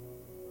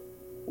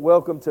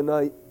Welcome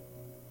tonight.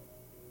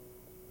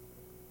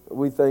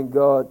 We thank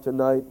God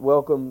tonight.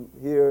 Welcome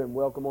here and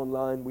welcome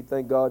online. We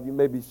thank God. You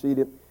may be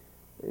seated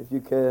if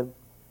you can.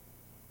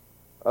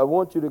 I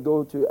want you to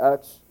go to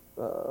Acts.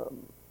 We're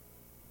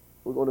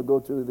going to go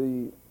to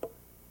the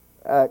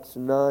Acts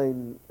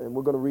 9, and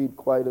we're going to read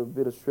quite a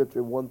bit of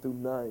scripture, 1 through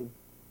 9.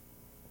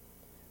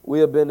 We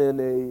have been in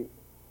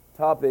a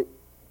topic,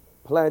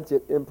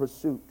 planted in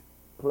pursuit.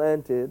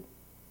 Planted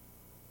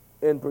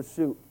in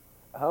pursuit.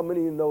 How many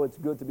of you know it's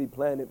good to be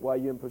planted while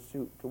you're in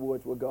pursuit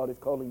towards what God is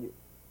calling you?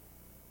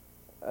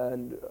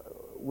 And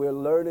we're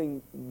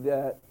learning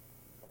that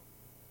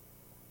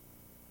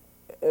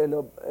in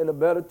a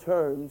better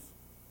terms,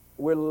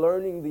 we're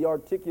learning the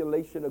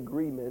articulation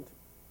agreement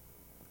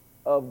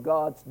of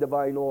God's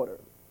divine order,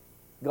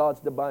 God's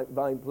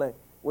divine plan.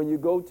 When you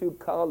go to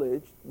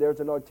college, there's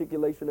an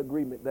articulation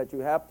agreement that you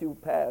have to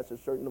pass a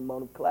certain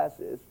amount of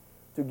classes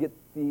to get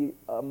the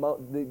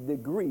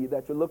degree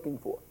that you're looking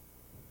for,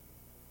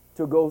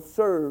 to go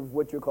serve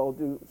what you're called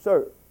to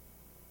serve.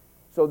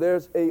 So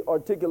there's a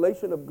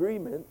articulation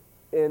agreement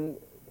in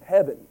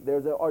heaven.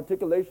 There's an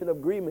articulation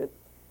agreement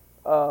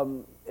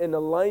in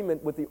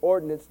alignment with the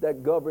ordinance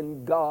that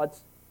govern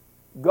God's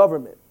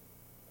government.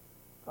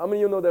 How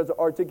many of you know there's an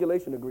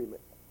articulation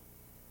agreement?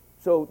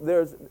 So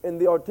there's, in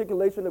the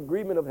articulation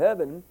agreement of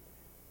heaven,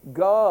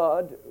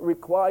 God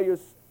requires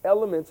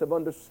elements of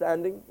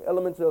understanding,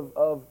 elements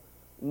of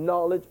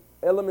knowledge,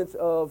 elements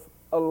of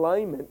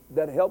alignment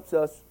that helps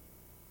us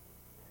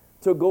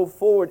to go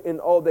forward in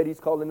all that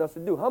He's calling us to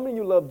do. How many of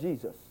you love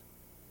Jesus?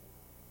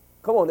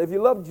 Come on, if you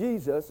love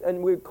Jesus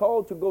and we're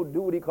called to go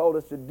do what He called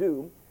us to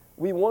do,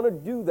 we want to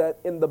do that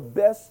in the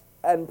best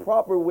and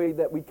proper way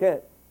that we can.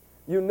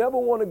 You never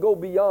want to go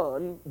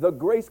beyond the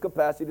grace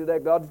capacity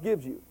that God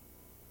gives you.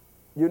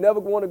 You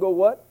never want to go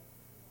what?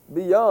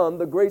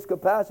 Beyond the grace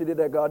capacity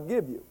that God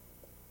gives you.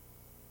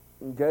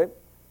 Okay?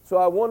 So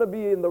I want to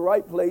be in the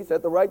right place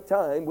at the right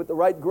time with the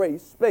right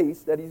grace,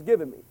 space that He's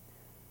given me.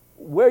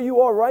 Where you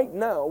are right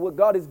now, what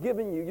God has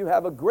given you, you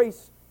have a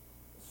grace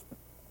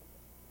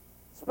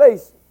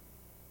space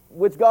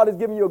which God has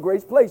given you a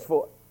grace place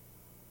for.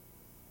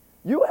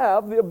 You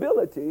have the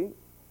ability,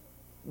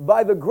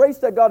 by the grace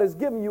that God has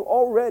given you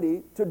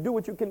already, to do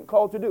what you can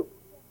call to do.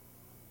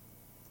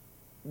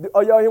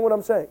 Are y'all hearing what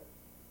I'm saying?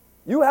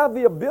 You have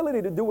the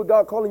ability to do what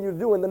God is calling you to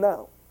do in the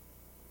now.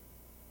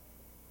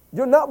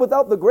 You're not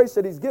without the grace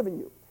that He's given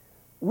you.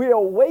 We're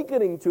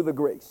awakening to the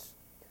grace.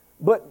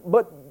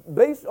 But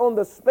based on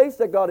the space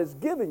that God has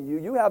given you,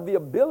 you have the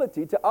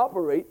ability to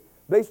operate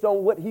based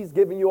on what He's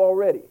given you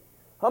already.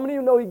 How many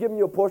of you know He's given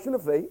you a portion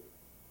of faith?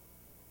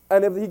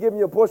 And if He's given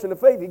you a portion of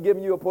faith, He's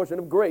given you a portion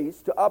of grace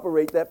to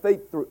operate that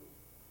faith through.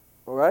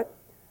 All right?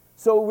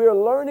 So we're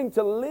learning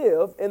to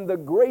live in the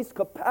grace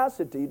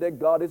capacity that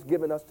God has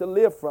given us to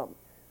live from.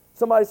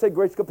 Somebody say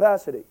grace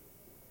capacity.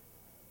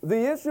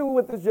 The issue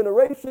with this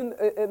generation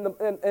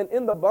and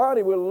in the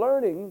body, we're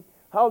learning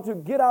how to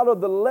get out of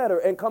the letter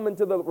and come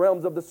into the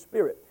realms of the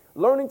Spirit.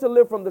 Learning to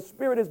live from the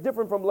Spirit is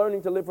different from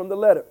learning to live from the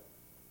letter.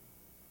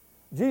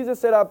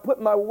 Jesus said, I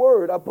put my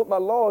word, I put my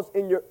laws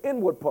in your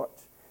inward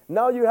parts.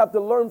 Now you have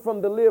to learn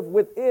from to live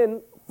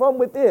within, from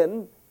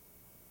within,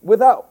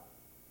 without.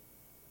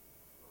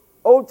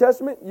 Old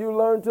Testament, you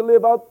learn to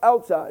live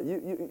outside.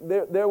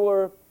 There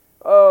were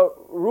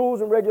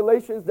rules and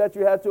regulations that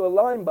you had to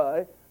align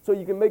by so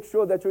you can make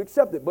sure that you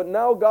accept it. But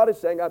now God is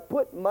saying, I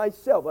put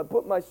myself, I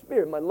put my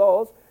spirit, my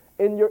laws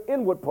in your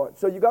inward part.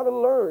 So you got to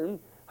learn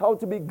how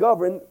to be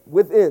governed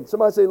within.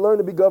 Somebody say, learn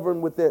to be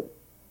governed within.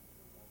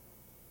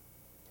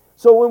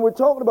 So when we're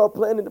talking about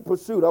planning the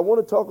pursuit, I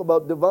want to talk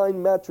about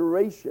divine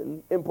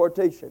maturation,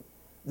 impartation.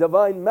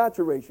 Divine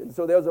maturation.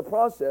 So there's a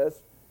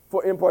process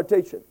for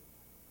impartation.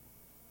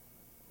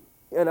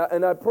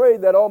 And I pray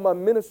that all my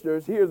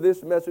ministers hear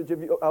this message.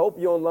 I hope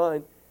you're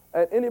online.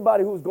 And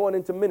anybody who's going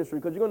into ministry,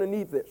 because you're going to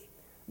need this.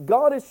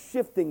 God is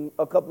shifting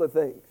a couple of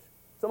things.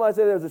 Somebody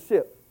say there's a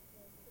shift.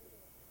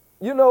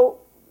 You know,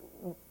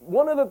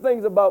 one of the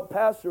things about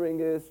pastoring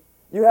is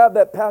you have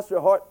that pastor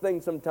heart thing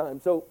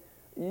sometimes. So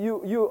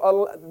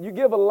you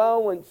give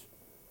allowance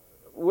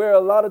where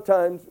a lot of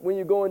times when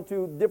you go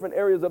into different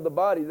areas of the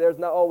body, there's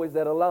not always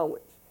that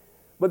allowance.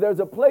 But there's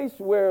a place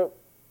where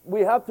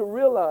we have to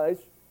realize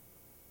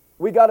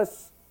we got to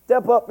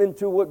step up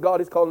into what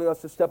God is calling us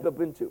to step up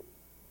into.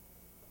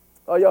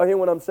 Are y'all hearing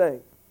what I'm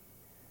saying?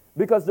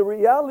 Because the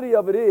reality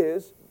of it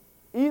is,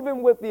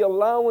 even with the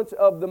allowance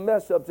of the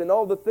mess-ups and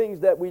all the things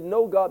that we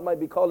know God might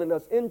be calling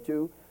us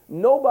into,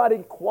 nobody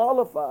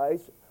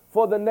qualifies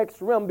for the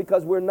next realm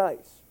because we're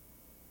nice.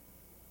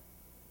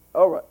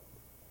 All right.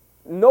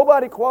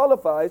 Nobody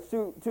qualifies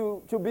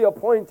to be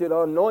appointed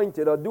or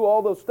anointed or do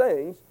all those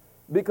things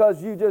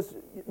because you just,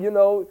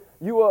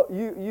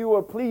 you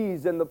were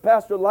pleased and the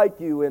pastor liked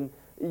you and,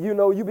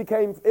 you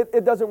became,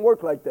 it doesn't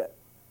work like that.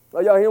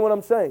 Are y'all hearing what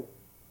I'm saying?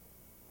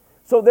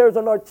 So there's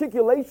an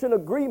articulation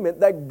agreement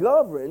that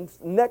governs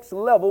next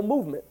level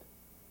movement.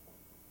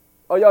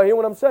 Are y'all hearing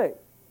what I'm saying?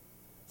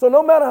 So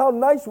no matter how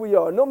nice we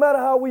are, no matter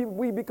how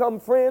we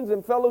become friends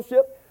and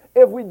fellowship,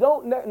 if we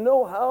don't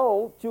know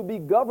how to be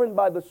governed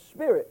by the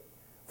Spirit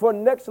for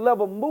next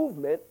level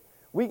movement,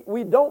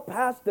 we don't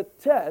pass the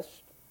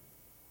test,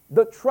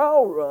 the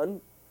trial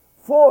run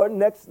for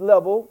next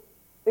level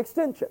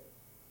extension.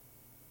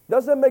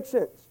 Does that make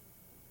sense?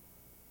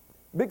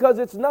 Because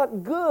it's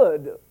not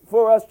good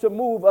for us to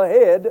move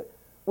ahead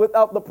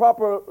without the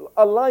proper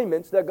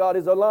alignments that God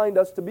has aligned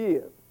us to be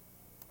in.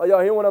 Are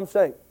y'all hearing what I'm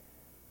saying?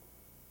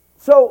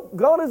 So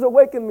God has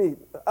awakened me.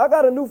 I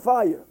got a new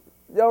fire.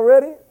 Y'all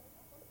ready?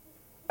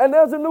 And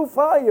there's a new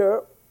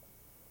fire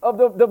of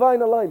the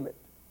divine alignment.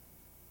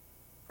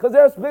 Because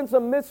there's been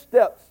some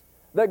missteps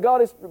that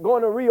God is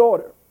going to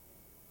reorder.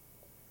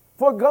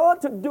 For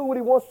God to do what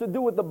he wants to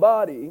do with the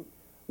body,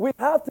 we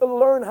have to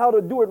learn how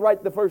to do it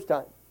right the first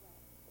time.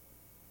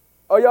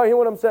 Are y'all hearing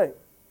what I'm saying?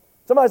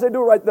 Somebody say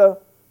do it right the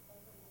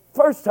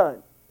first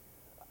time.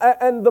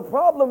 And the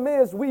problem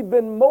is we've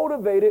been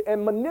motivated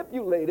and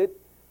manipulated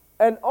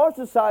and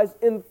ostracized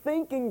in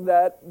thinking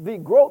that the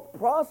growth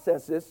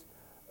processes,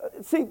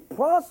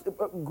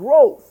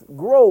 growth,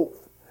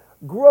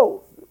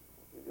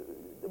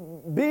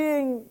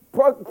 being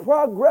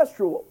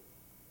progressual.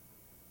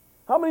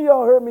 How many of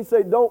y'all heard me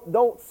say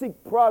don't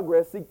seek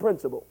progress, seek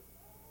principle?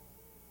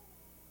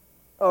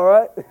 All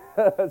right?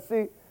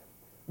 See?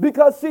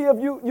 Because see, if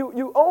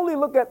you only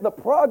look at the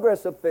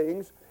progress of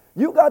things,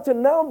 you got to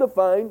now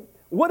define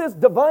what is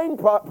divine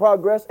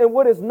progress and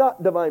what is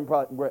not divine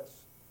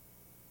progress.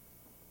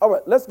 All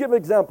right, let's give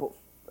examples.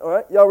 All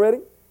right, y'all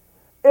ready?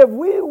 If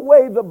we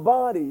weigh the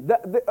body,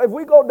 if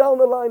we go down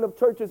the line of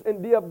churches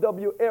in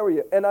DFW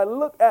area, and I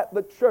look at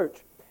the church,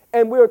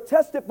 and we're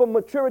tested for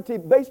maturity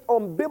based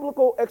on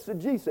biblical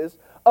exegesis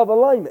of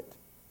alignment.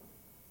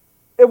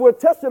 If we're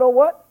tested on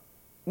what?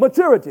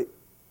 Maturity.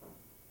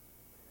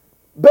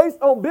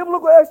 Based on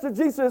biblical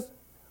exegesis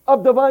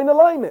of divine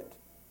alignment.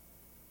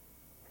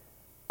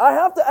 I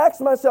have to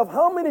ask myself,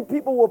 how many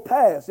people will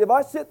pass if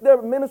I sit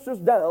their ministers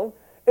down,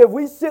 if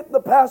we sit the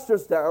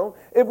pastors down,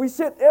 if we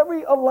sit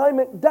every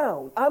alignment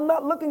down? I'm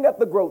not looking at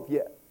the growth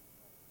yet.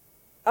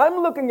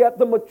 I'm looking at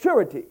the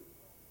maturity.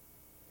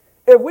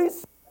 If we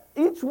sit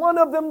each one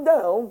of them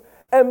down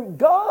and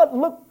God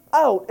look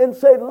out and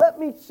say, let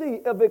me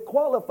see if it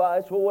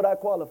qualifies for what I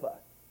qualify.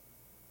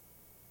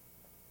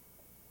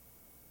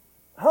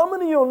 How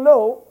many of you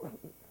know,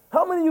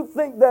 how many of you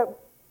think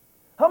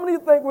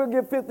we'll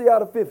get 50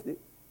 out of 50?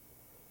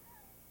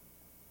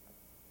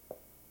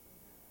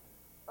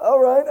 All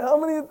right, how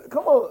many,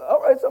 come on,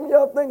 all right, some of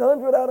y'all think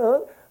 100 out of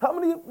 100. How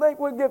many of you think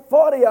we'll get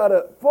 40 out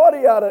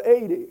of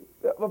 80,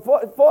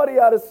 40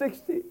 out of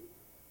 60?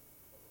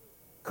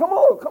 Come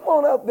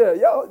on out there.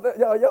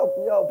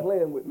 Y'all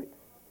playing with me.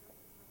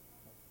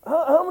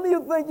 How many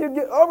of you think you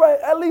get, all right,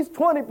 at least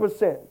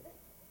 20%?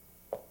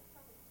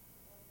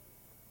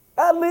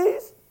 At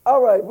least?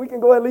 All right, we can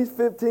go at least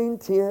 15,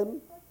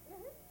 10.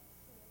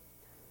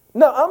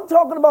 Now, I'm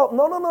talking about,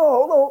 no,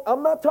 hold on.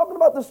 I'm not talking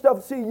about the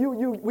stuff,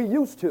 we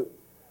used to.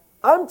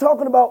 I'm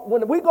talking about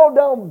when we go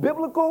down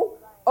biblical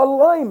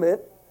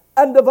alignment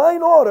and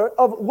divine order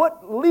of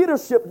what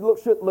leadership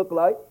should look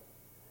like,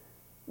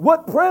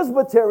 what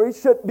presbytery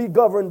should be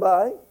governed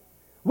by,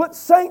 what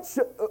saints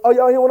should, are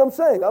y'all hearing what I'm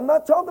saying? I'm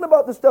not talking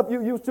about the stuff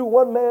you used to,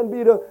 one man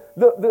be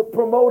the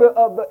promoter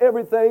of the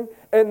everything,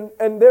 and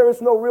there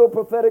is no real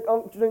prophetic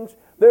unctions,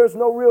 there's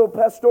no real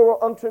pastoral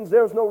unctions,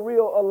 there's no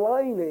real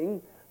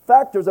aligning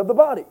factors of the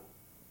body.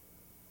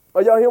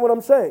 Are y'all hearing what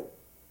I'm saying?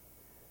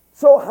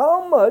 So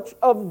how much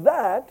of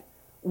that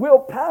will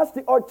pass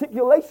the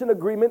articulation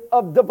agreement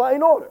of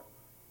divine order?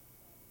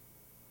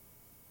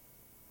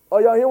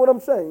 Are y'all hearing what I'm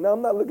saying? Now,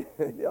 I'm not looking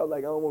at y'all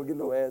like, I don't want to get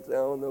no answer. I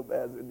don't know,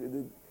 Pastor.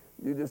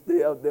 You just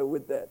stay out there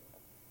with that.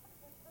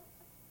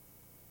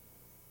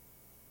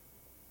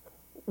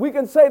 We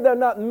can say there are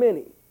not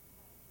many.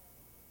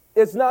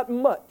 It's not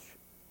much.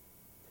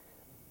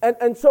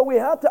 And so we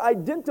have to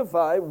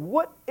identify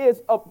what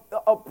is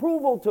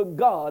approval to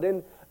God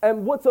and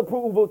what's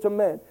approval to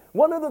man.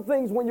 One of the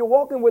things when you're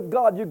walking with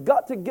God, you've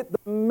got to get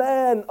the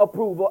man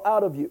approval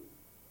out of you.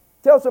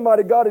 Tell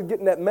somebody, God is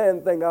getting that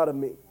man thing out of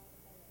me.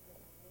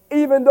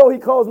 Even though he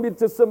calls me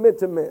to submit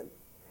to men.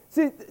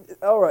 See,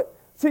 all right.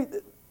 See,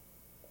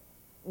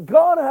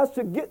 God has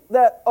to get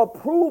that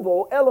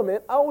approval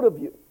element out of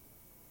you.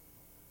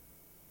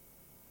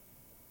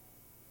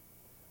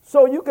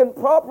 So you can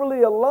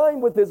properly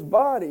align with his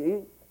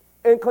body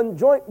and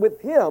conjoint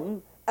with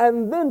him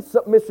and then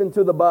submission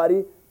to the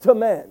body to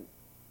man.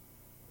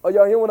 Are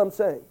y'all hearing what I'm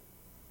saying?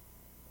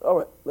 All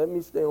right, let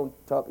me stay on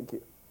topic here.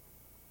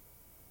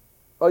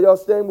 Are y'all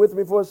staying with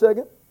me for a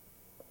second?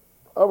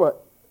 All right.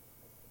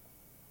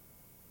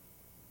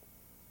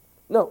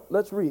 No,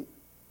 let's read.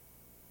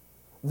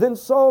 Then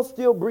Saul,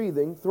 still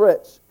breathing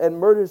threats and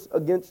murders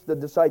against the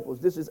disciples.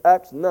 This is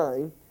Acts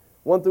 9,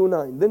 1 through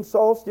 9. Then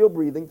Saul, still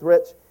breathing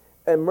threats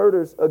and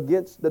murders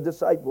against the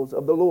disciples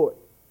of the Lord,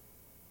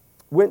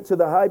 went to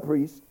the high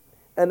priest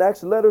and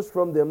asked letters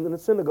from them in the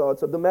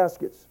synagogues of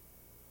Damascus,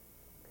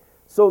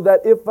 so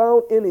that if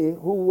found any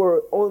who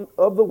were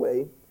of the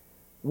way,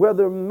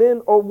 whether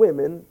men or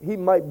women, he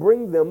might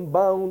bring them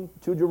bound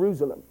to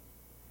Jerusalem.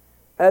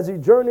 As he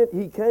journeyed,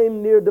 he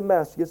came near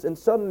Damascus, and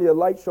suddenly a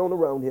light shone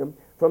around him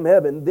from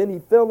heaven. Then he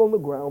fell on the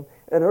ground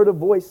and heard a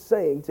voice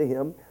saying to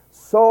him,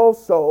 Saul,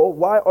 Saul,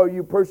 why are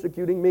you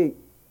persecuting me?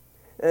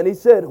 And he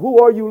said, Who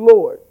are you,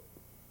 Lord?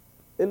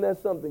 Isn't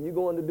that something? You're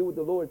going to do what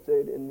the Lord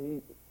said,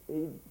 and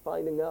he's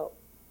finding out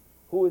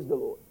who is the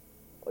Lord.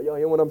 Are y'all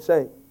hear what I'm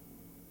saying?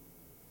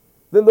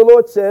 Then the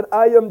Lord said,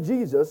 I am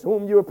Jesus,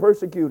 whom you are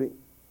persecuting.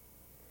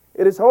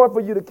 It is hard for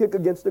you to kick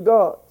against the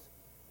gods.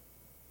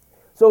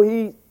 So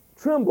he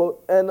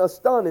trembled and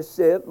astonished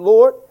said,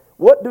 Lord,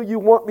 what do you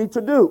want me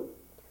to do?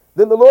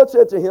 Then the Lord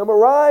said to him,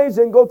 Arise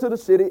and go to the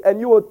city, and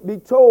you will be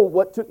told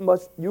what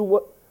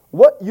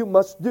you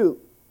must do.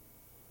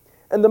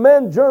 And the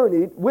man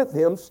journeyed with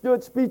him,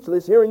 stood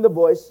speechless, hearing the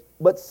voice,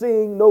 but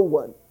seeing no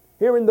one.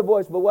 Hearing the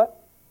voice, but what?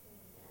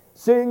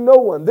 Seeing no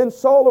one. Then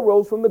Saul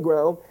arose from the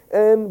ground,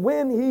 and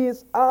when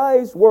his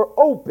eyes were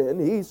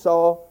open, he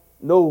saw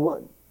no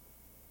one.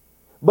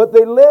 But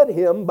they led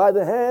him by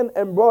the hand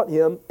and brought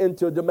him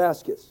into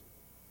Damascus.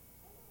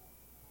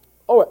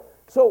 All right,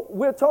 so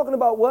we're talking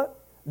about what?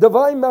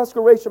 Divine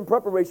masqueration,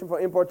 preparation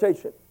for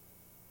impartation.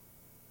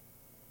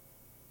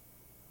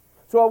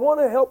 So I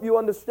want to help you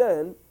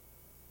understand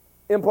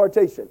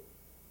impartation.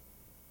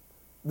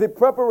 The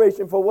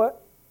preparation for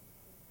what?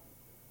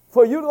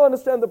 For you to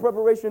understand the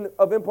preparation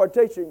of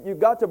impartation, you've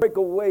got to break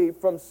away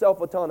from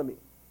self-autonomy.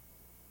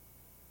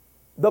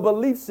 The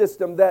belief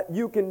system that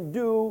you can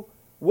do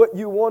what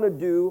you want to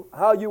do,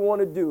 how you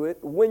want to do it,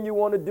 when you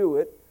want to do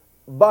it,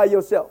 by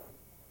yourself.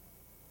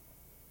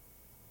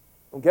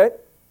 Okay?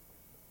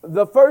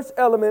 The first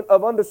element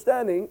of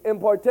understanding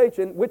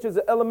impartation, which is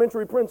an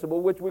elementary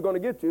principle, which we're going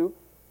to get to,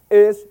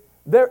 is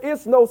there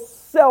is no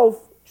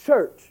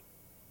self-church.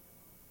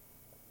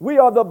 We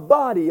are the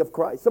body of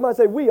Christ. Somebody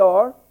say, we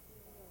are.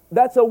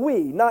 That's a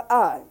we, not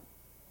I.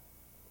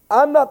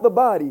 I'm not the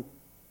body.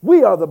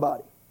 We are the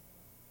body.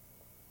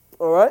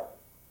 All right?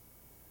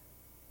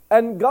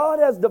 And God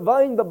has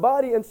divined the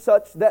body in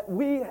such that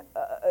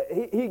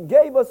He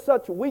gave us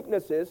such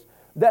weaknesses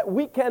that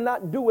we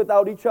cannot do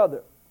without each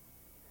other.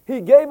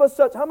 He gave us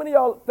such, how many of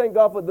y'all thank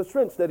God for the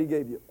strengths that He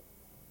gave you?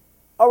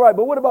 All right,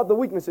 but what about the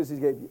weaknesses He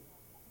gave you?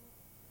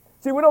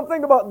 See, we don't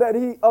think about that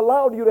He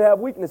allowed you to have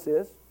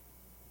weaknesses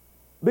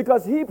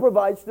because He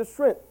provides the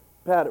strength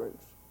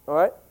patterns, all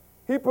right?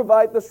 He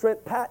provides the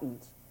strength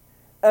patterns.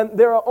 And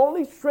there are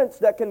only strengths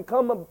that can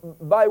come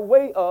by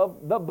way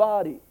of the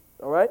body,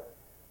 all right?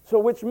 So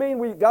which means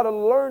we got to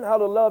learn how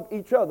to love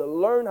each other,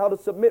 learn how to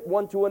submit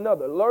one to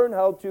another, learn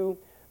how to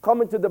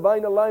come into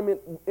divine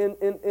alignment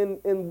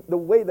in the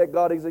way that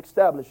God has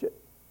established it.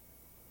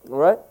 All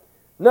right?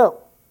 Now,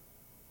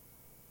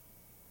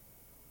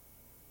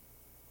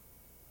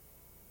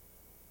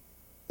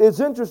 it's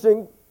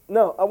interesting.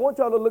 Now, I want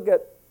y'all to look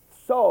at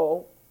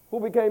Saul, who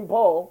became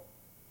Paul,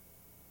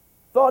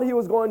 thought he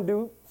was going to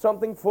do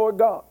something for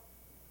God.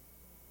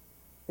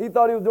 He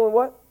thought he was doing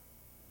what?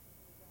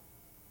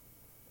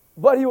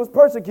 But he was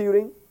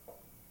persecuting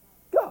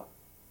God.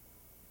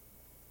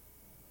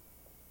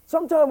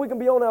 Sometimes we can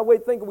be on our way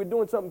thinking we're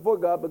doing something for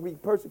God, but we're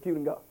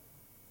persecuting God.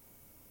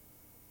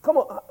 Come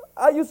on,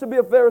 I used to be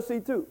a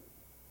Pharisee too.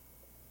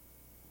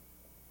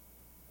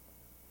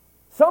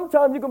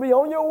 Sometimes you can be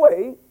on your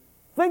way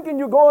thinking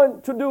you're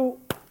going to do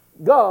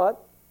God,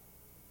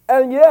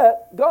 and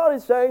yet God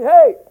is saying,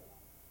 hey,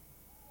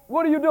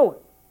 what are you doing?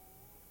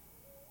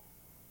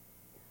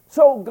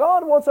 So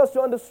God wants us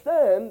to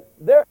understand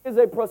there is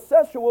a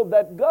processual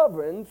that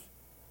governs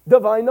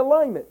divine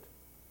alignment.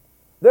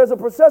 There's a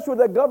processual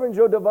that governs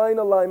your divine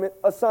alignment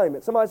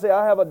assignment. Somebody say,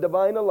 I have a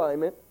divine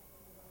alignment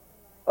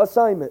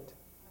assignment.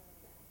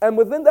 And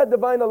within that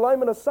divine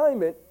alignment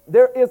assignment,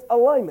 there is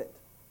alignment.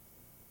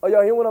 Are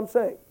y'all hearing what I'm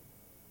saying?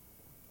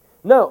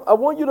 Now, I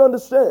want you to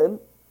understand.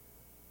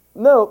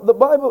 Now, the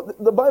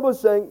Bible is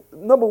saying,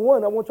 number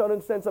one, I want y'all to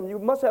understand something. You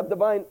must have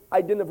divine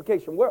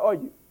identification. Where are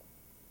you?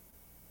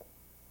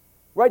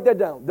 Write that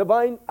down.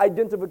 Divine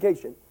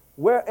identification.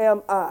 Where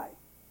am I?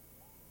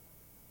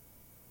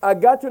 I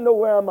got to know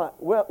where am I.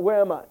 Where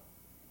am I?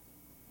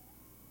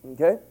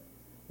 Okay?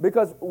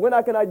 Because when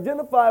I can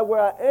identify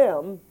where I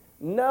am,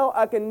 now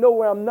I can know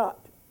where I'm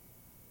not.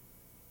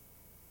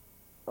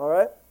 All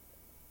right?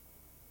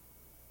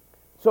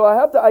 So I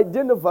have to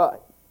identify.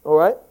 All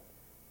right?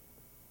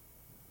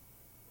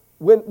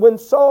 When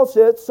Saul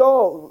said,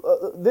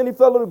 Saul, then he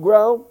fell to the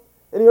ground,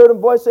 and he heard a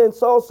voice saying,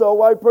 Saul, Saul,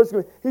 why are you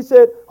persecuting me? He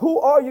said, who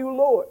are you,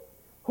 Lord?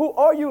 Who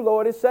are you,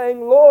 Lord? Is saying,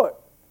 Lord,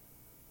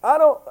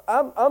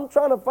 I'm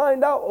trying to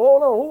find out,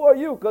 hold on, who are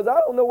you? Because I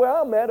don't know where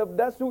I'm at if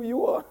that's who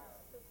you are.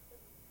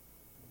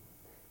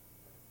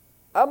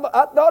 I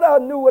thought I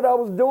knew what I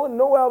was doing,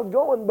 know where I was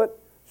going, but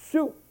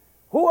shoot,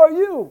 who are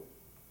you?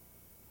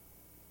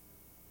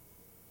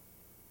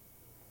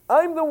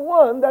 I'm the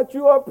one that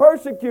you are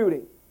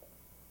persecuting.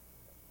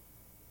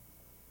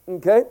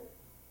 Okay?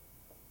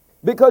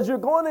 Because you're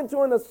going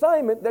into an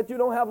assignment that you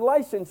don't have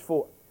license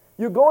for.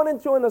 You're going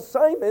into an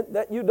assignment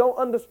that you don't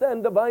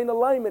understand divine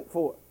alignment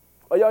for.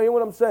 Are y'all hearing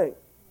what I'm saying?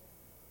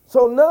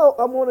 So now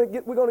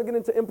we're going to get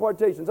into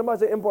impartation. Somebody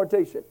say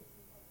impartation.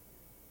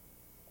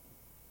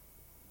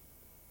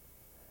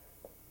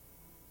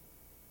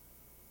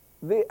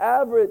 the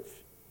average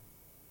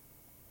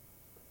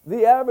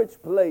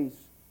place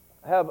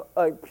have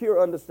a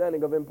pure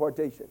understanding of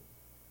impartation.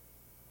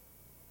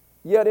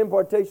 Yet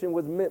impartation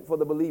was meant for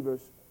the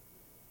believers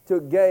to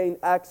gain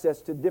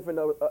access to different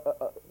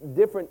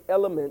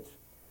elements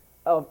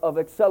of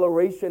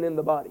acceleration in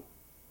the body.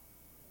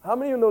 How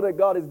many of you know that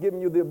God has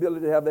given you the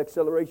ability to have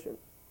acceleration?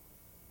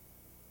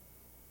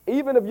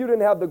 Even if you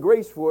didn't have the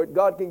grace for it,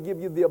 God can give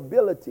you the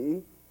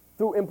ability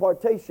through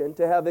impartation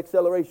to have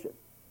acceleration.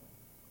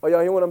 Are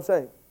y'all hear what I'm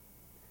saying?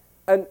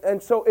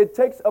 And so it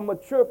takes a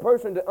mature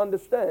person to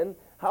understand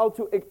how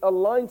to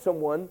align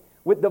someone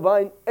with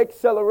divine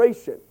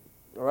acceleration.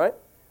 All right?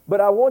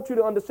 But I want you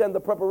to understand the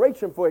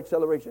preparation for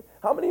acceleration.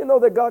 How many of you know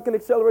that God can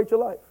accelerate your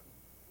life?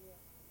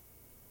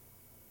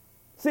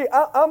 See,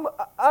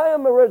 I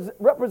am a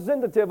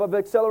representative of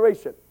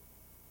acceleration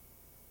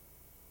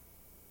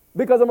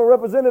because I'm a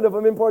representative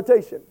of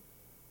impartation.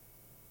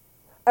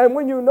 And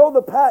when you know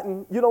the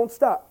pattern, you don't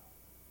stop.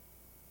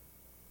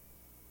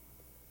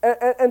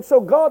 And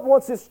so God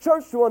wants His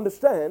church to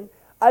understand,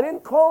 I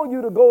didn't call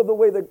you to go the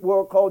way the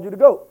world called you to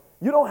go.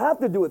 You don't have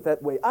to do it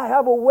that way. I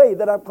have a way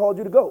that I've called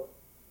you to go.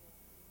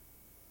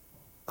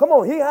 Come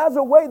on, He has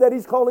a way that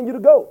He's calling you to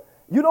go.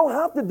 You don't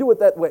have to do it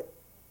that way.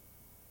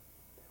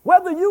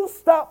 Whether you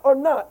stop or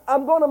not,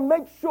 I'm going to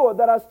make sure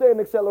that I stay in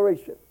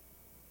acceleration.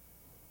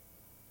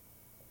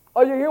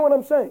 Are you hearing what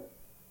I'm saying?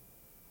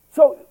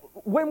 So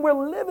when we're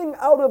living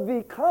out of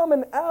the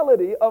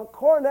commonality of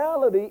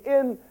carnality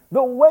in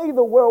the way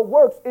the world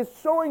works, it's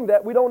showing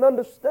that we don't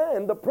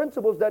understand the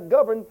principles that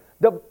govern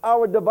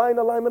our divine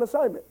alignment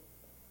assignment.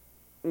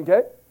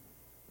 Okay?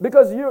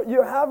 Because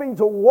you're having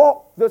to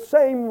walk the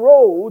same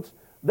roads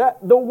that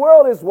the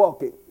world is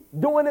walking,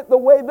 doing it the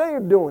way they're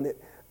doing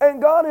it. And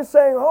God is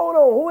saying, hold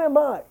on, who am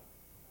I?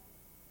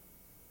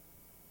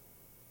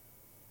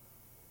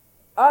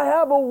 I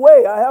have a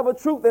way, I have a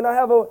truth, and I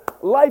have a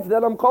life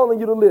that I'm calling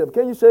you to live.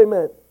 Can you say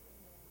amen?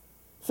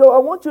 So I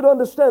want you to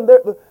understand,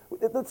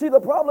 see, the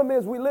problem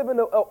is we live in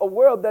a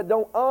world that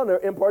don't honor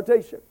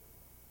impartation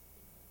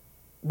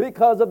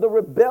because of the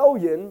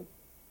rebellion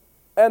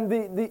and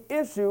the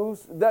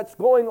issues that's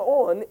going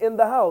on in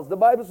the house. The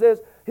Bible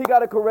says He got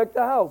to correct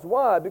the house.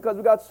 Why? Because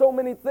we got so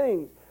many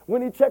things.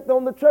 When He checked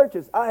on the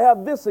churches, I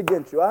have this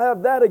against you. I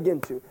have that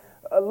against you.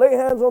 Lay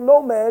hands on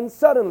no man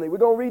suddenly. We're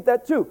going to read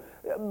that too.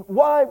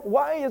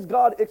 Why is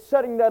God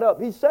setting that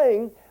up? He's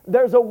saying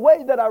there's a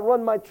way that I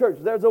run my church.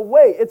 There's a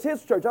way. It's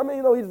His church. How many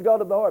of you know He's the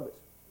God of the harvest?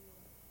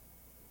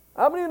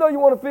 How many of you know you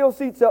want to fill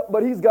seats up,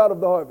 but He's God of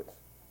the harvest?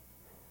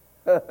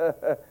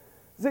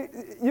 See,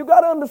 you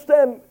got to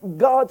understand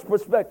God's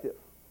perspective.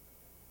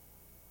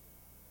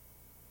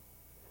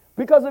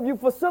 Because if you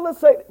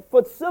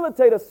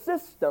facilitate a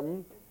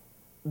system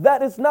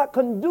that is not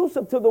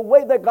conducive to the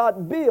way that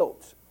God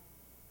builds.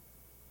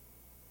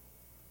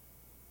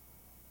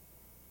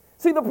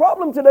 See, the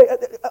problem today,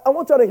 I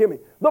want y'all to hear me.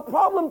 The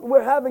problem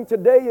we're having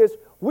today is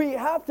we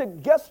have to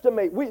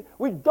guesstimate.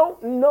 We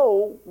don't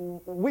know.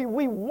 We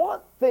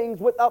want things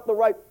without the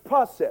right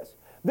process.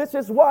 This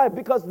is why,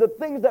 because the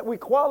things that we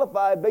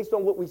qualify based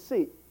on what we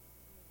see.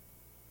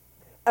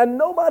 And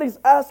nobody's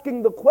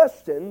asking the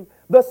question,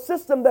 the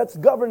system that's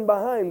governed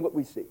behind what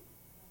we see.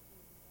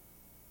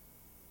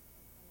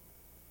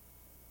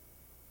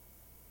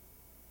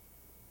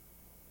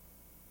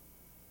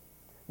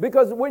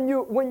 Because when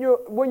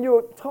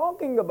you're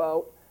talking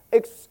about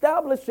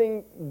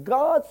establishing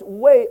God's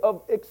way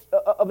of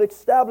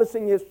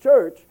establishing His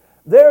church,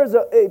 there's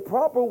a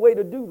proper way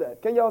to do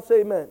that. Can y'all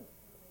say amen?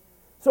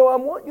 So I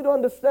want you to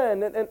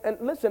understand, and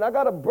listen, I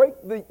got to break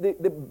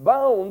the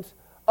bounds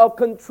of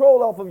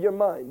control off of your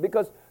mind.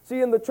 Because,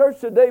 see, in the church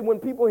today, when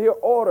people hear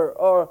order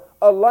or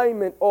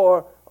alignment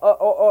or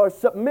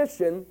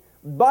submission,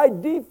 by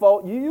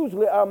default,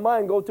 our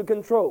mind go to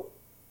control.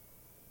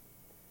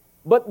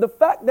 But the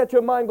fact that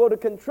your mind go to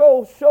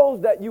control shows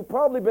that you've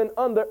probably been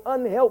under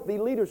unhealthy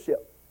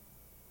leadership.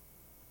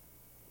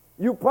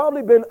 You've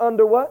probably been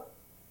under what?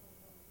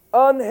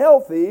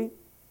 Unhealthy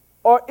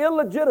or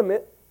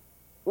illegitimate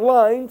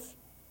lines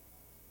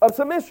of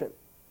submission.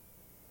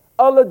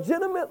 A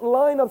legitimate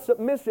line of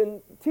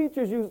submission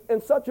teaches you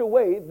in such a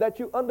way that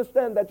you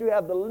understand that you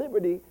have the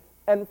liberty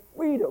and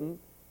freedom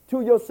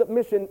to your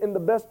submission in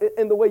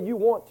the way you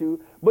want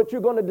to, but you're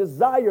going to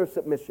desire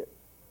submission.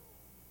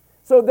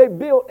 So they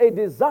built a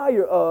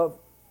desire of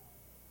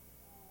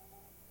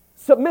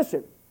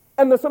submission.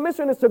 And the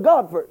submission is to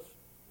God first.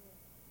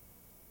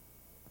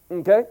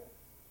 Okay?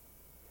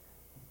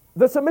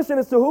 The submission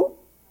is to who?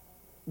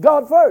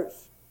 God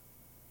first.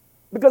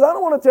 Because I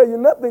don't want to tell you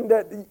nothing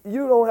that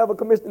you don't have a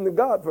commitment to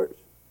God first.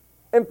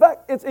 In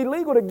fact, it's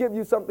illegal to give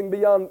you something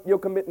beyond your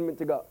commitment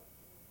to God.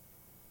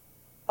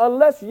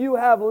 Unless you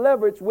have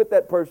leverage with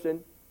that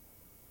person,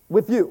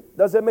 with you.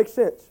 Does that make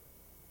sense?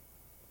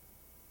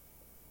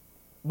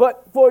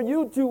 But for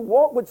you to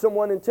walk with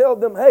someone and tell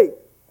them, hey,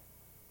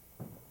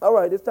 all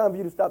right, it's time for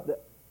you to stop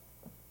that.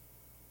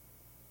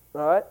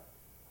 All right?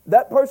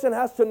 That person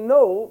has to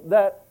know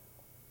that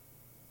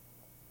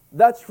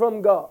that's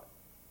from God.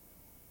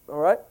 All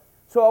right?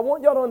 So I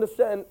want y'all to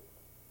understand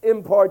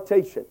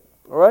impartation.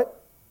 All right?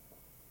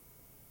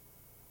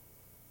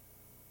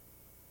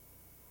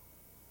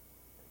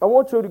 I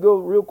want you to go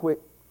real quick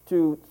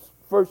to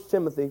 1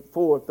 Timothy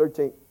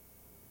 4:13.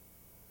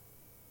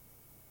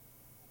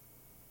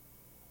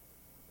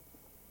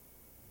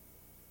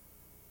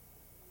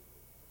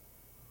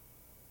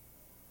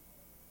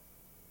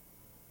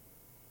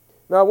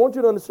 Now, I want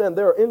you to understand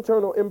there are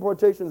internal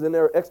importations and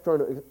there are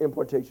external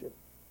importation.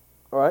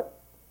 All right?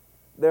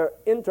 There are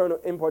internal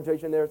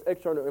importation, there's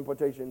external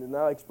importation, and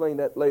I'll explain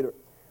that later.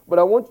 But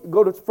I want you to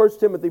go to 1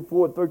 Timothy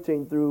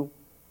 4:13 through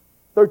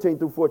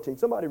 14.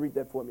 Somebody read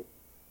that for me.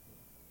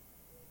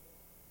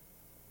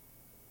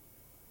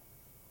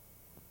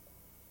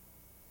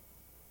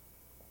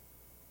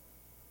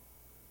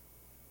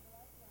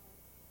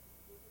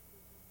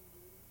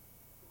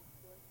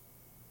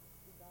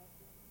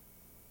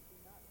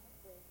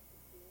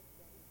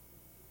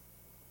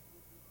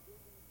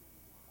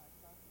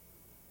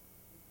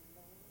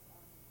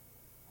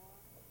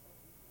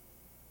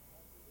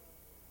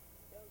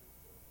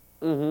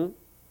 Mm-hmm.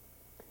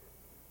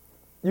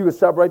 You can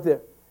stop right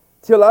there.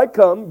 Till I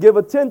come, give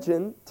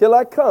attention. Till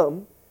I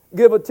come,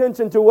 give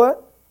attention to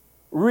what?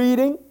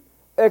 Reading,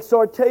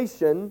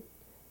 exhortation,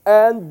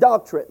 and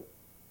doctrine.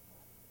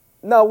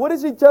 Now, what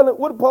is he telling?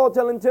 What is Paul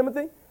telling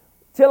Timothy?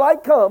 Till I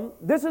come,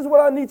 this is what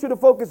I need you to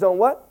focus on.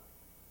 What?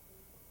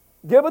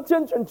 Give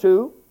attention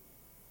to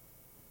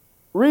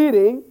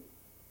reading,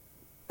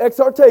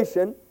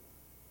 exhortation,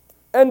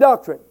 and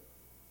doctrine.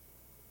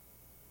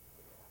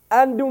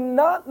 And do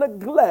not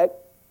neglect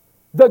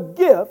the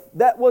gift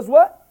that was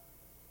what?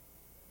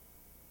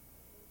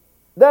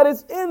 That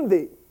is in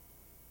thee,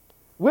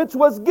 which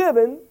was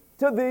given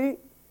to thee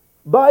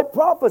by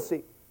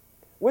prophecy.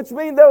 Which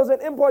means there was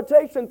an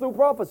impartation through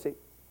prophecy.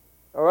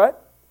 All right?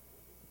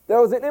 There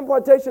was an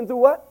impartation through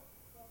what?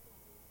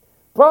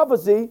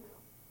 Prophecy.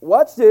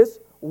 Watch this.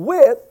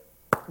 With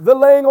the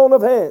laying on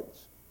of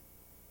hands.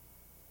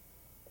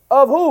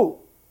 Of who?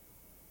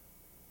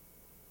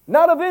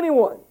 Not of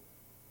anyone.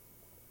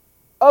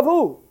 Of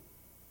who?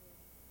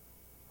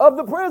 Of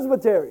the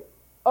presbytery.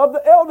 Of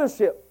the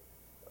eldership.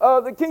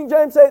 The King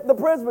James said the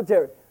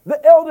presbytery.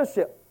 The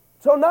eldership.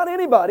 So not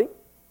anybody.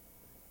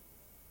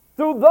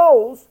 Through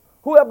those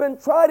who have been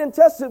tried and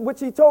tested, which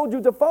he told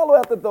you to follow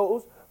after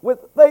those,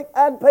 with faith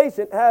and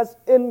patience has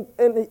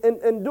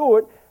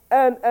endured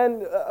and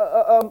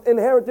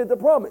inherited the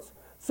promise.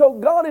 So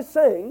God is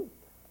saying,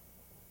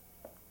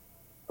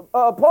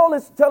 Paul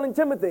is telling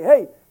Timothy,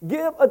 hey,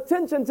 give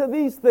attention to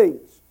these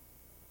things.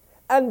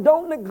 And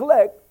don't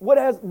neglect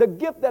the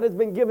gift that has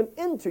been given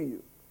into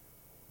you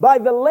by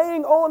the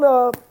laying on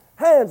of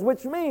hands,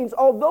 which means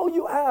although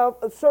you have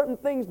certain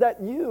things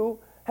that you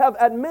have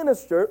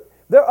administered,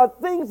 there are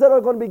things that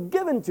are going to be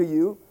given to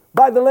you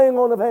by the laying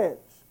on of hands.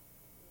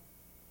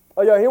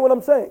 Are y'all hearing what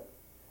I'm saying?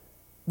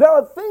 There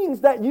are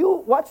things that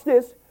you, watch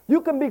this,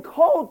 you can be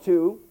called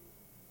to,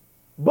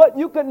 but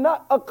you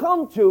cannot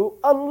come to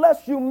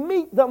unless you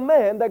meet the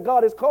man that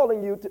God is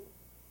calling you to.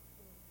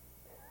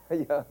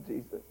 Yeah,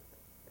 Jesus.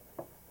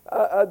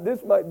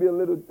 This might be a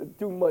little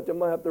too much. I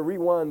might have to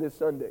rewind this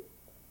Sunday.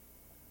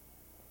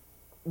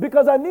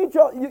 Because I need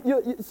y'all,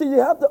 you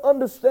have to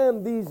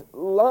understand these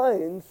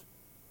lines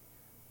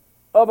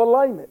of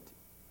alignment.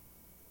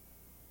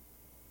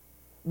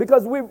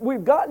 Because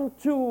we've gotten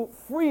too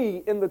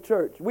free in the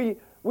church.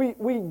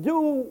 It's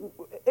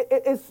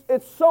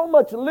so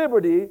much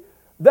liberty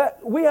that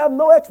we have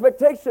no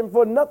expectation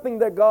for nothing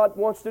that God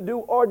wants to do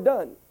or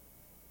done.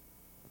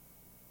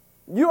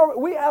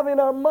 We have in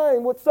our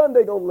mind what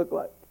Sunday going to look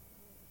like.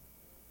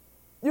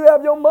 You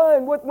have your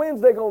mind what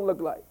Wednesday going to look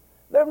like.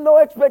 There's no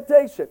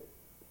expectation.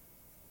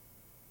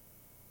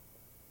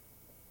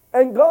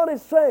 And God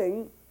is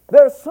saying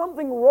there's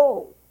something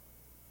wrong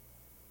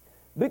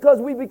because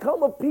we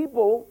become a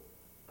people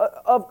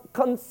of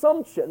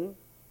consumption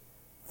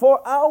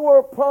for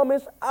our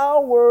promise,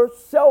 our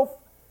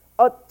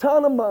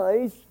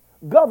self-autonomized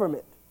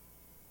government.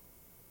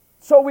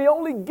 So we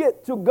only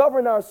get to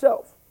govern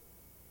ourselves.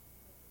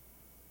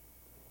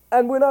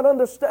 And we're not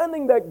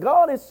understanding that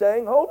God is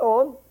saying, hold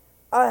on,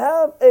 I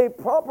have a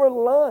proper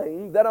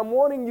line that I'm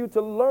wanting you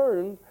to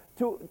learn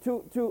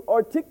to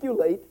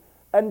articulate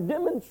and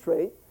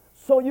demonstrate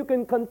so you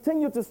can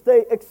continue to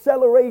stay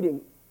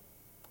accelerating.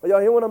 Are y'all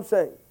hear what I'm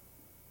saying?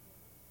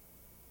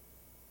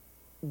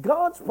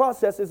 God's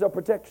processes are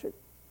protection.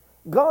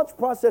 God's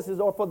processes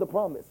are for the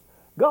promise.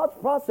 God's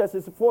process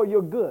is for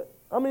your good.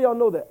 How many of y'all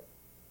know that?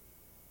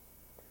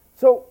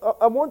 So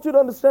I want you to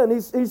understand,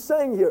 he's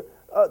saying here,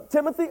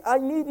 Timothy, I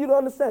need you to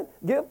understand.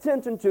 Give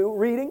attention to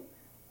reading,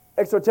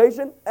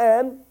 exhortation,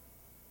 and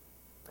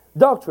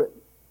doctrine.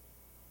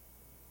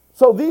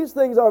 So these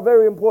things are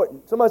very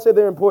important. Somebody say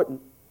they're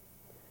important.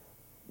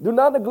 Do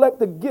not neglect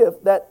the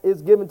gift that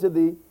is given to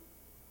thee,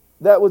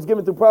 that was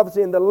given through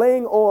prophecy and the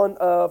laying on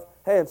of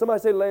hands. Somebody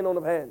say laying on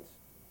of hands.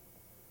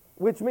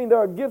 Which means there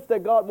are gifts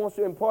that God wants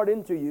to impart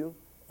into you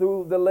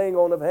through the laying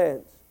on of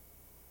hands,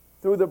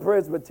 through the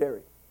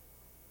presbytery.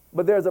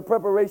 But there's a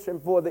preparation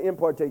for the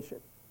impartation.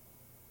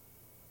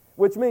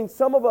 Which means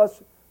some of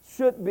us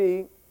should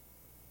be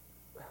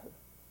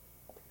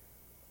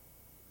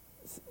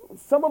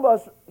some of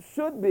us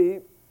should be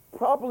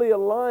properly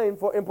aligned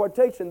for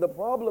impartation. The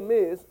problem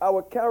is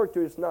our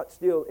character is not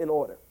still in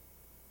order.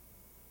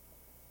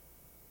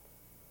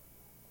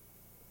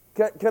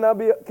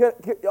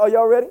 Are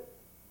y'all ready?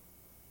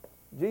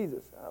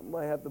 Jesus, I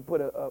might have to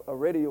put a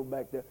radio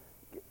back there.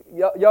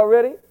 Y'all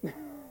ready?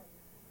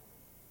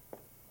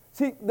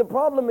 See, the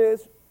problem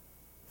is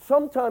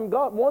sometimes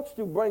God wants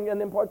to bring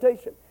an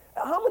impartation.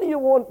 How many of you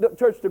want the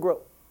church to grow?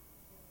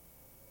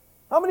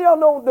 How many of y'all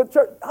know the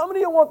church? How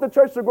many of you want the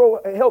church to grow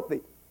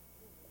healthy?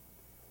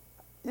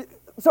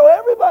 So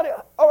everybody,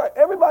 all right,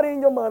 everybody in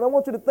your mind, I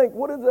want you to think,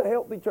 what does a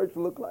healthy church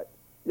look like?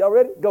 Y'all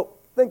ready? Go.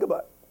 Think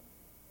about it.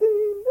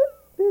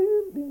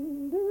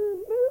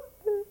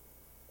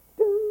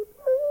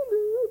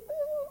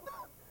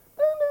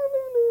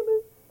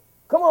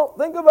 Come on,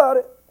 think about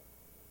it.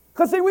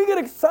 Because see, we get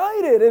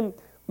excited and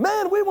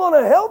man, we want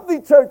a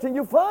healthy church, and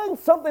you find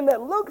something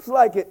that looks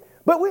like it.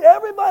 But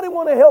everybody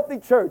want a healthy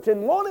church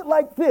and want it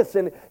like this,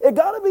 and it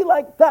got to be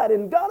like that,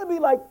 and got to be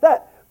like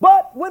that.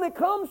 But when it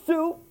comes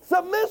to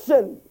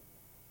submission,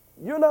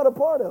 you're not a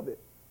part of it.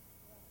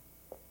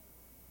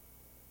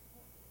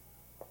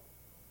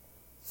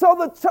 So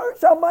the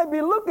church I might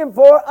be looking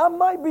for, I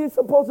might be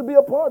supposed to be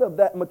a part of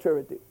that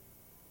maturity.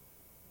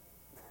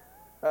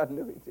 I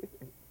knew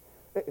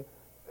he did.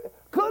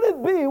 Could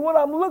it be what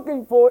I'm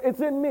looking for,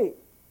 it's in me?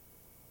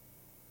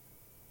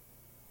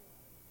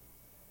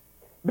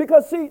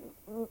 Because see,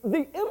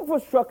 the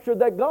infrastructure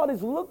that God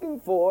is looking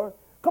for,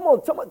 come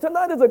on,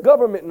 tonight is a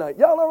government night.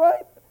 Y'all all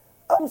right?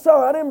 I'm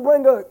sorry, I didn't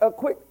bring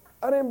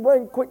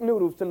quick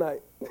noodles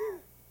tonight.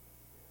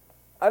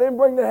 I didn't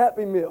bring the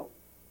Happy Meal.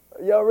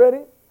 Y'all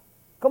ready?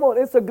 Come on,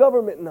 it's a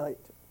government night.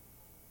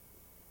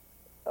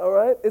 All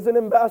right? It's an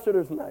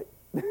ambassador's night.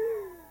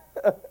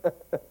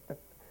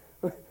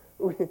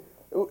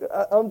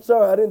 I'm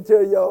sorry, I didn't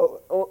tell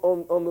y'all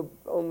on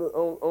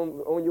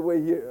your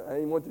way here. I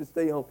didn't want you to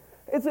stay home.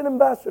 It's an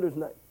ambassador's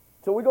night.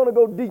 So we're going to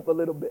go deep a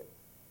little bit.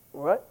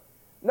 All right?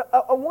 Now,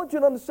 I want you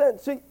to understand.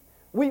 See,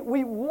 we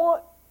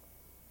want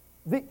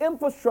the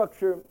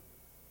infrastructure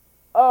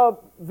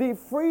of the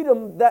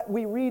freedom that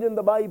we read in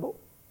the Bible.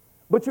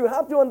 But you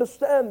have to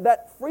understand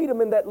that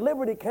freedom and that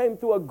liberty came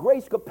through a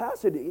grace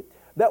capacity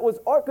that was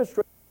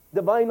orchestrated,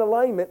 divine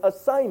alignment,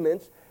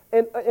 assignments,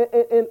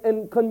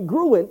 and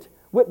congruent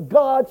with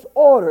God's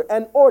order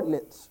and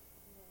ordinance.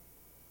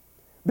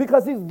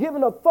 Because he's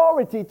given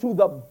authority to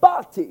the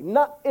body,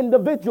 not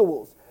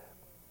individuals,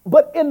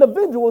 but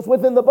individuals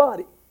within the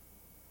body.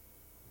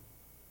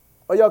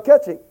 Are y'all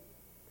catching?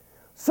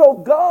 So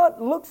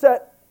God looks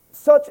at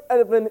such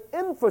an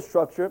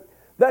infrastructure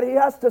that he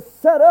has to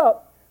set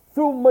up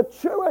through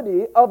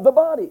maturity of the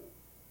body.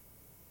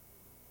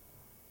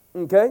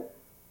 Okay?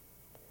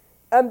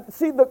 And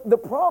see, the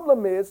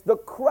problem is, the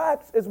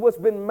cracks is what's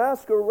been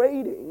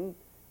masquerading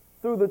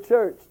through the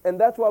church. And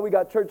that's why we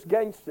got church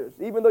gangsters.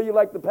 Even though you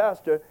like the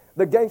pastor,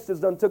 the gangsters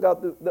done took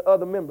out the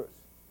other members.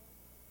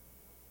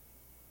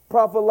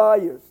 Prophet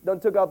liars done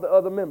took out the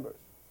other members.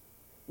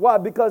 Why?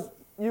 Because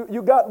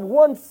you got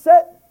one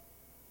set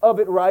of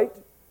it right,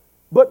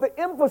 but the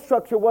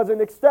infrastructure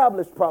wasn't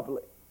established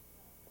properly.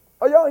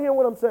 Are y'all hearing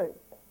what I'm saying?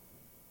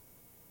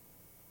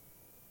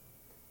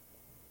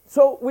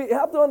 So we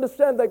have to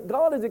understand that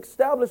God is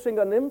establishing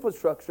an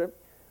infrastructure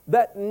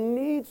that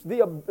needs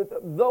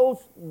those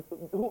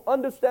who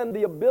understand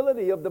the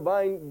ability of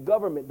divine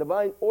government,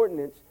 divine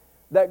ordinance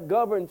that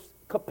governs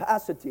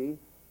capacity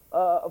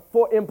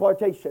for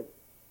impartation.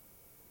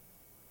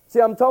 See,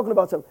 I'm talking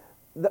about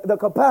the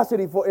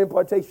capacity for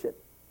impartation.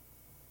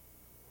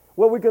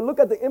 Where we can look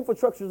at the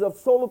infrastructures of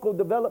solical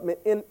development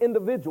in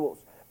individuals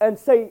and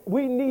say,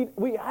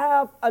 we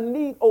have a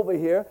need over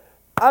here.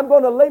 I'm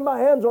going to lay my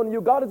hands on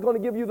you. God is going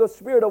to give you the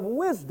spirit of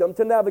wisdom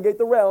to navigate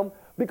the realm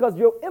because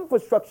your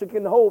infrastructure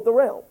can hold the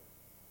realm.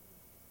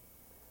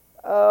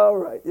 All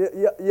right.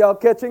 Y'all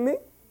catching me?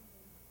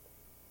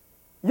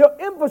 Your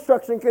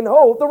infrastructure can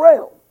hold the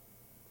realm.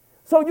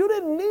 So you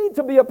didn't need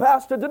to be a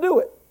pastor to do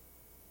it.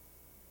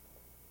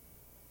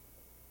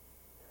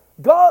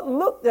 God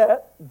looked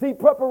at the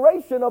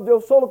preparation of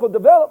your solical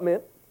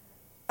development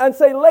and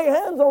say, lay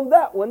hands on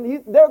that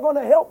one. They're going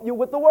to help you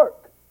with the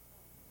work.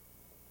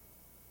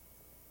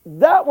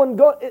 That one,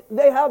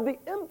 they have the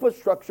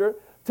infrastructure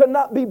to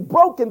not be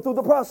broken through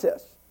the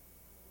process.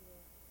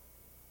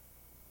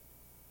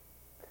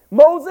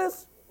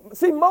 Moses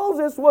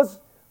was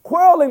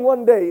quarreling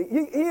one day.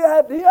 He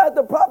had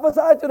to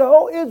prophesy to the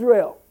whole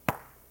Israel.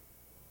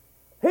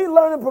 He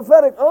learned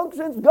prophetic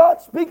unctions,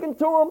 God speaking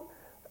to him,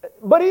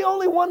 but he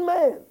only one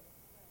man.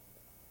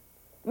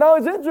 Now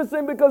it's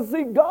interesting because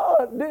see,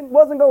 God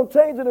wasn't going to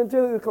change it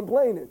until he was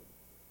complaining.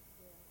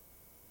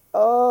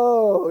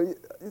 Oh,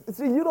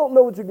 see, you don't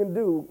know what you can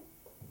do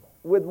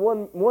with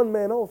one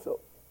man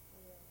also.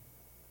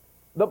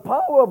 The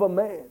power of a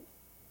man,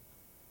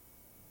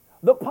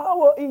 the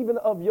power even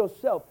of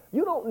yourself.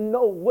 You don't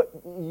know what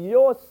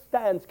your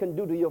stance can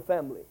do to your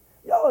family.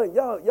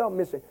 Y'all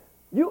missing.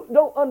 You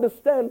don't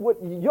understand what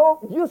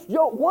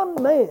your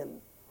one man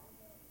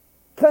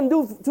can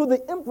do to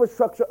the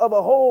infrastructure of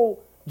a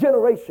whole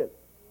generation.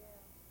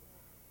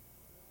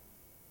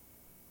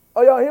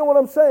 Are y'all hearing what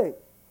I'm saying?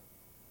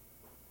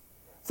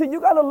 See, you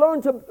got to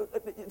learn to,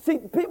 see,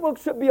 people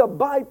should be a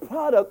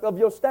byproduct of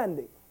your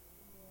standing.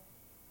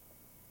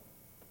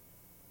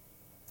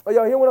 Are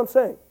y'all hearing what I'm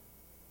saying?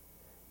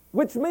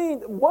 Which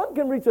means one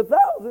can reach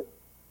 1,000.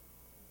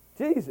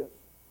 Jesus.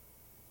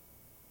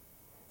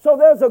 So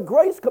there's a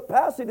grace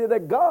capacity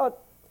that God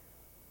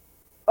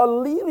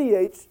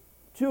alleviates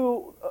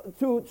to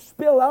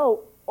spill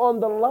out on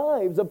the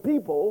lives of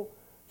people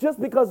just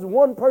because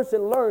one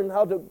person learned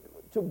how to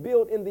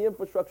build in the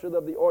infrastructure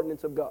of the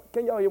ordinance of God.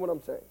 Can y'all hear what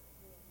I'm saying?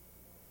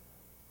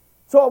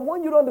 So I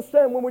want you to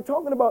understand when we're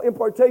talking about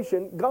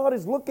impartation, God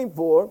is looking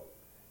for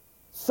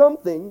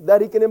something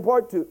that he can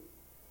impart to.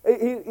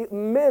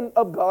 Men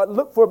of God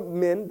look for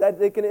men that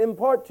they can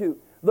impart to.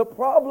 The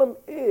problem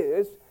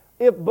is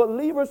if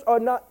believers are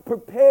not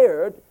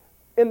prepared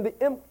in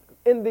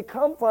the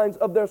confines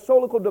of their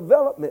solical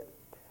development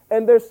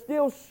and they're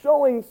still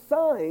showing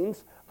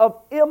signs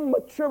of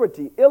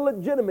immaturity,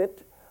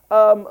 illegitimate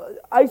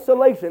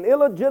isolation,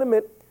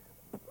 illegitimate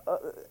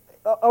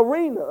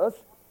arenas,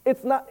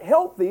 it's not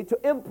healthy to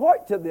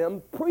impart to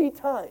them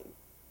pre-time.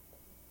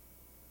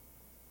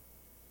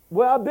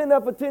 Well, I've been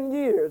there for 10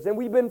 years and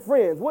we've been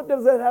friends. What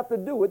does that have to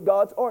do with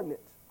God's ordinance?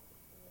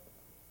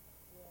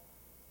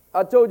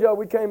 I told y'all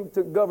we came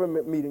to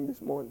government meeting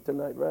this morning,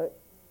 tonight, right?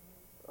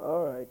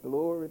 All right,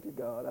 glory to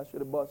God. I should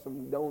have bought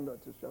some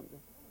donuts or something.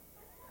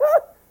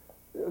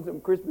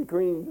 Some Krispy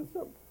Kremes or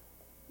something.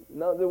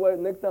 Now,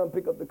 next time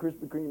pick up the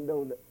Krispy Kreme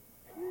donut.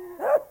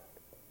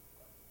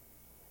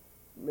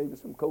 Maybe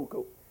some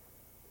cocoa.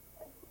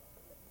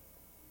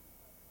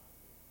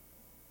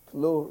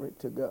 Glory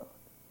to God.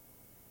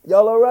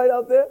 Y'all all right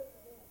out there?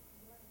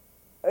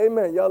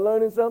 Amen. Y'all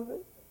learning something?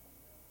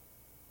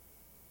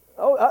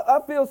 Oh, I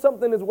feel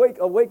something is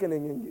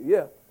awakening in you.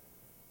 Yeah.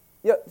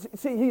 Yeah.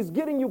 See, he's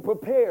getting you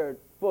prepared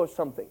for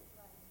something.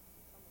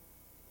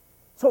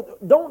 So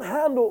don't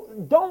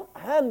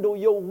handle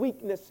your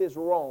weaknesses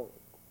wrong.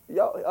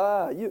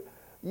 Y'all, you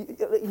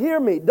hear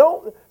me.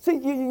 Don't see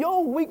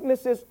your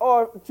weaknesses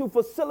are to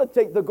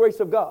facilitate the grace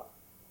of God.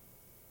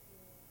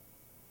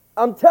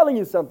 I'm telling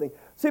you something.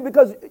 See,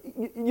 because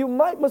you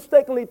might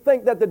mistakenly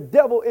think that the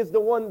devil is the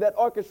one that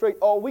orchestrates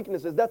all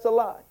weaknesses. That's a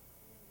lie.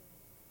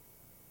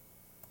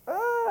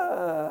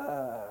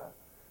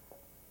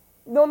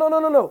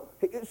 No.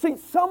 See,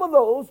 some of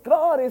those,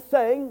 God is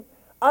saying,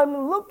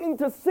 I'm looking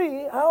to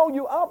see how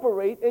you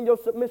operate in your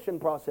submission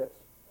process.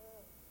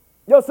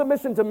 Your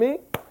submission to me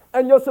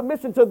and your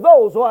submission to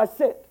those who I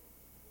sent.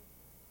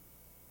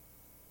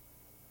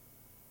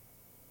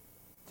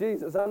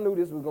 Jesus, I knew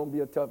this was going to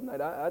be a tough night.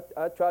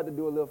 I tried to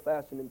do a little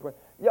fasting and pray.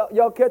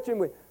 Y'all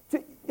catching me?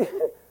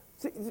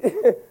 See,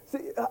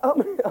 how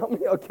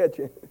many y'all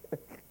catching?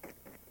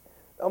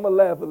 I'm going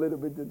to laugh a little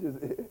bit.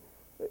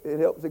 It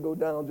helps it go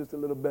down just a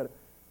little better.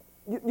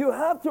 You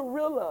have to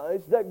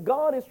realize that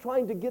God is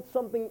trying to get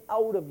something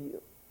out of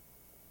you,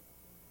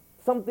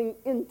 something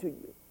into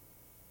you,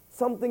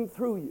 something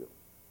through you.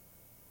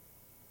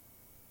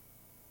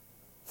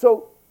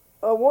 So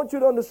I want you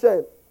to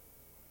understand.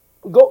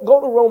 Go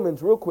to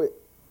Romans real quick.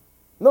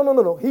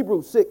 No.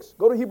 Hebrews 6.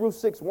 Go to Hebrews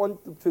 6,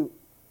 1-2.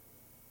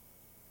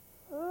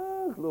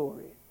 Ah,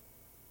 glory.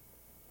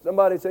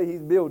 Somebody say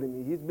he's building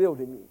me. He's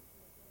building me.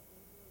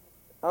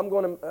 I'm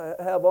going to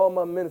have all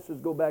my ministers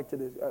go back to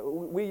this.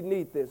 We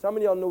need this. How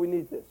many of y'all know we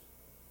need this?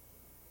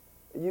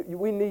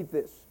 We need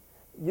this.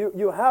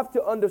 You have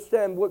to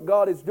understand what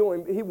God is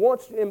doing. He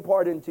wants to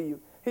impart into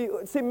you.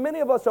 See, many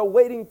of us are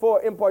waiting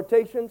for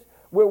impartations.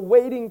 We're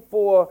waiting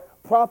for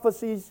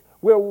prophecies.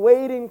 We're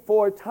waiting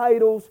for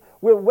titles.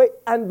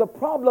 And the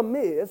problem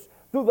is,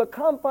 through the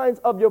confines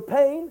of your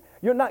pain,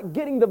 you're not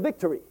getting the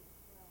victory.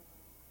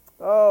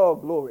 Oh,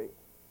 glory.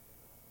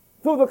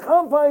 Through the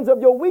confines of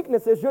your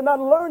weaknesses, you're not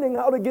learning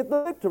how to get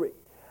the victory.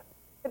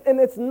 And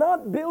it's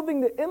not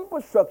building the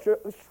infrastructure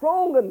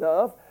strong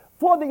enough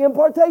for the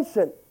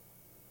impartation.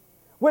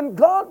 When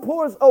God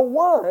pours a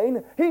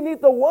wine, he needs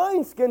the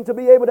wineskin to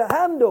be able to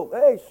handle.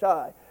 Hey,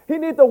 Shai. He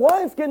needs the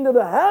wineskin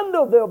to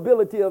handle the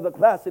ability of the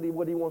capacity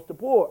what he wants to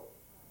pour.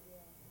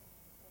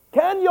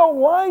 Can your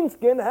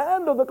wineskin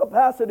handle the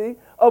capacity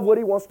of what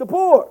he wants to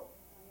pour?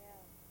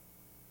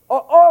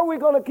 Or are we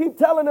going to keep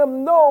telling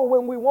him no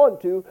when we want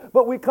to,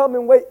 but we come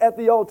and wait at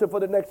the altar for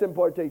the next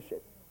impartation?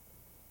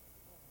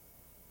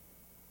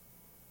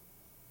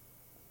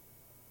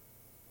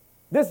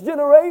 This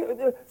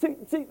generation,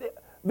 see,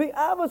 the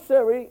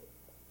adversary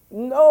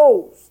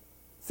knows.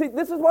 See,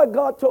 this is why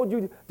God told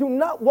you, do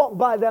not walk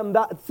by them.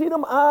 See,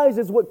 them eyes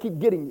is what keep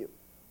getting you.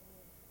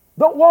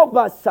 Don't walk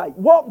by sight.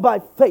 Walk by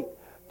faith.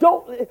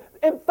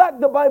 In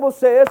fact, the Bible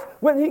says,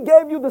 when he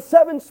gave you the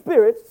seven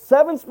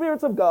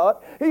spirits of God,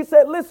 he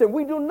said, listen,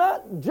 we do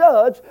not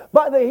judge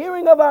by the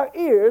hearing of our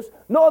ears,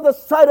 nor the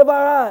sight of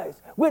our eyes,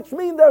 which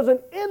means there's an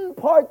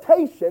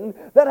impartation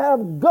that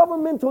have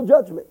governmental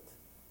judgment.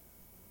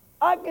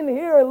 I can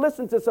hear and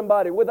listen to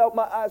somebody without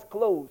my eyes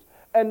closed,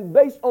 and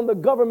based on the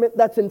government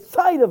that's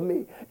inside of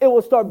me, it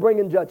will start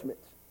bringing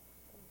judgments.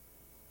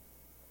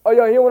 Are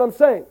y'all hearing what I'm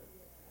saying?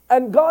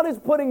 And God is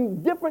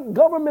putting different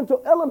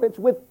governmental elements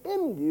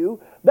within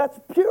you. That's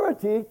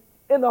purity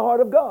in the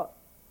heart of God.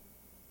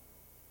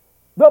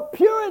 The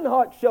pure in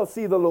heart shall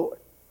see the Lord.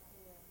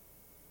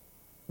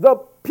 The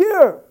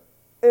pure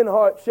in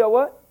heart shall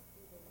what?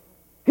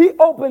 He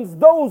opens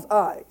those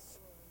eyes.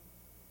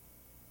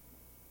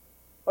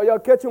 Are y'all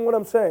catching what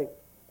I'm saying?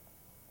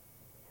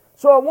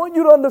 So I want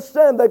you to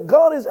understand that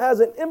God has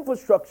an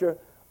infrastructure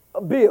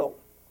bill.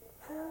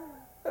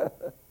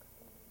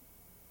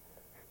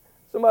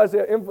 Somebody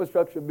say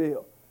infrastructure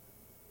bill.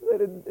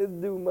 This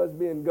dude must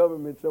be in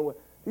government somewhere.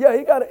 Yeah,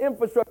 he got an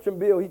infrastructure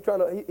bill.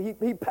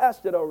 He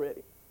passed it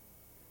already.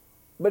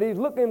 But he's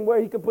looking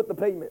where he can put the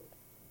payment.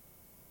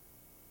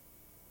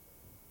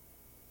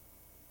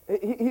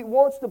 He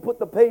wants to put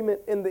the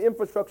payment in the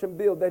infrastructure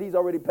bill that he's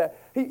already passed.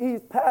 He's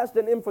passed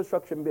an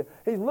infrastructure bill.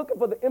 He's looking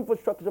for the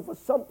infrastructure for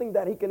something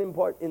that he can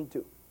impart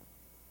into.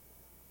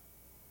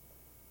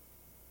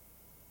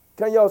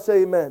 Can y'all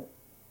say amen?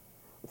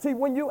 See,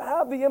 when you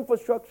have the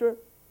infrastructure,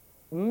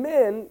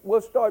 men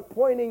will start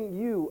pointing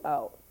you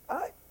out.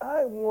 I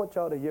want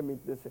y'all to hear me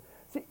this.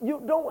 See,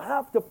 you don't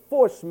have to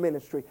force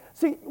ministry.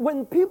 See,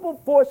 when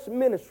people force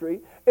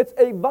ministry, it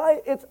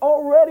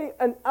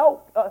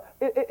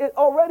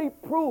already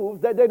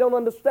proves that they don't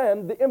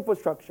understand the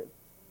infrastructure.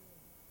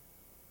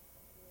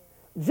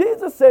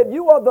 Jesus said,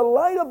 "You are the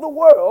light of the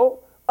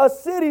world, a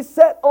city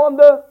set on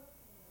the..."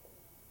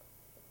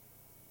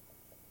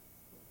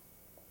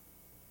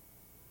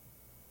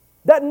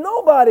 That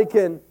nobody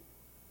can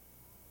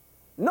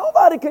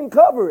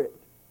cover it.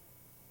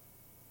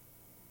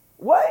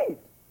 Wait.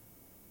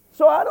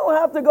 So I don't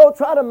have to go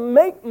try to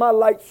make my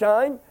light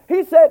shine.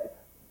 He said,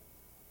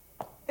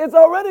 it's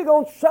already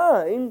going to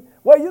shine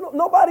where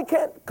nobody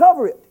can't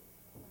cover it.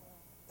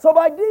 So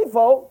by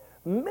default,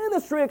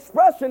 ministry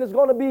expression is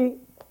going to be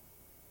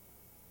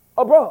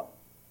abroad.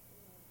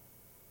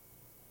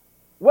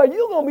 Where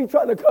you're going to be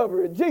trying to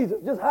cover it. Jesus,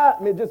 just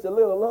hide me just a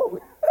little longer.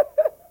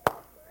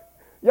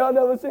 Y'all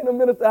never seen a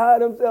minister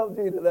hide himself?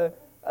 Jesus,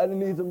 I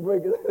need some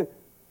breakers.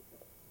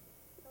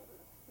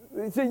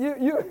 See,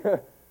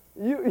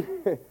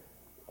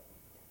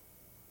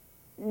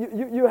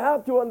 you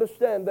have to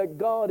understand that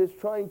God is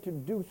trying to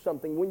do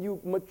something. When you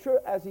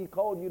mature as He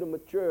called you to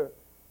mature,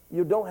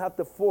 you don't have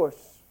to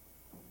force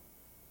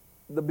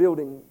the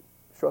building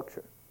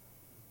structure.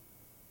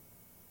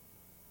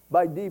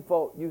 By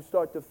default, you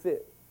start to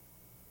fit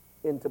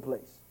into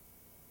place.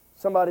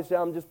 Somebody say,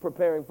 I'm just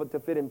preparing to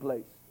fit in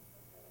place.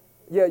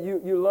 Yeah,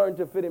 you learn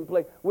to fit in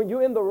place. When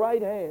you're in the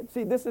right hand,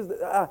 see, this is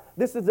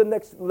the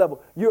next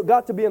level. You've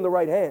got to be in the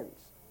right hands.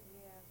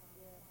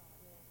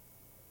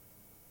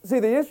 See,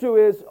 the issue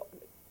is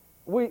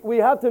we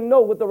have to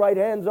know what the right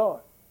hands are.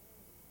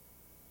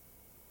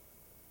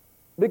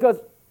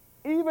 Because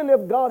even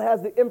if God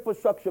has the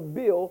infrastructure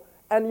bill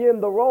and you're in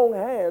the wrong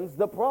hands,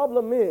 the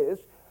problem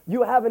is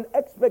you have an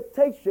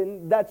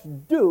expectation that's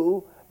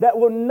due that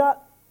will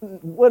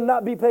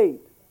not be paid.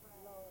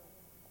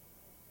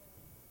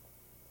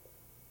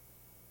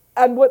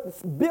 And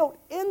what's built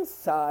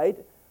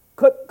inside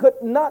could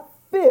not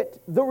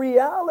fit the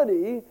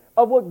reality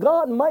of what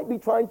God might be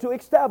trying to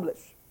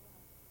establish.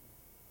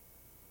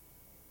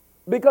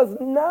 Because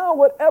now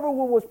whatever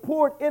was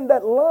poured in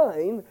that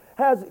line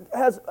has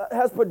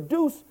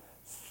produced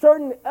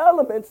certain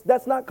elements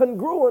that's not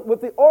congruent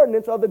with the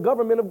ordinance of the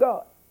government of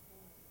God.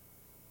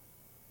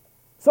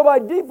 So by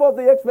default,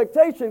 the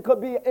expectation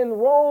could be in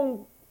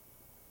wrong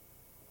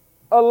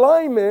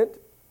alignment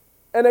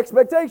and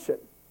expectation.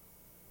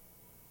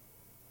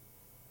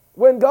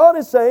 When God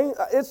is saying,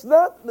 it's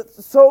not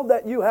so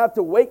that you have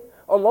to wait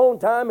a long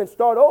time and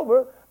start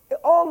over.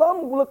 All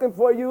I'm looking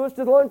for you is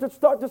to learn to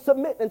start to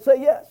submit and say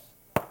yes.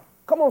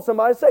 Come on,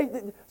 somebody, say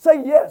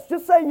yes.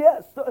 Just say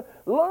yes.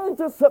 Learn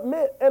to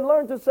submit and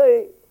learn to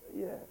say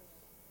yes.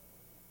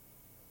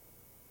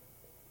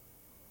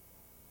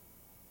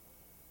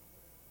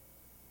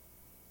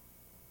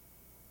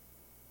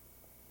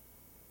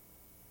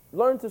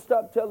 Learn to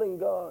stop telling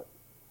God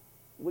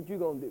what you're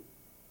going to do.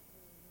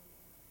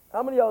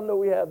 How many of y'all know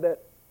we have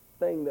that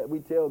thing that we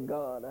tell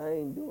God, I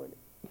ain't doing it?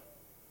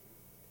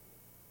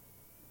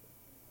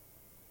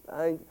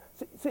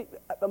 See,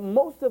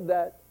 most of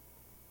that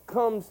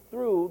comes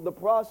through the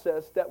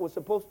process that was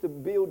supposed to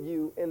build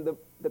you in the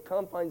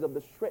confines of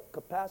the strength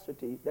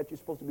capacity that you're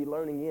supposed to be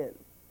learning in.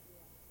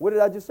 What did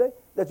I just say?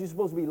 That you're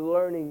supposed to be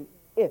learning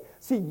in.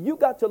 See, you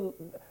got to,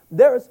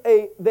 there's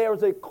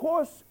a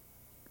course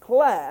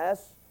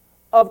class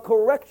of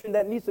correction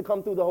that needs to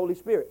come through the Holy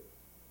Spirit.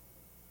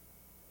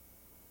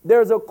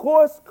 There's a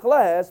course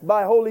class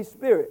by Holy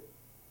Spirit.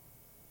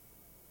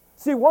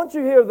 See, once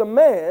you hear the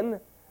man,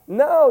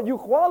 now you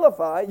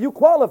qualify. You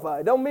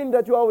qualify. Don't mean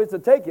that you always to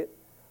take it.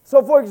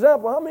 So, for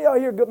example, how many of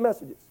y'all hear good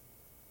messages?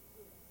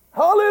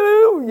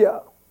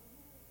 Hallelujah.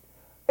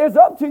 It's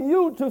up to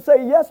you to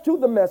say yes to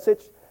the message.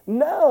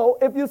 Now,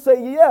 if you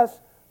say yes,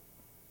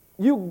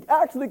 you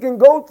actually can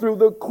go through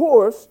the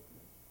course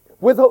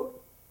with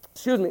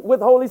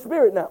Holy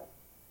Spirit now.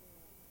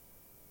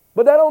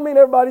 But that don't mean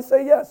everybody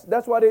say yes.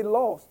 That's why they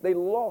lost. They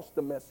lost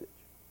the message.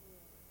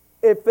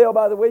 It fell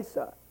by the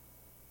wayside.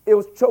 It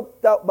was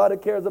choked out by the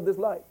cares of this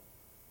life.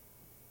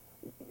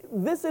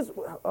 This is,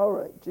 all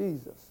right,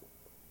 Jesus.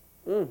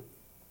 Y'all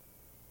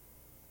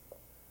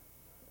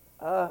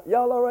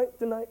all right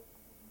tonight?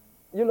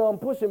 You know, I'm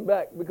pushing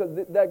back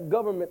because that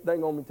government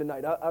thing on me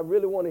tonight. I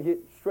really want to hit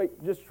straight,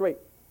 just straight.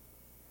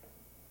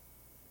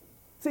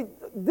 See,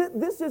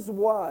 this is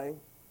why,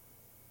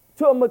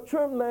 to a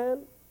mature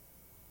man,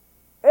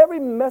 every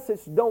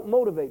message don't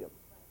motivate him.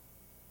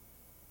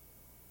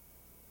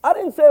 I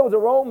didn't say it was a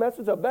wrong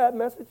message, a bad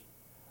message,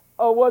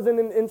 or wasn't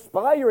an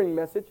inspiring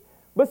message.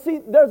 But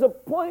see, there's a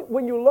point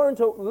when you learn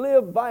to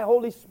live by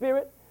Holy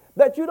Spirit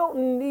that you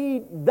don't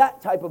need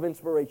that type of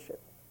inspiration.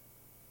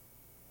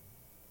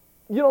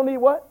 You don't need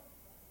what?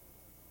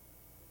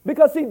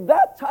 Because see,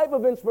 that type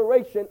of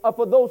inspiration are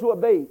for those who are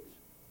babes.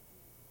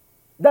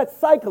 That's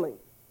cycling.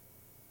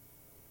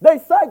 They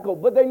cycle,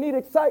 but they need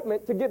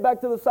excitement to get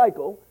back to the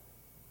cycle,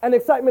 and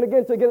excitement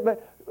again to get back.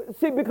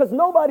 See, because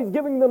nobody's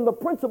giving them the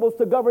principles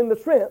to govern the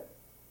strength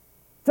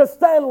to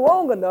stand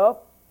long enough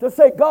to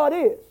say God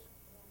is.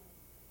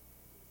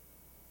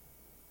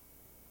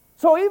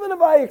 So even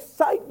if I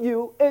excite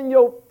you in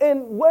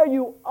where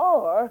you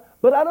are,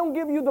 but I don't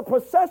give you the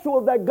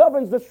processual that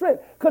governs the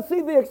strength. Because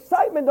see, the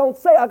excitement don't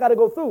say I got to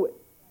go through it.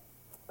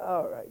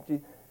 All right, geez.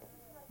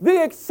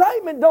 The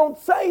excitement don't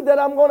say that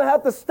I'm going to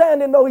have to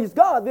stand and know he's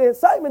God. The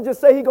excitement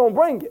just say he's going to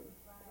bring it.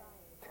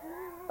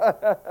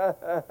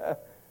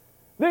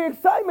 The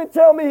excitement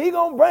tell me he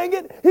going to bring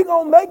it. He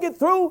going to make it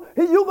through.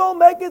 You going to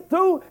make it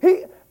through.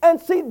 And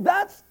see,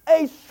 that's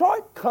a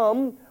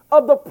shortcome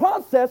of the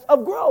process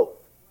of growth.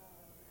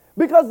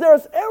 Because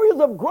there's areas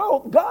of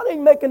growth God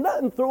ain't making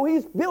nothing through.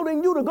 He's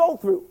building you to go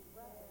through.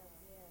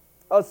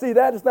 Oh, see,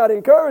 that is not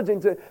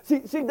encouraging to see.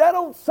 That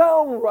don't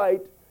sound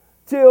right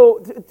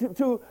to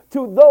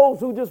those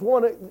who just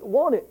want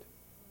it.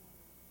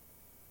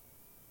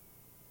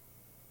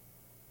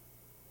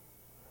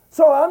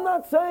 So I'm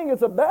not saying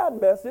it's a bad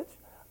message.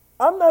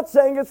 I'm not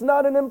saying it's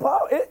not an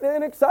empower. It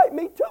excite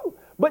me too.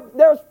 But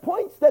there's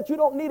points that you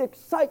don't need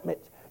excitement.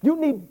 You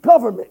need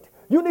government.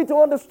 You need to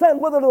understand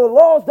what are the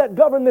laws that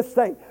govern this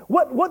thing.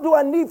 What do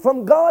I need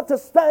from God to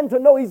stand to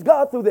know he's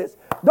God through this?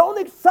 Don't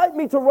excite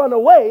me to run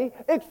away.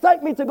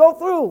 Excite me to go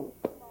through.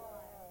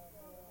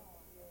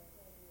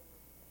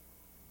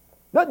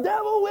 The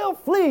devil will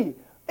flee.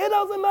 It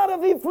doesn't matter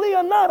if he flee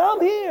or not.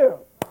 I'm here.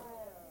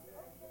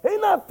 He's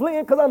not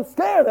fleeing because I'm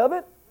scared of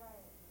it.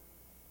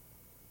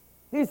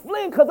 He's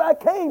fleeing because I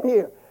came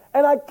here.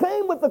 And I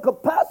came with the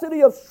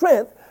capacity of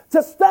strength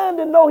to stand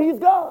and know he's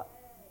God.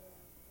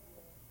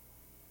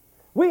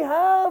 We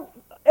have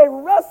a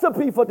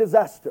recipe for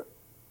disaster.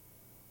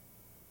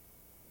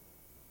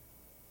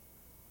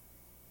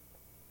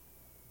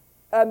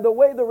 And the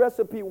way the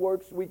recipe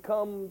works, we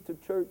come to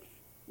church,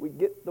 we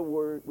get the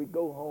word, we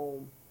go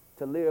home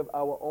to live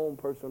our own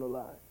personal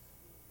lives.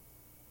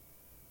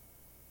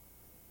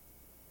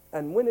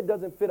 And when it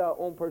doesn't fit our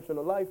own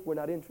personal life, we're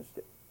not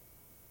interested.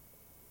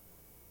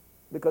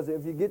 Because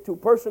if you get too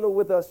personal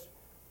with us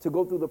to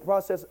go through the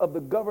process of the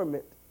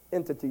government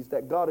entities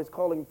that God is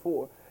calling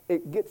for,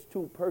 it gets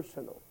too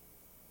personal.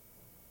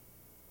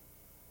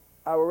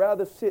 I would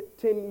rather sit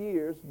 10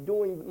 years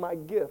doing my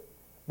gift,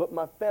 but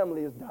my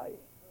family is dying.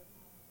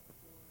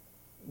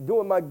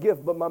 Doing my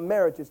gift, but my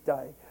marriage is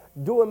dying.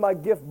 Doing my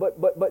gift,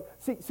 but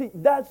see,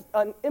 that's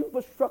an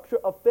infrastructure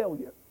of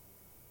failure.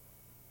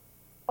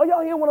 Are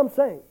y'all hearing what I'm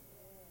saying?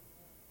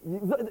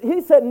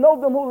 He said,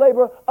 know them who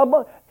labor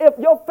among. If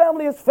your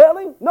family is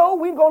failing, no,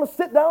 we're going to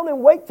sit down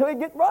and wait till it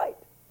get right.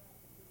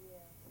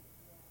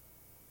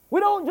 We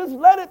don't just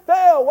let it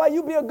fail while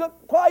you be a good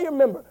choir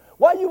member,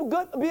 while you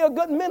be a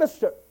good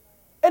minister.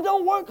 It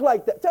don't work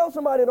like that. Tell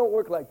somebody it don't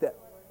work like that.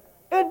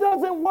 It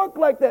doesn't work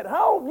like that.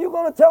 How are you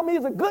going to tell me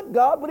he's a good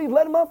God, but he's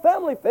letting my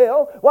family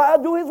fail while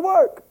I do his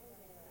work?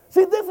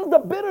 See, this is the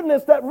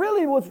bitterness that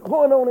really was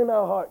going on in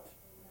our hearts.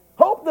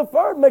 Hope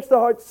deferred makes the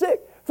heart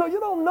sick. So you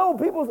don't know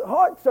people's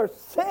hearts are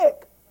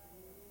sick.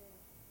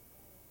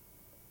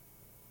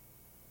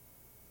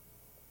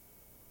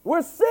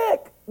 We're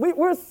sick.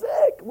 We're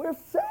sick. We're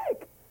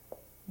sick.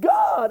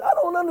 God, I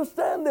don't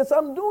understand this.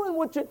 I'm doing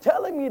what you're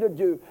telling me to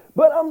do,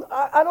 but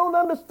I don't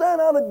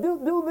understand how to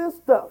do this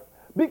stuff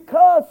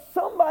because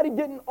somebody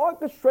didn't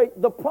orchestrate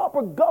the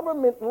proper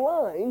government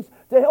lines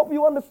to help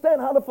you understand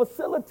how to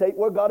facilitate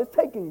where God is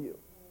taking you.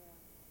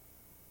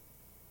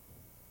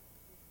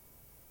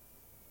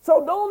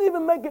 So don't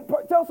even make it,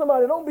 tell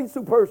somebody, don't be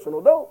too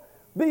personal. Don't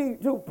be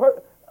too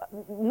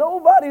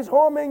nobody's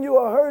harming you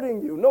or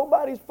hurting you.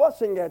 Nobody's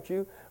fussing at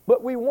you.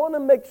 But we want to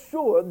make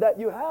sure that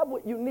you have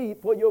what you need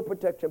for your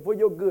protection, for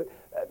your good,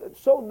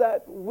 so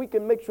that we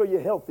can make sure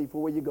you're healthy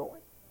for where you're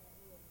going.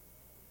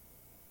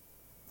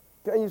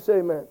 Can you say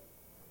amen?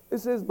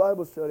 This is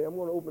Bible study. I'm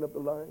going to open up the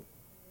line.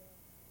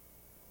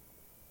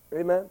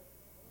 Amen?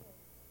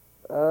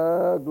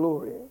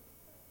 Glory.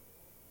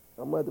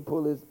 I'm going to have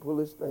to pull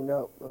this thing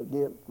out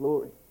again.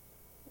 Glory.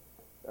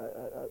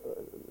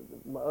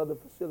 My other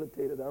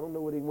facilitator, I don't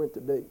know where he went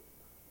today.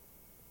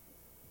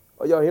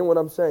 Are y'all hearing what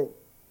I'm saying?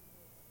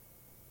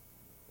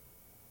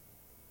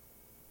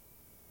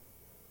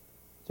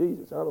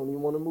 Jesus, I don't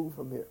even want to move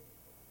from here.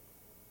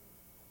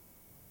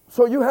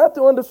 So you have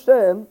to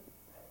understand,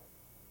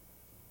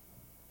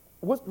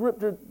 what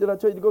scripture did I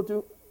tell you to go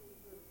to?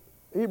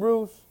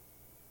 Hebrews.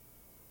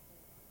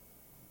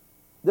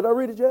 Did I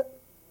read it yet?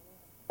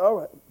 All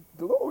right.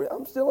 Glory.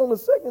 I'm still on the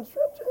second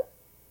scripture.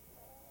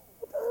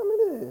 What time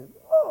it is?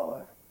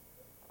 Lord.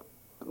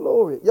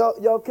 Glory.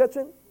 Y'all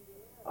catching?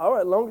 All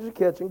right, as long as you're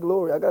catching.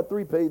 Glory. I got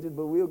 3 pages,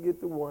 but we'll get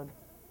to 1.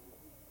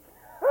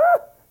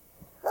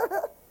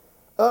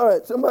 All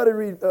right, somebody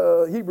read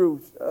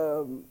Hebrews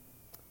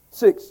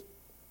 6.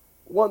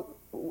 1.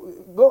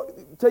 Go.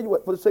 Tell you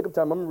what, for the sake of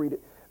time, I'm going to read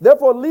it.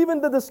 Therefore,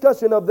 leaving the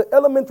discussion of the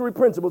elementary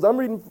principles, I'm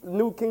reading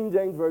New King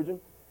James Version,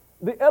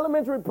 the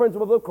elementary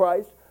principles of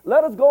Christ,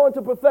 let us go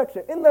into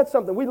perfection. Isn't that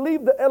something? We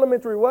leave the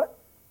elementary what?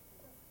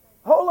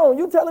 Hold on,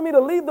 you telling me to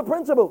leave the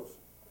principles?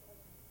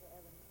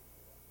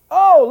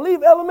 Oh,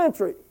 leave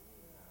elementary.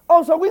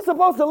 Oh, so we're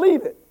supposed to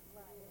leave it,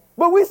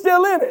 but we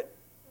still in it.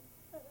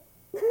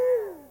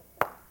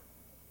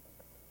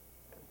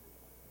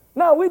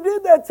 Now, we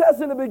did that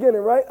test in the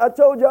beginning, right? I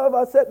told y'all if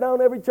I sat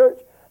down every church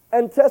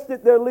and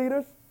tested their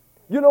leaders,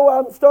 you know where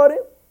I'm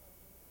starting?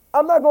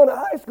 I'm not going to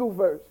high school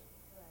first.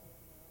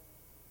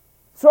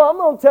 So I'm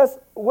going to test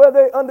where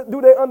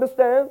do they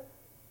understand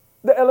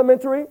the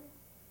elementary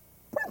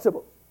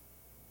principles.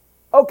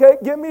 Okay,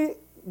 give me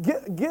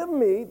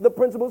the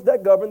principles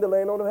that govern the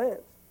laying on of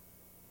hands.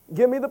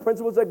 Give me the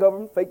principles that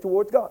govern faith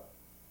towards God.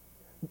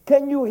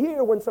 Can you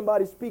hear when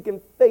somebody's speaking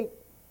faith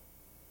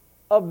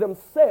of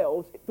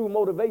themselves through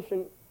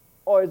motivation,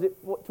 or is it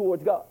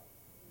towards God?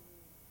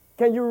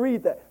 Can you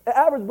read that? An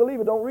average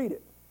believer don't read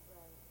it.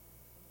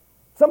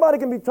 Somebody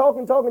can be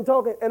talking,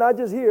 and I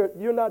just hear,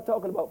 you're not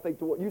talking about faith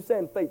towards. You're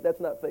saying faith,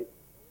 that's not faith.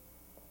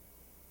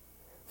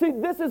 See,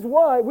 this is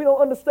why we don't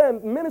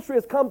understand. Ministry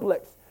is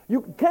complex.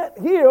 You can't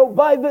hear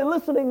by the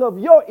listening of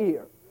your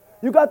ear.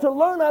 You got to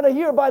learn how to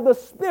hear by the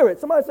Spirit.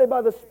 Somebody say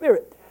by the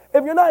Spirit.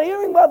 If you're not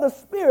hearing by the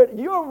Spirit,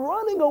 you're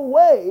running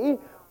away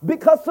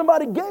because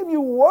somebody gave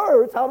you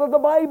words out of the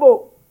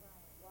Bible.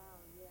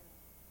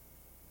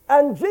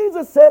 And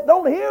Jesus said,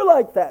 don't hear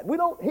like that. We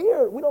don't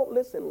hear, we don't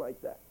listen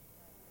like that.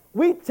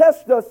 We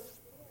test us,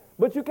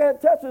 but you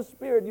can't test a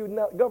spirit you're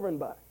not governed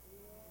by.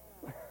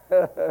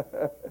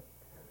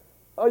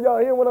 Are y'all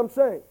hearing what I'm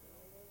saying?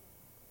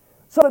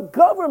 So the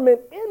government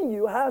in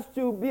you has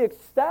to be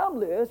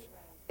established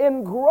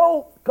in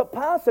growth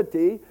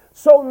capacity.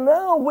 So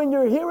now when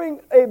you're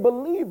hearing a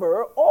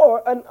believer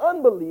or an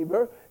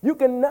unbeliever, you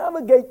can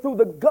navigate through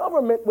the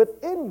government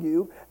within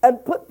you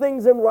and put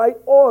things in right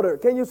order.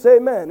 Can you say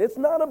amen? It's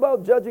not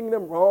about judging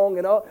them wrong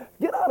and all.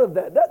 Get out of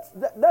that.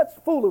 That's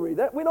foolery.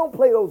 We don't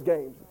play those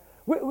games.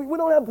 We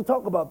don't have to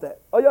talk about that.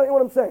 Are y'all hear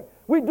what I'm saying?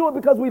 We do it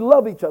because we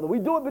love each other. We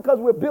do it because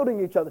we're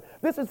building each other.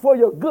 This is for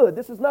your good.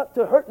 This is not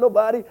to hurt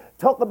nobody,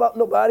 talk about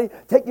nobody,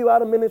 take you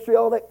out of ministry,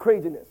 all that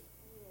craziness.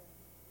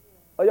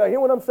 Are y'all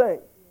hear what I'm saying?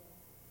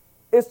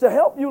 It's to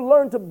help you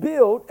learn to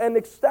build and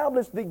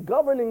establish the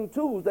governing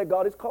tools that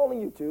God is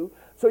calling you to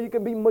so you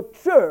can be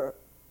mature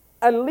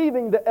and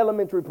leaving the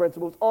elementary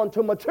principles on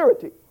to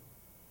maturity.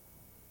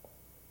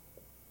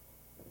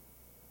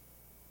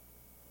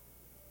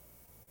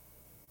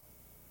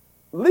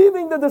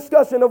 Leaving the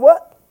discussion of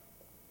what?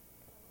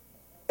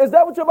 Is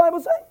that what your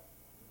Bible says?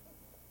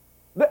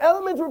 The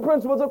elementary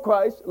principles of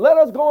Christ, let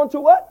us go on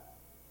to what?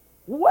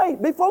 Wait,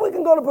 before we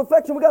can go to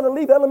perfection, we got to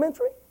leave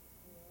elementary.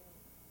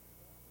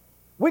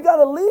 We got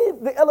to leave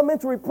the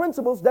elementary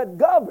principles that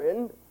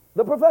govern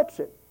the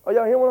perfection. Are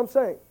y'all hearing what I'm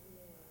saying?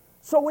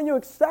 So when you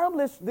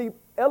establish the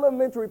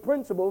elementary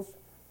principles,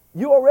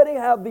 you already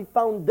have the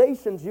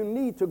foundations you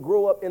need to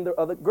grow up in the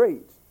other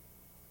grades.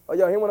 Are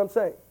y'all hearing what I'm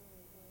saying?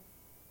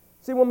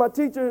 See, when my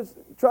teachers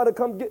try to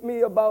come get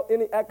me about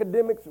any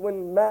academics,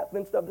 when math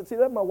and stuff, see,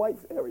 that's my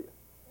wife's area.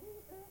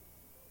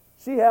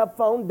 She have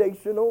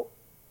foundational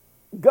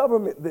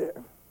government there.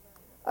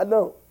 I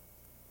know.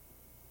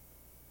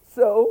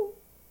 So,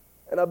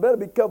 and I better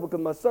be careful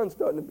because my son's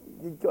starting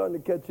to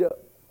catch up.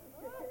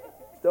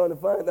 Starting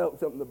to find out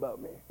something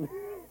about me.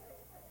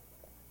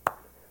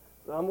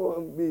 So I'm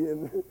going to be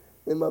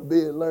in my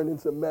bed learning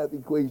some math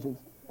equations.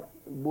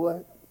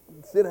 Boy,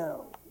 sit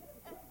down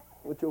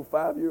with your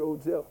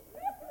 5-year-old self.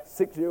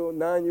 6-year-old,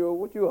 9-year-old,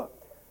 what you up?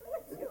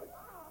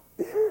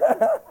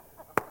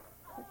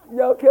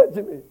 Y'all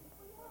catching me?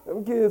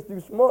 Them kids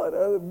too smart.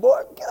 I said,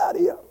 boy, get out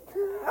of here.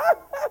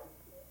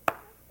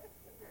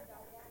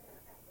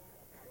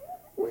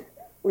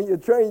 When you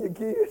train your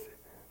kids,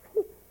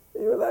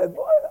 you're like,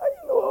 boy, how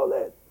you know all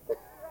that?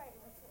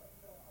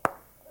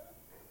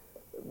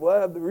 Boy,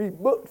 I have to read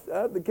books. I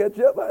have to catch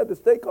up. I have to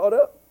stay caught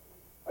up.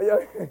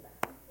 Are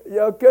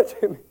y'all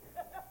catching me?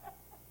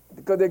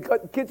 Because they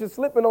catch you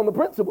slipping on the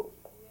principles.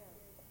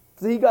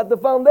 So he got the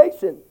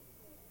foundation.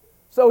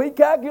 So he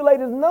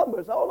calculated his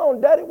numbers. Hold on,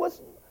 Daddy, what's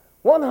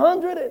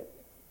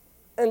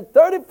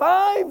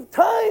 135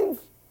 times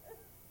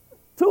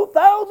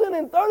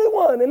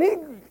 2,031? And he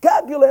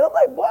calculated. I'm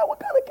like, boy, what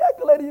kind of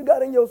calculator you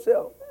got in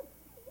yourself?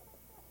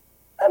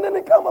 And then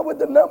they come up with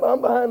the number.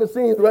 I'm behind the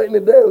scenes writing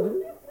it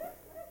down.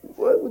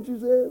 What you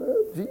saying?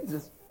 Huh?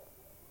 Jesus.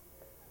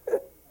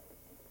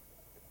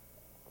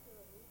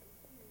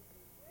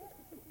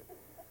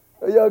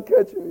 Are y'all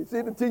catching me?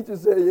 See, the teacher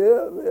say,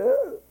 yeah.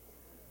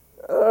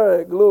 All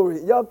right,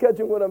 glory. Y'all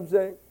catching what I'm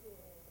saying?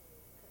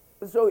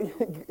 So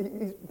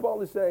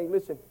Paul is saying,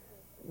 listen,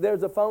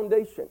 there's a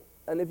foundation.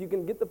 And if you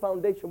can get the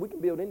foundation, we can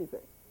build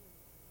anything.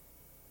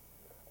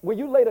 When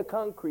you lay the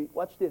concrete,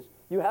 watch this,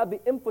 you have the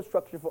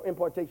infrastructure for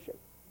impartation.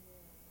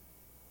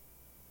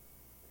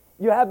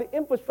 You have the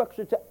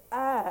infrastructure to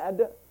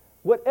add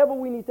whatever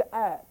we need to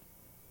add.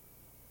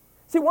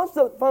 See, once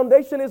the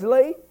foundation is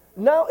laid,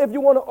 now if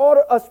you want to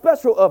order a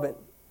special oven,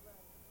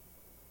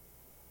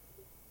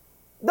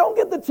 don't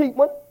get the cheap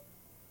one.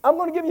 I'm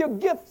going to give you a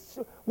gift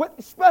with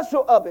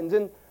special ovens.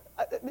 And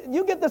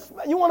you get this,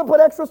 you want to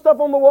put extra stuff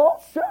on the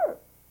wall? Sure.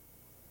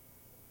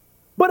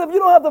 But if you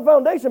don't have the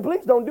foundation,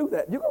 please don't do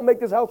that. You're going to make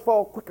this house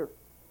fall quicker.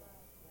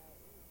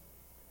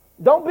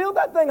 Don't build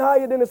that thing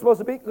higher than it's supposed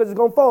to be because it's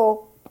going to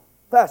fall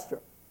faster.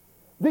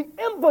 The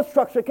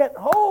infrastructure can't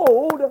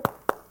hold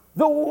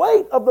the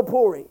weight of the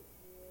pouring.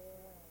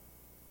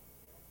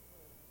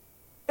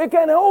 It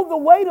can't hold the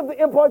weight of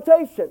the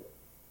impartation.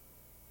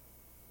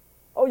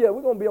 Oh yeah,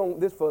 we're going to be on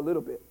this for a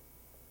little bit.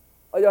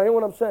 Are y'all hearing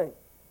what I'm saying?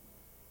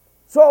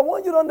 So I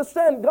want you to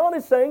understand, God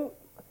is saying,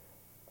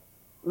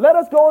 let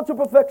us go into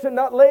perfection,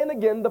 not laying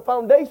again the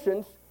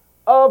foundations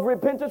of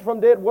repentance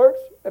from dead works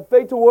and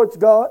faith towards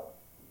God,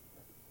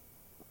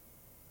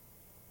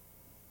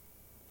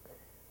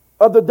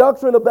 of the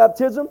doctrine of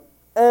baptism,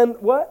 and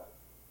what?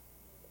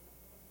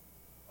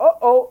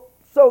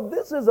 So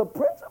this is a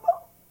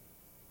principle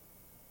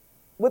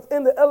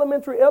within the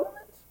elementary elements?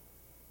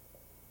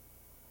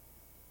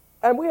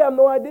 And we have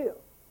no idea.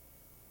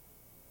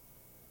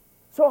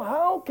 So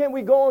how can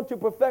we go on to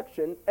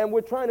perfection and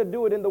we're trying to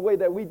do it in the way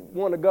that we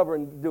want to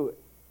govern and do it?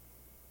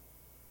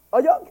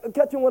 Are y'all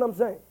catching what I'm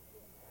saying?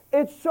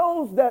 It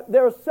shows that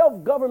there's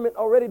self-government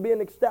already being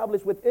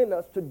established within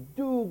us to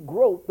do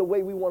growth the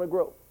way we want to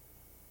grow.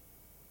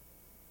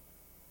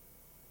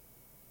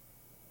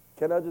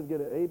 Can I just get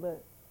an amen? Amen.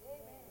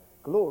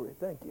 Glory,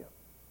 thank you.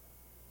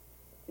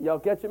 Y'all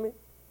catching me?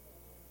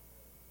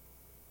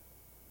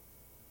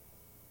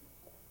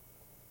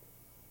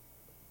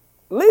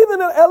 Leaving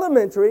the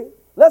elementary,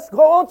 let's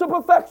go on to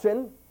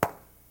perfection.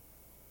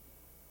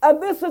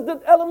 And this is the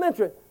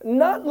elementary.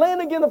 Not laying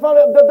again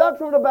the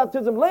doctrine of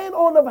baptism, laying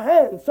on of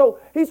hands. So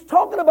he's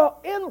talking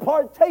about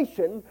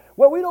impartation,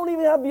 where we don't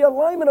even have the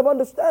alignment of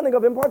understanding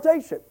of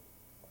impartation.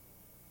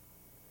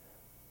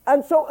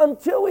 And so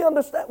until we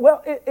understand,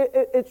 well,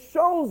 it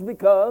shows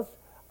because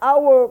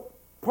our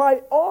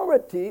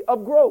priority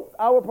of growth,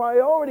 our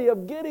priority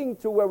of getting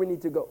to where we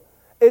need to go,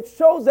 it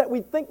shows that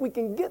we think we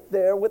can get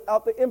there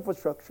without the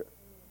infrastructure.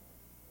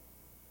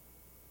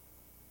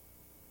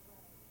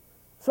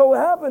 So what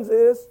happens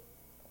is,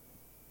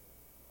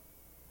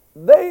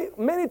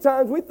 many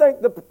times we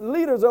think the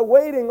leaders are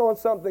waiting on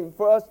something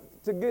for us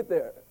to get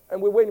there,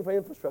 and we're waiting for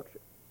infrastructure.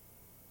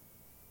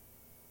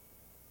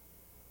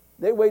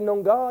 They're waiting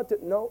on God to,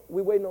 no,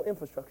 we're waiting on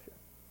infrastructure.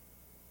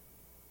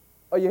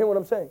 Are you hearing what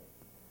I'm saying?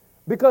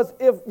 Because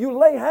if you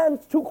lay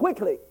hands too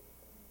quickly,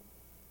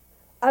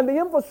 and the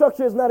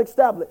infrastructure is not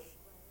established,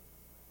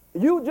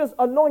 you just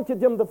anointed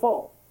them to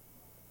fall.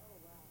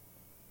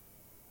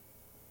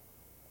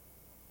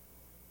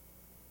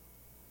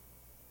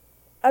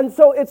 And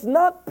so it's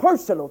not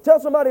personal. Tell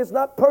somebody it's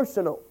not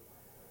personal.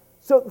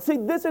 So see,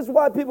 this is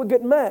why people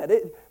get mad.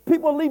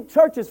 People leave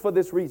churches for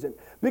this reason.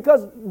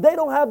 Because they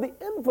don't have the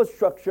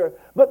infrastructure,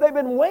 but they've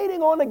been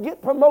waiting on to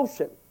get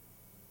promotion.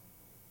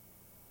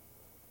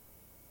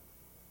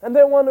 And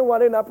they're wondering why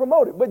they're not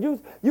promoted. But you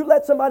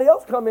let somebody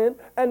else come in,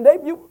 and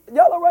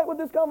y'all all right with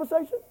this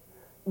conversation?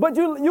 But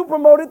you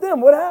promoted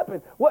them. What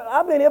happened? Well,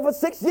 I've been here for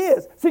 6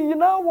 years. See, you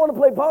now want to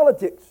play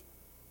politics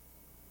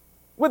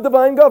with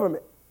divine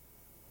government.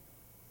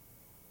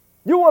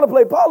 You want to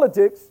play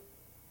politics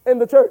in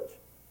the church.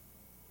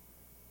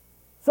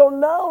 So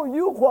now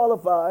you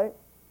qualify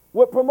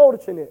what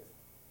promotion is.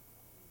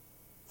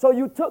 So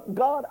you took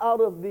God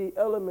out of the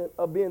element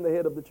of being the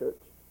head of the church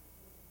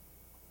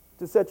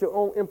to set your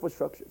own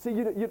infrastructure. See,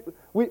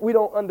 we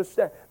don't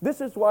understand. This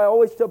is why I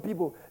always tell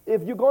people,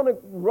 if you're going to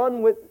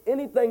run with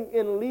anything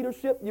in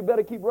leadership, you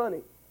better keep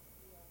running.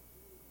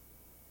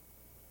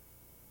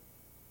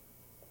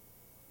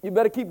 You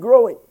better keep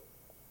growing.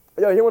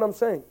 Y'all hear what I'm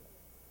saying?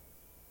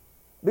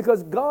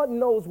 Because God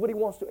knows what he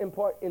wants to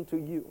impart into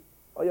you.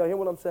 Oh, y'all hear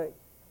what I'm saying?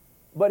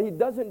 But he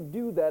doesn't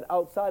do that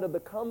outside of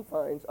the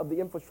confines of the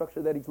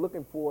infrastructure that he's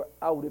looking for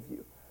out of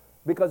you.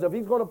 Because if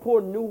he's going to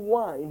pour new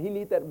wine, he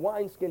needs that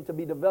wineskin to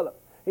be developed.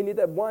 He needs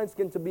that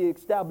wineskin to be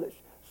established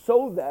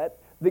so that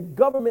the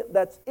government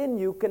that's in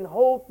you can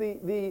hold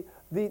the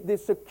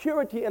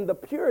security and the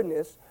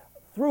pureness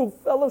through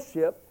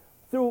fellowship,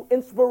 through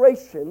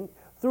inspiration,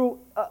 through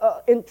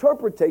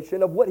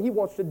interpretation of what he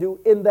wants to do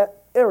in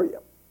that area.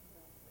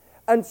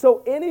 And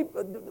so any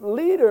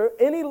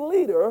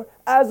leader,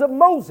 as of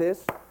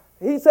Moses,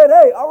 he said,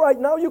 hey, all right,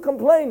 now you're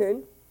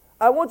complaining.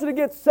 I want you to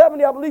get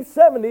 70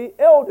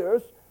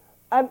 elders,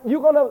 and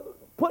you're going to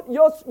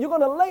you're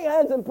going to lay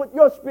hands and put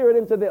your spirit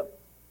into them.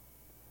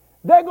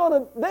 They're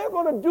going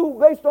to do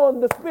based on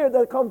the spirit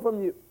that comes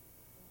from you.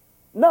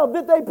 Now,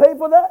 did they pay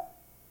for that?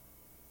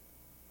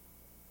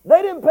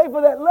 They didn't pay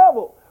for that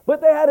level, but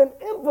they had an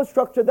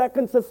infrastructure that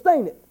can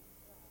sustain it.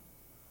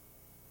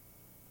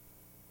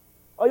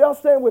 Are y'all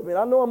staying with me?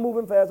 I know I'm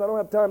moving fast. I don't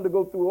have time to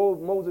go through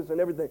old Moses and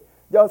everything.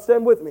 Y'all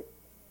stand with me.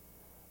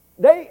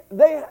 They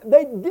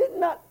did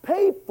not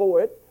pay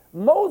for it.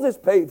 Moses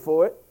paid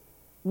for it,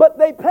 but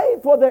they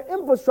paid for their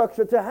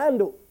infrastructure to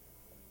handle.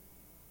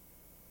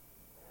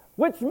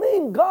 Which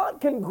means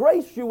God can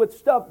grace you with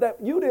stuff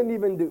that you didn't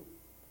even do.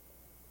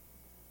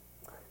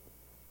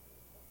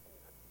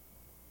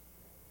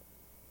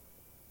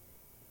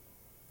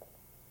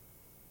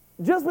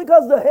 Just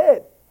because the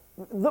head,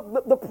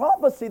 the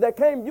prophecy that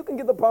came, you can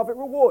get the prophet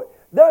reward.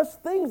 There's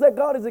things that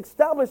God has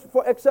established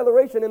for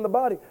acceleration in the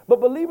body,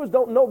 but believers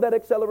don't know that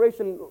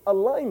acceleration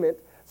alignment,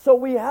 so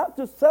we have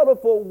to settle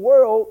for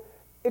world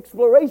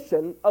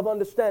exploration of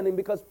understanding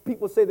because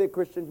people say they're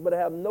Christians but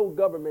have no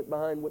government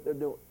behind what they're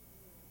doing.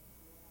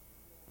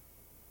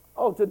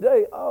 Oh,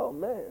 today, oh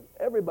man,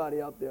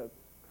 everybody out there,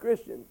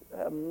 Christians,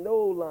 have no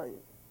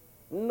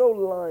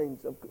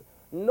lines of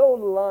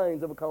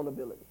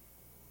accountability.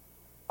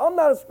 I'm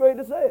not afraid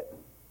to say it.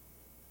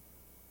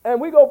 And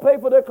we go pay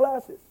for their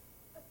classes.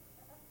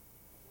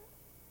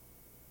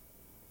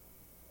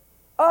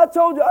 I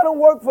told you I don't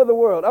work for the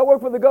world. I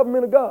work for the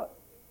government of God.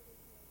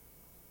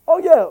 Oh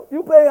yeah,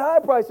 you pay high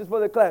prices for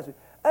their classes.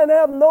 And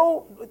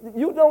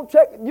you don't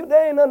check,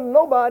 they ain't under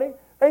nobody,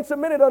 ain't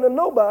submitted under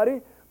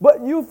nobody,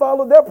 but you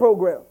follow their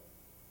program.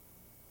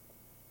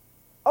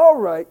 All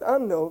right, I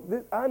know.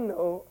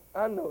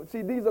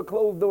 See, these are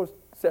closed door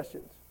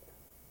sessions.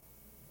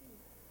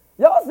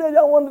 Y'all said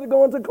y'all wanted to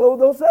go into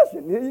closed door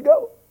session. Here you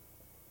go.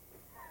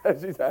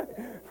 She said,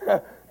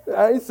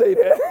 I ain't say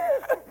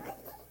that.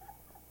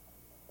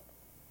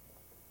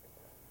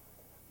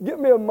 Get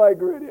me a mic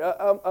ready.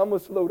 I'm going to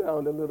slow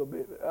down a little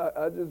bit.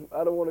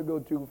 I don't want to go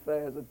too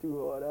fast or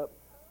too hard.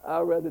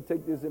 I'd rather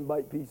take this in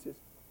bite pieces.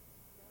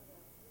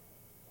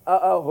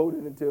 I'll hold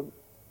it until.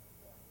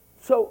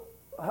 So,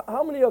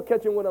 how many are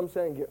catching what I'm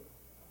saying here?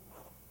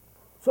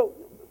 So,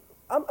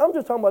 I'm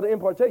just talking about the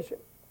impartation.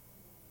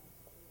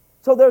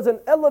 So there's an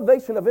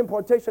elevation of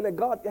impartation that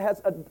God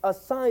has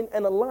assigned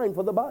and aligned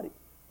for the body.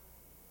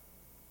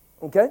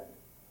 Okay?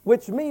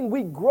 Which means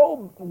we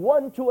grow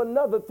one to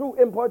another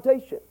through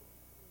impartation.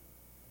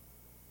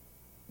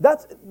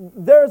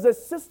 There's a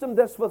system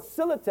that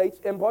facilitates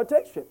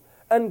impartation.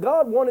 And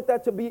God wanted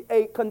that to be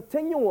a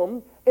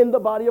continuum in the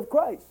body of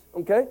Christ.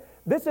 Okay?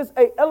 This is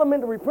an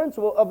elementary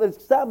principle of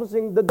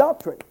establishing the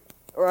doctrine.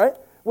 All right?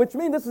 Which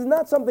means this is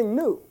not something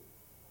new.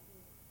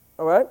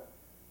 All right?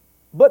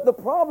 But the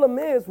problem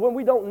is when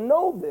we don't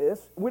know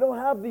this, we don't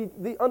have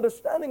the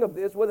understanding of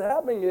this, what's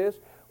happening is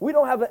we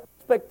don't have an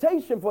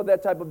expectation for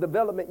that type of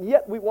development,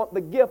 yet we want the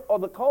gift or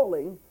the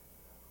calling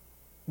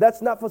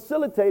that's not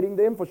facilitating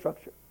the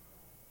infrastructure.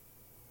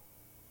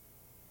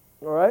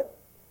 All right?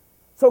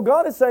 So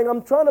God is saying,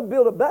 I'm trying to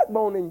build a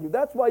backbone in you.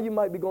 That's why you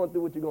might be going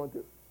through what you're going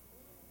through.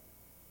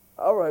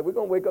 All right, we're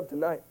going to wake up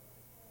tonight.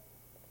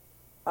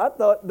 I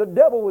thought the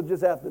devil was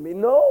just after me.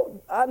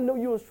 No, I knew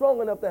you were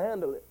strong enough to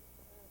handle it.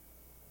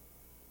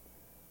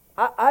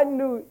 I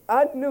knew.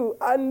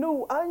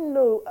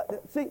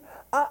 See,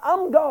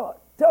 I'm God.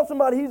 Tell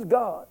somebody he's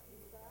God.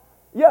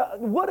 Yeah,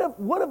 what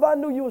if I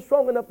knew you were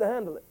strong enough to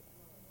handle it?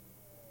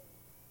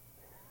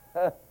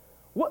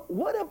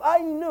 What if I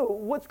knew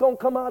what's going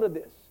to come out of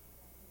this?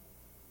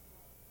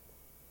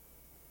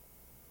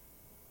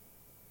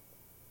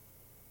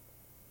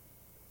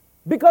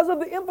 Because of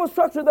the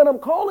infrastructure that I'm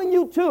calling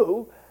you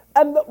to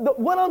and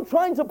what I'm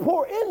trying to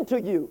pour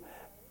into you.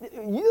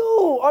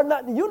 You're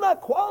not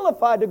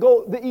qualified to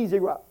go the easy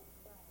route.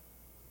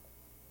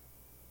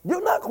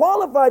 You're not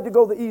qualified to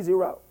go the easy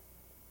route.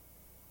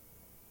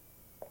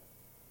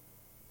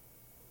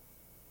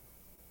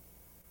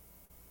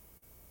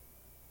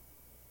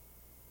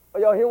 Are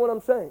y'all hearing what I'm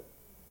saying?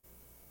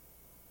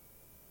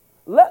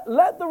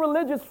 Let the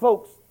religious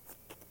folks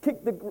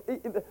kick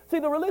the... See,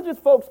 the religious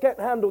folks can't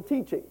handle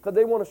teaching because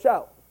they want to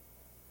shout.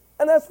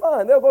 And that's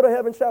fine. They'll go to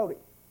heaven shouting.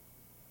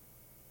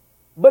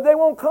 But they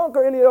won't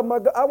conquer any of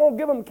I won't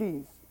give them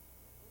keys.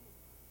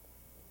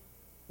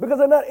 Because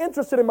they're not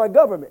interested in my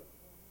government.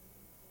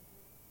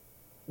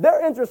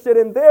 They're interested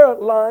in their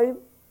line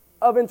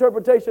of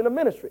interpretation of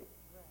ministry.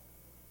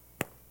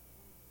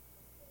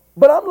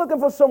 But I'm looking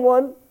for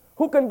someone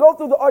who can go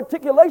through the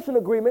articulation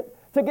agreement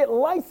to get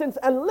license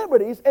and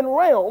liberties in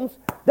realms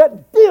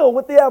that deal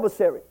with the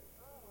adversary.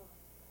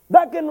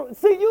 That can,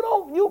 see,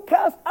 you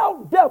cast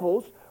out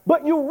devils,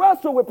 but you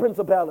wrestle with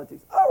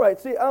principalities. All right,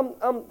 see,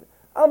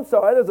 I'm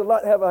sorry, there's a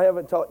lot I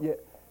haven't taught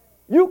yet.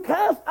 You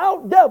cast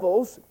out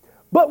devils,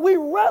 but we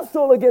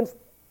wrestle against.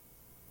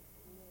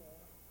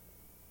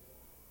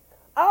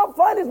 Our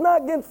fight is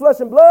not against flesh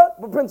and blood,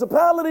 but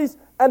principalities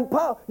and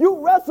power.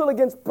 You wrestle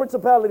against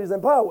principalities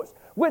and powers,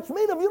 which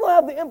means if you don't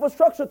have the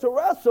infrastructure to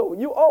wrestle,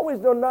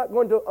 you're not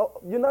going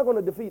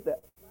to defeat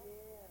that.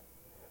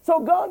 So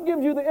God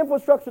gives you the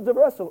infrastructure to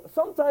wrestle.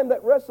 Sometimes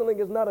that wrestling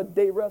is not a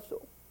day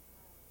wrestle.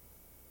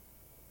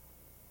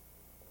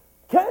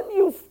 Can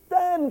you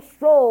stand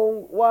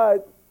strong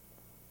while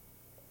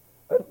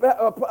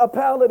a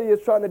palady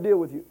is trying to deal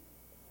with you?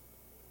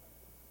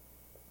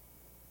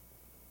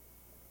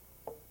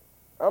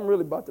 I'm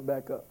really about to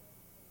back up.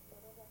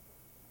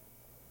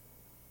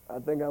 I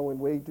think I went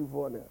way too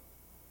far now.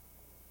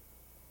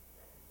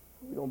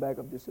 We're going to back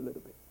up just a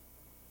little bit.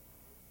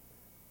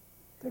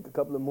 Take a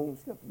couple of moon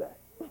steps back.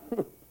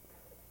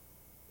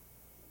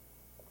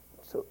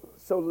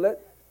 So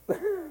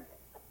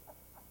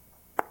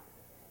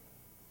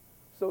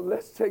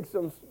let's take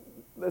some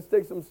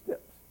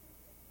steps.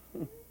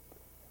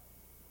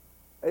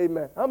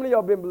 Amen. How many of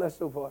y'all been blessed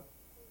so far?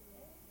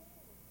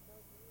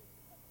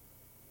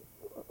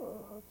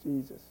 Oh,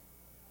 Jesus.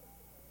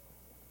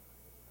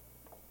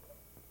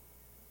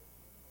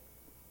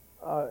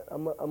 All right,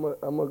 I'm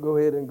gonna go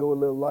ahead and go a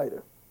little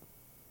lighter.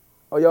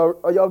 Are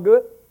y'all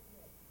good?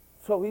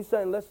 So he's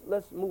saying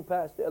let's move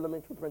past the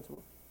elementary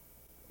principles.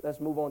 Let's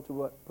move on to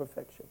what?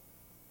 Perfection.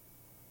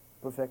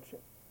 Perfection.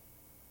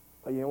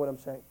 Are you hearing what I'm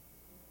saying?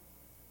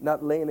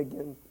 Not laying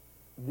against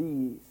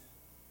these,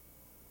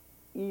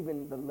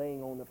 even the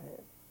laying on of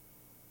hands.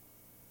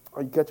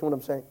 Are you catching what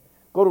I'm saying?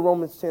 Go to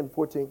Romans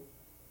 10:14.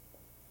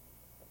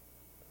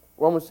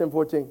 Romans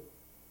 10:14.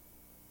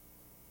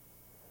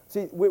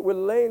 See, we're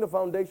laying the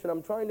foundation.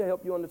 I'm trying to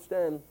help you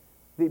understand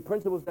the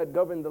principles that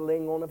govern the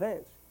laying on of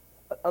hands.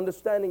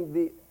 Understanding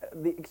the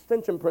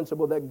extension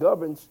principle that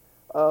governs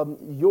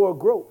your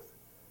growth.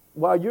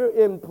 While you're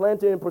in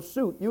planting and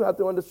pursuit, you have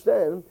to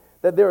understand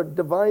that there are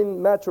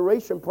divine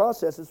maturation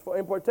processes for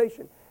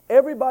impartation.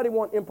 Everybody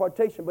wants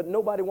impartation, but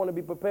nobody wants to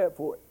be prepared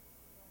for it.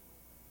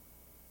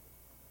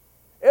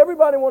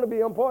 Everybody wants to be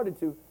imparted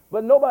to,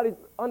 but nobody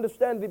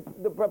understands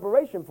the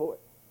preparation for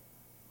it.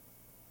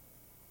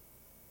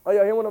 Are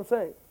y'all hearing what I'm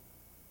saying?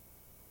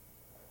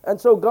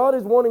 And so God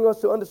is wanting us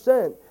to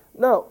understand.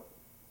 Now,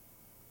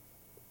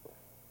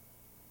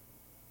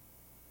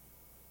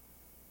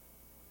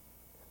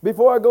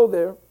 before I go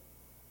there,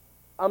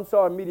 I'm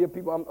sorry, media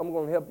people, I'm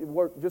going to help you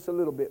work just a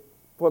little bit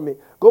for me.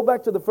 Go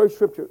back to the first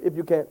scripture, if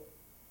you can.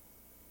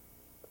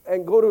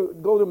 And go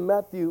to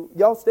Matthew.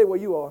 Y'all stay where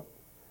you are.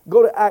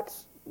 Go to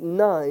Acts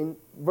 9,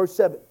 verse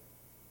 7.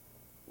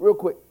 Real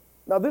quick.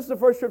 Now, this is the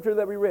first scripture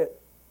that we read.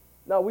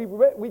 Now, we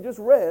just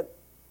read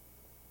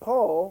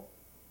Saul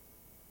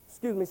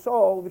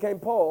became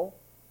Paul.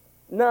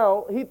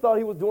 Now, he thought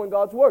he was doing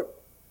God's work.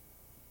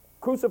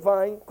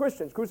 Crucifying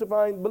Christians,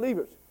 crucifying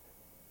believers.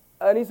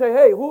 And he said,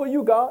 hey, who are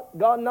you, God?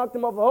 God knocked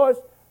him off the horse,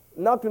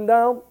 knocked him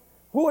down.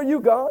 Who are you,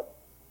 God?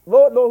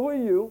 Lord, who are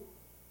you?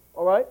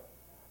 All right?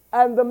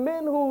 And the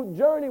men who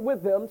journeyed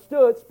with him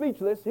stood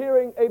speechless,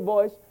 hearing a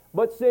voice,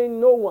 but seeing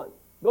no one.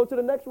 Go to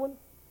the next one.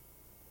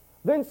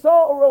 Then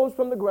Saul arose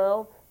from the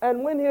ground,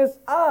 and when his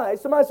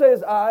eyes, somebody say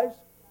his eyes,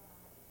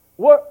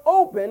 were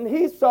open,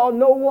 he saw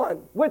no one.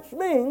 Which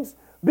means,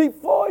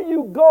 before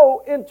you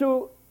go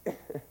into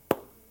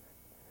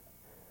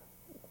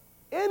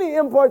any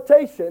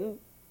impartation,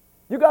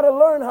 you got to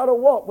learn how to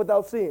walk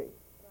without seeing.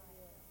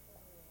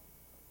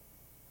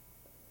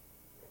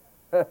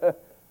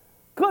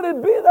 Could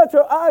it be that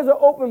your eyes are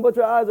open but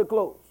your eyes are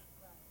closed?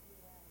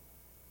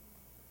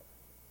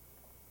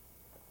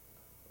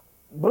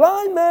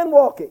 Blind man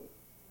walking.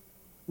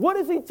 What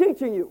is he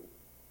teaching you?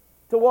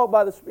 To walk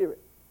by the Spirit.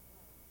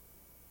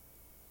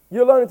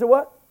 You're learning to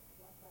what?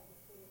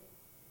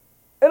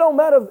 It don't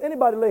matter if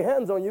anybody lay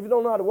hands on you. If you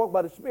don't know how to walk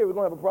by the Spirit, we're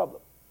going to have a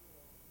problem.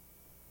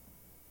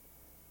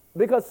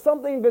 Because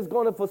something is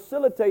going to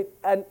facilitate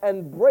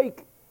and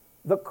break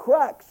the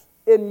cracks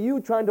in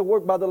you trying to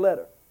work by the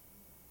letter.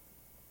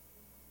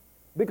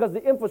 Because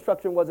the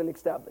infrastructure wasn't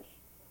established.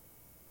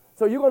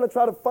 So you're going to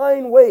try to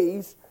find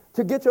ways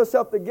to get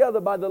yourself together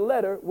by the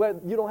letter where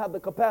you don't have the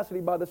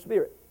capacity by the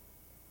Spirit.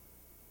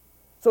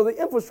 So the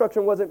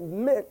infrastructure wasn't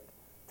meant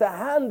to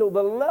handle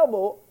the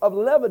level of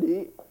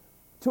levity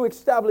to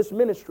establish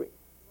ministry.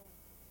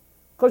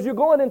 Because you're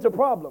going into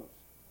problems.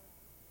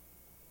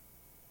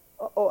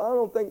 Oh, I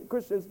don't think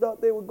Christians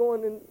thought they were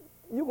going in.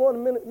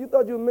 You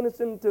thought you were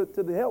ministering to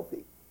the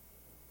healthy.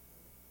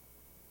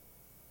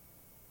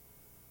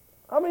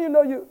 How many of you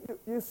know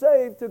you're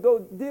saved to go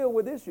deal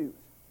with issues?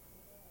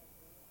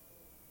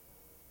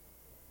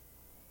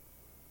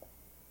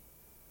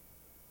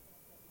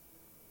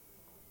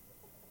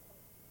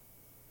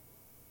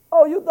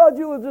 Oh, you thought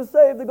you were just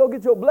saved to go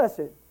get your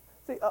blessing.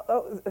 See,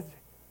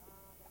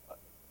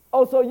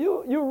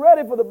 so you're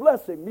ready for the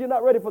blessing. You're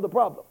not ready for the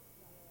problem.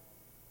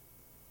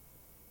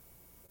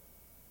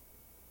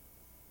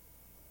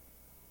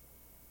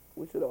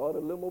 We should have ordered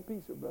a little more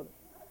pizza, brother.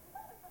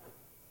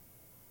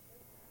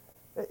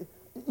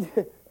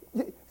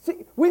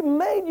 See, we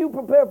made you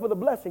prepare for the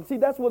blessing. See,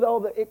 that's what all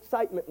the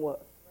excitement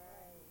was.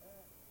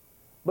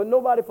 But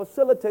nobody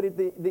facilitated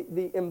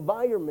the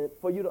environment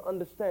for you to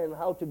understand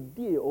how to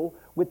deal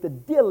with the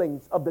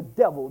dealings of the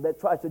devil that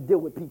tries to deal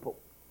with people.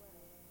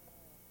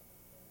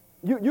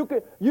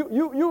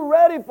 You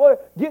ready for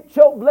get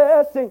your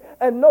blessing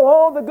and know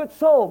all the good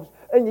songs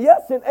and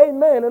yes and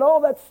amen and all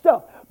that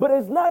stuff. But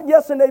it's not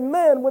yes and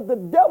amen when the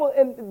devil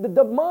and the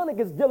demonic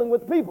is dealing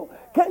with people.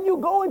 Can you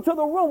go into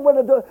the room where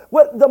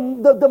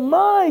the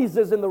demise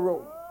is in the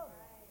room?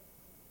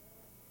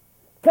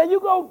 Can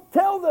you go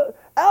tell the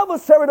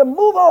adversary to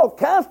move off,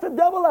 cast the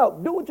devil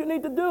out, do what you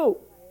need to do?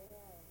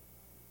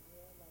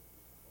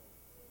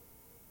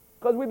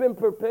 Because we've been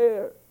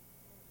prepared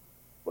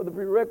for the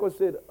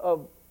prerequisite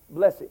of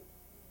blessing,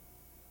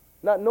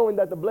 not knowing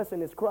that the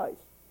blessing is Christ,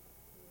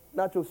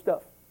 not your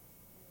stuff.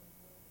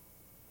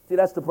 See,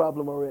 that's the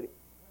problem already.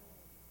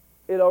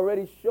 It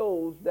already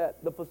shows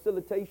that the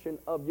facilitation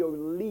of your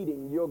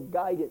leading, your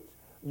guidance,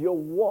 your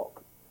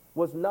walk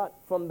was not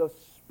from the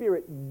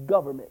spirit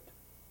government.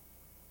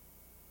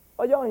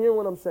 Are y'all hearing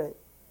what I'm saying?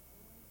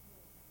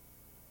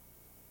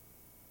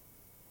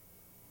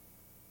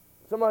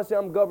 Somebody say,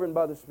 I'm governed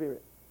by the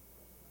Spirit.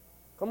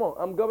 Come on,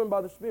 I'm governed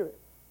by the Spirit.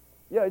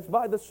 Yeah, it's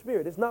by the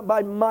Spirit. It's not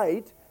by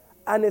might,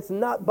 and it's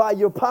not by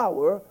your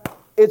power.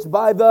 It's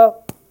by the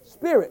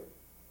Spirit.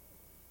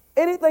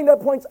 Anything that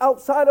points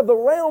outside of the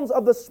realms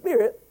of the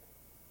Spirit.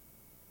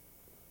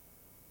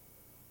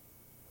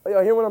 Are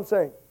y'all hearing what I'm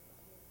saying?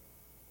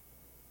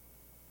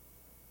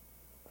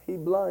 He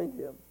blinded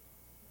him.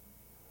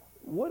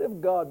 What if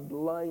God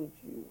blinds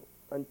you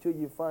until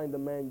you find the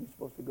man you're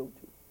supposed to go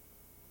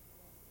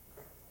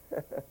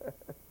to?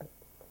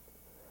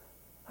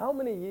 How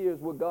many years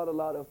would God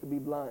allow us to be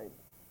blind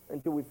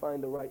until we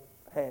find the right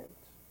hands?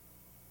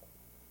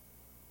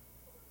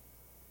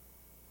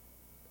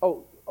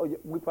 Oh, yeah,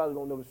 we probably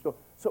don't know the story.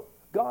 So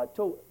God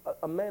told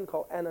a man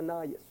called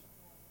Ananias.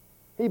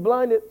 He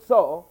blinded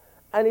Saul,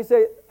 and he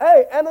said,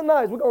 hey,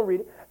 Ananias, we're going to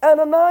read it.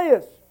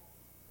 Ananias.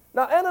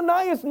 Now,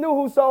 Ananias knew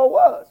who Saul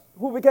was,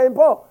 who became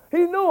Paul. He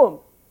knew him.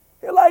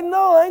 He's like,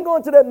 no, I ain't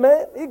going to that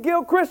man. He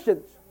killed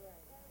Christians.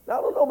 Now,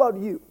 I don't know about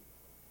you,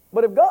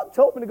 but if God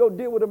told me to go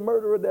deal with a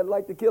murderer that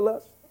liked to kill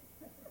us,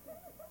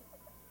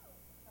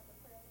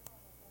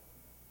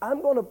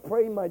 I'm going to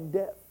pray my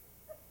death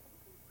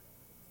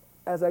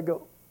as I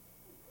go.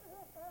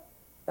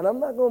 And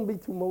I'm not going to be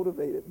too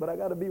motivated, but I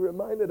got to be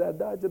reminded I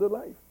died to the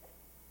life.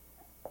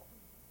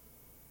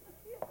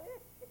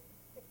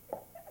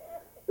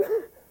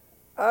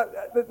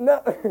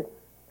 Now,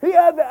 he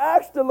had to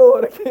ask the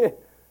Lord again,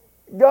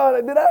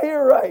 God, did I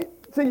hear right?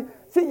 See,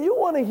 you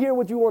want to hear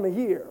what you want to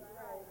hear.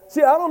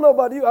 See, I don't know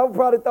about you. I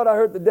probably thought I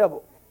heard the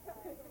devil.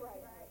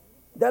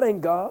 That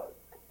ain't God.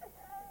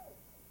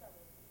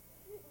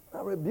 I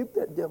rebuke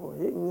that devil.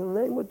 In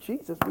the name of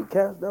Jesus, we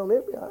cast down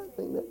every high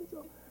thing that is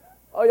up.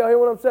 Oh, y'all hear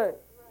what I'm saying?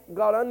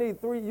 God, I need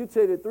three. You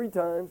said it 3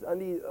 times. I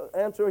need an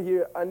answer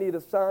here. I need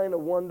a sign, a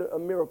wonder, a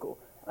miracle.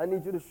 I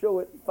need you to show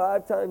it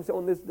 5 times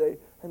on this day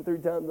and 3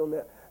 times on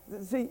that.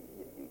 See,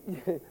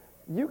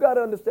 you got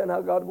to understand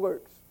how God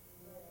works.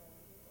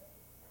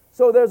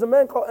 So there's a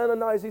man called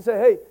Ananias. He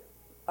said, hey,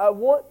 I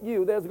want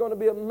you, there's going to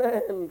be a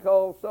man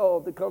called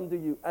Saul to come to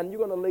you, and you're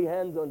going to lay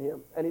hands on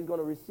him, and he's going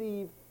to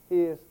receive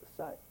his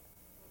sight.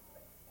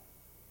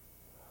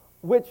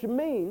 Which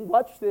means,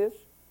 watch this,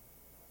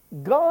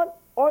 God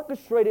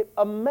orchestrated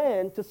a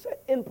man to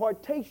set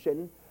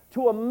impartation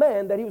to a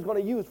man that he was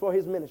going to use for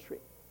his ministry.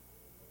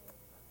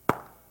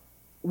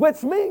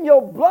 Which means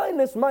your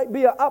blindness might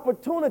be an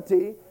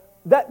opportunity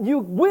that you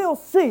will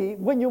see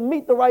when you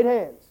meet the right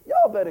hands.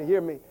 Y'all better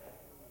hear me.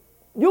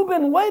 You've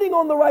been waiting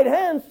on the right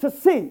hands to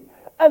see.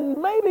 And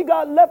maybe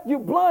God left you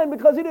blind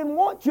because he didn't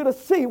want you to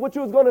see what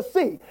you was going to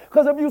see.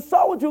 Because if you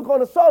saw what you were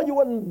going to see, you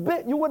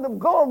wouldn't have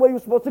gone where you were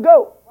supposed to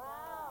go. Wow.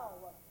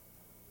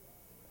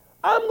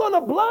 I'm going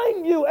to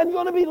blind you and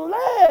you're going to be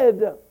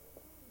led.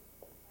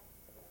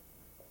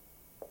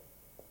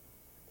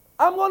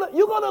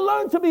 You're going to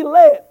learn to be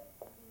led.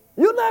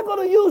 You're not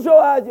going to use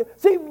your eyes.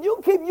 See,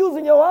 you keep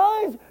using your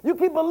eyes, you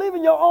keep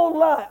believing your own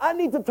lie. I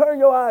need to turn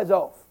your eyes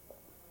off.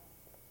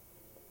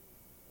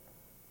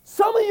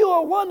 Some of you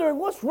are wondering,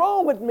 what's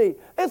wrong with me?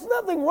 It's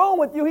nothing wrong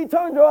with you. He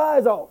turned your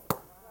eyes off.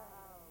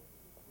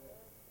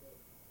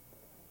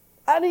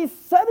 And he's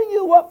setting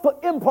you up for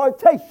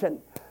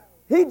impartation.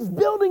 He's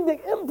building the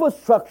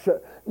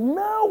infrastructure.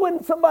 Now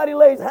when somebody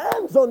lays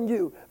hands on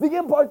you, the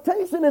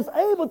impartation is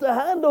able to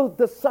handle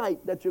the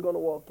sight that you're going to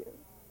walk in.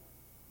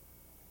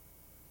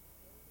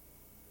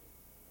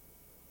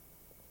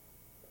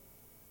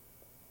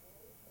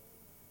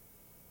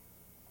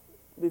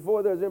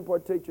 Before there's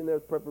impartation,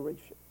 there's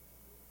preparation.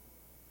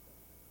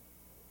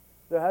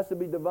 There has to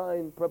be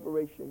divine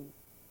preparation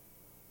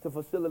to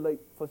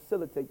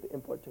facilitate the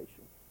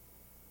impartation,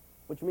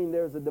 which means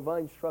there's a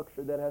divine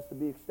structure that has to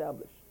be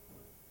established.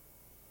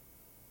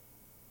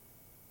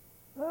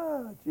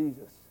 Ah,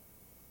 Jesus.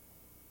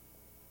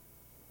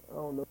 I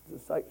don't know.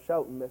 It's a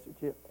shouting message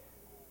here.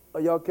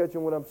 Are y'all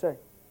catching what I'm saying?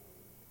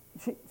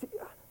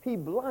 He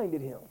blinded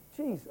him.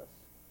 Jesus.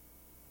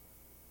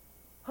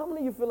 How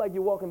many of you feel like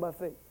you're walking by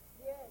faith?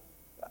 Yes.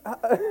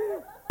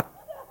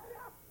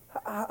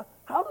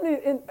 How many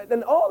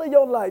in all of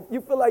your life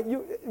you feel like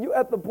you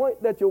at the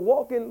point that you're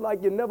walking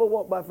like you never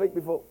walked by faith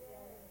before?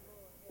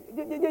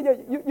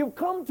 You've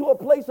come to a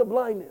place of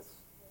blindness.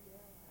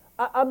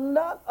 I'm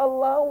not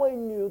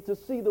allowing you to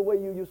see the way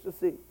you used to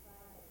see.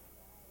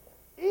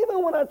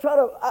 Even when I try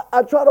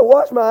to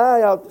wash my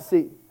eye out to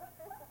see.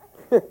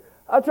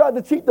 I tried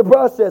to cheat the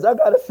process. I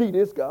got to see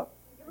this, God.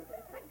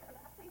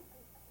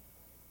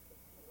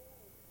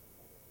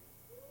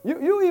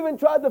 You even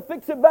tried to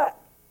fix it back.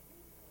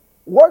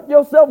 Work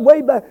yourself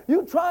way back.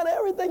 You tried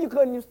everything you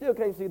could and you still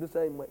can't see the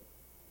same way.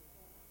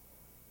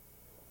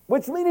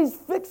 Which means he's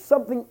fixed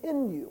something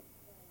in you.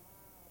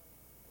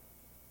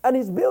 And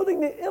he's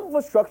building the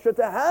infrastructure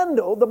to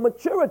handle the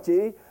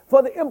maturity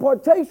for the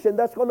impartation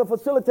that's going to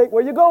facilitate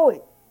where you're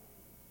going.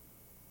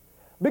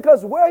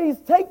 Because where he's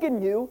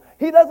taking you,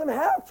 he doesn't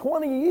have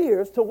 20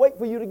 years to wait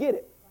for you to get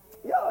it.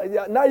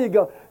 Yeah, now you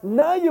go.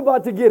 Now you're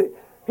about to get it.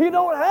 He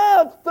don't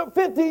have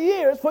 50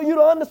 years for you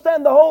to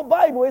understand the whole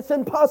Bible. It's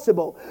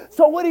impossible.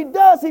 So what he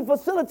does, he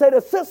facilitates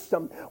a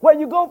system where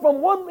you go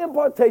from one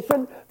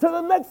impartation to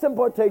the next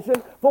impartation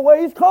for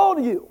where he's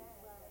called you.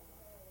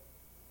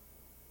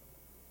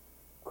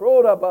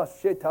 Are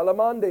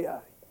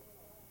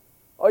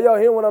y'all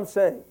hearing what I'm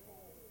saying?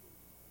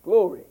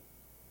 Glory.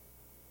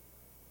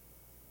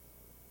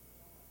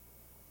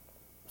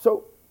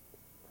 So,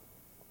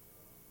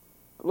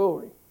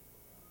 glory.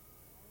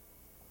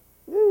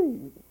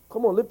 Yay.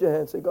 Come on, lift your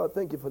hand and say, God,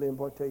 thank you for the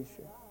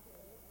impartation.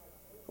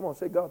 Come on,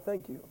 say, God,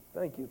 thank you.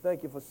 Thank you.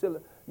 Thank you for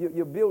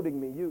you're building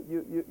me.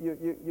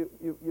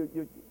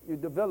 You're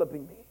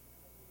developing me.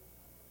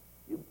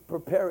 You're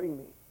preparing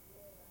me.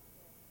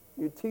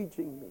 You're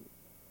teaching me.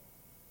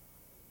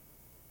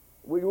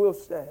 We will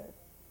stand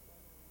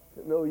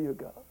to know you,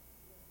 God.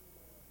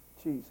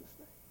 In Jesus' name.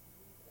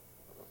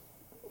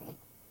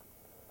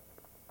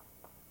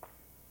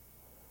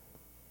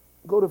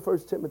 Go to 1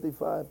 Timothy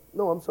 5.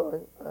 No, I'm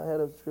sorry. I had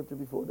a scripture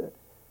before that.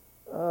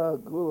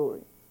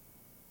 Glory.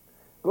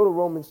 Go to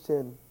Romans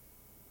 10.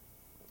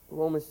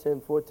 Romans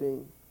 10,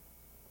 14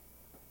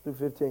 through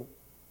 15.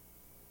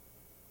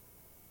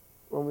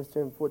 Romans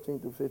 10, 14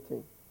 through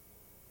 15.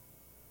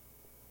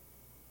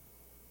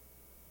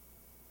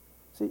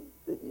 See,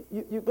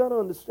 you got to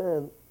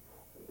understand.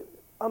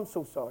 I'm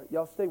so sorry.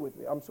 Y'all stay with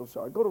me. I'm so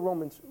sorry. Go to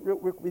Romans,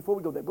 before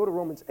we go there, go to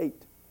Romans 8,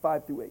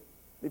 5 through 8.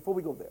 Before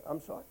we go there, I'm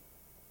sorry.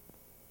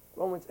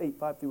 Romans 8,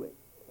 5 through 8.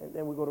 And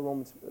then we go to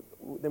Romans,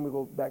 then we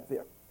go back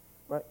there.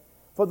 Right?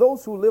 For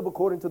those who live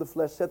according to the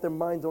flesh set their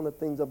minds on the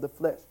things of the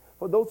flesh.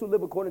 For those who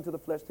live according to the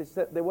flesh, they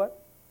set their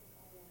what?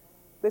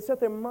 They set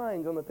their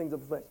minds on the things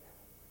of the flesh.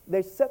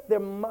 They set their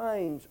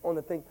minds on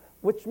the things,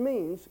 which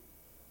means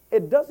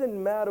it doesn't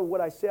matter what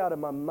I say out of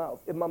my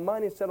mouth. If my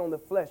mind is set on the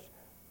flesh,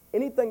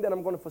 anything that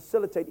I'm going to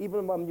facilitate,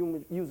 even if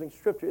I'm using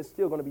scripture, is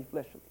still going to be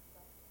fleshly.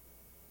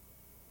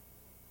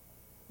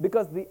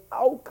 Because the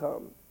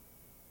outcome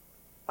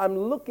I'm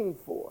looking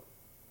for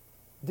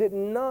did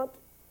not,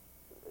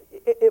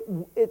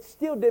 it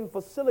still didn't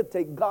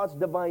facilitate God's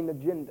divine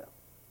agenda.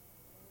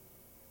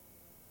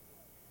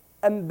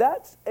 And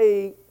that's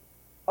a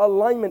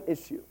alignment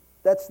issue.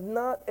 That's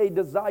not a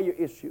desire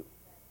issue.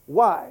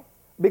 Why?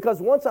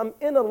 Because once I'm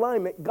in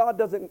alignment, God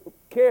doesn't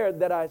care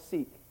that I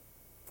seek.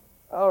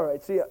 All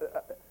right, see,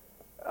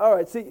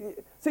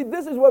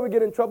 this is where we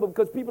get in trouble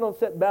because people don't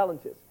set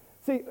balances.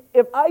 See,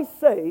 if I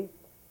say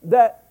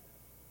that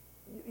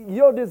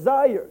your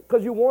desire,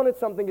 because you wanted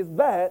something, is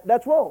bad,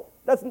 that's wrong.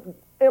 That's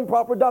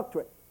improper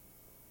doctrine.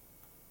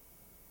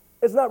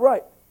 It's not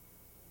right.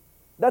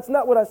 That's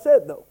not what I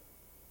said, though.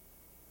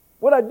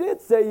 What I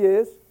did say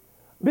is,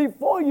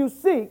 before you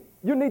seek,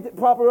 you need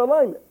proper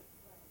alignment.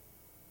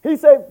 He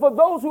said, for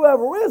those who have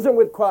risen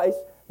with Christ,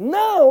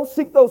 now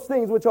seek those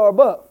things which are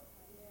above.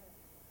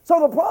 So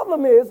the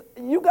problem is,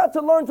 you got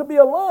to learn to be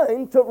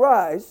aligned to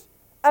rise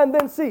and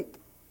then seek.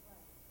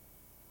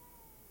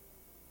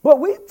 But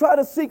we try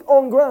to seek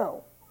on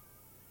ground.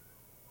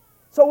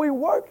 So we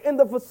work in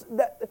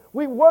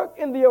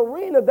the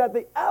arena that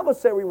the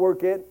adversary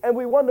work in, and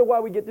we wonder why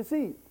we get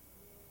deceived.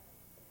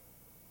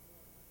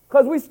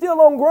 Because we still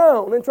on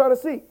ground and trying to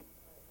seek.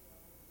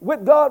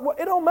 With God,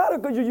 it don't matter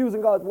because you're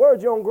using God's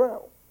words, you're on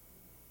ground.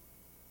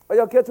 Are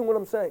y'all catching what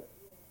I'm saying?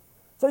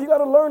 So you got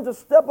to learn to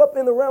step up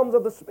in the realms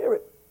of the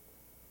Spirit.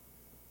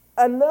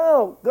 And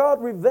now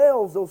God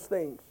reveals those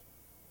things.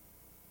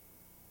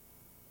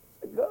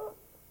 Say, God,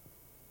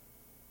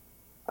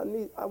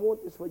 I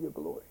want this for your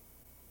glory.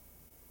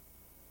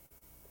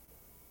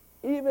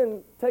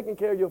 Even taking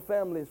care of your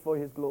family is for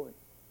his glory.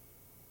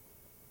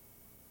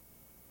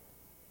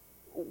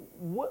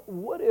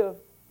 What if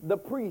the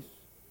priest,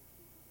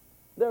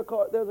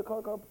 there's a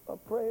car called a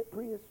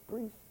priest.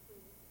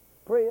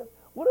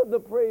 What if the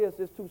prayer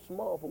is too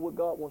small for what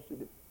God wants to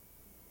do?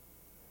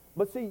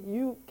 But see,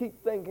 you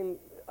keep thinking,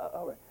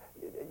 all right,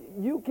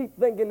 you keep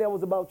thinking that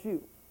was about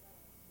you.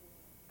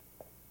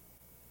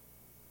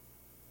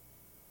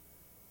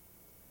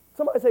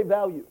 Somebody say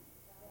value.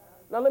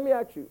 Now let me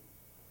ask you,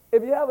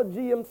 if you have a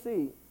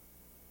GMC,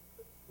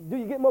 do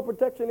you get more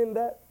protection in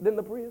that than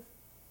the Prius?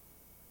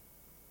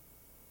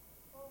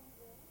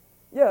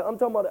 Yeah, I'm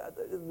talking about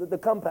the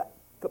compact.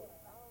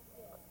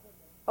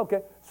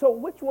 Okay, so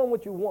which one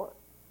would you want?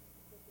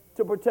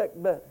 to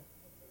protect better.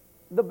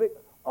 The big,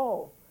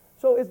 oh,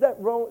 so is that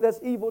wrong? That's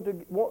evil to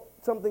want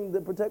something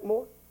to protect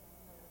more?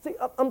 See,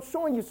 I'm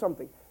showing you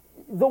something.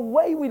 The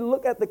way we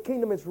look at the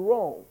kingdom is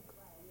wrong.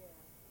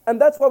 And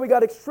that's why we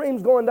got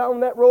extremes going down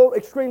that road,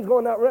 extremes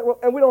going down that road,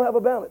 and we don't have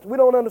a balance. We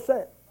don't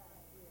understand.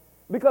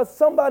 Because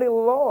somebody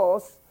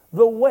lost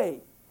the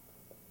way.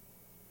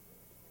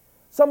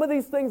 Some of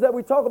these things that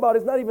we talk about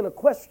is not even a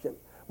question.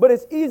 But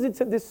it's easy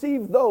to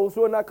deceive those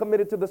who are not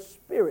committed to the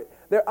Spirit.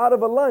 They're out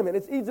of alignment.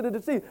 It's easy to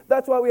deceive.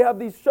 That's why we have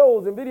these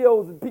shows and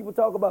videos and people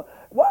talk about,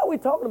 why are we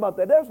talking about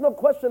that? There's no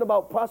question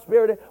about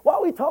prosperity. Why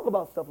are we talking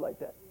about stuff like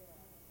that?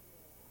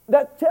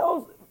 That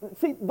tells,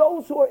 see,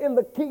 those who are in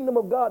the kingdom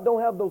of God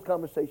don't have those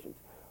conversations.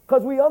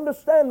 Because we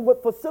understand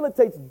what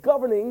facilitates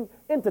governing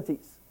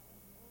entities.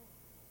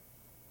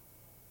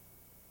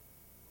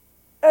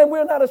 And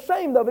we're not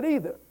ashamed of it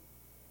either.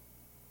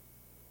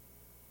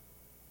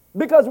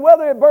 Because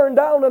whether it burned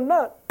down or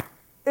not,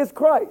 it's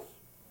Christ,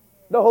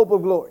 the hope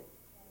of glory.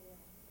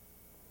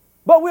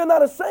 But we're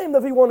not ashamed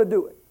if he want to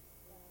do it.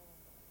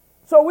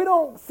 So we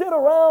don't sit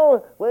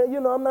around, well,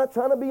 you know, I'm not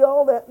trying to be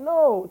all that.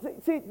 No.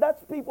 See,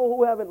 that's people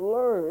who haven't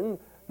learned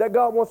that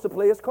God wants to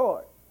play his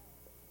card.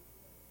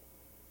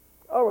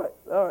 All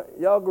right.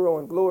 Y'all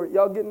growing. Glory.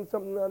 Y'all getting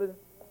something out of it?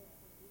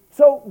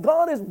 So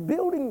God is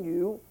building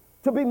you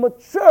to be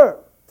mature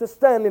to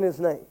stand in his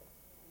name.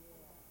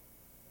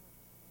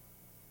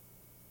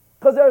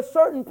 Because there are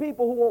certain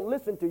people who won't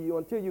listen to you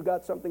until you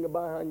got something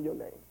behind your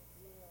name.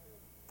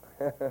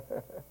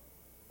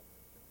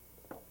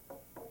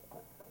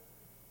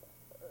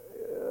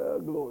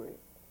 Glory.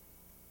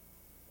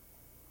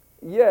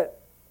 Yet,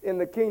 in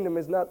the kingdom,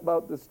 it's not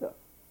about this stuff.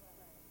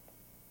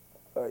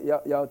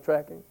 Y'all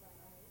tracking?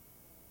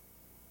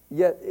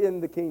 Yet,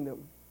 in the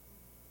kingdom,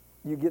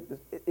 you get this.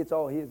 It's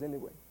all his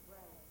anyway.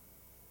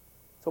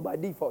 So by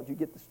default, you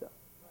get the stuff.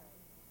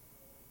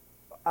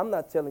 I'm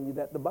not telling you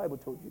that. The Bible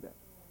told you that.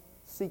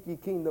 Seek ye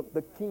kingdom,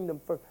 the kingdom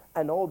first,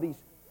 and all these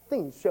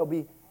things shall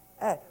be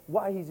added.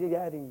 Why is he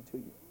adding to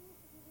you?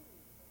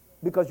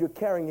 Because you're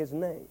carrying his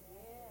name.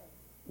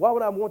 Why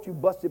would I want you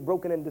busted,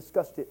 broken, and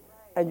disgusted,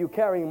 and you're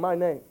carrying my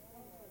name?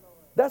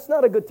 That's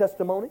not a good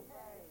testimony.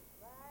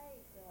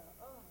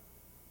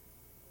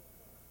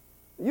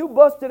 You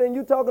busted and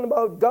you talking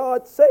about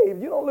God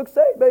saved. You don't look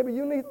saved, baby.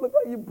 You need to look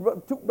like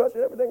you toothbrush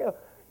and everything else.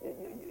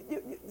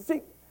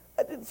 See,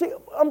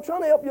 I'm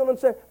trying to help you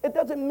understand. It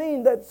doesn't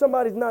mean that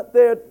somebody's not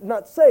there,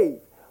 not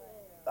saved.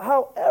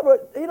 However,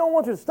 he don't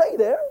want you to stay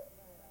there.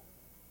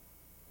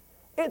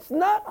 It's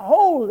not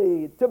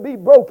holy to be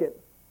broken.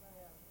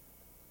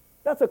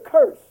 That's a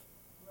curse.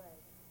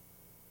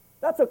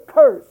 That's a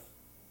curse.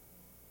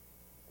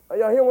 Are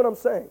y'all hearing what I'm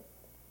saying?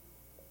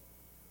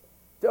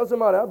 Tell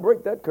somebody, I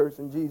break that curse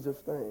in Jesus'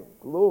 name.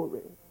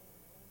 Glory.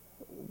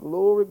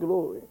 Glory,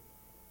 glory.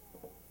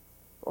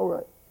 All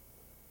right.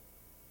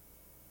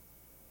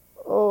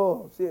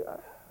 Oh, see,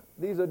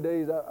 these are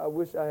days I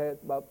wish I had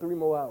about 3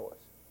 more hours.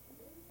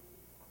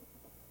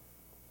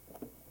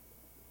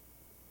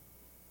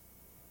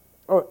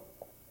 All right.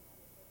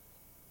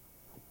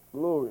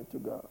 Glory to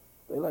God.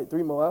 They like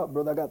 3 more hours,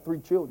 brother. I got 3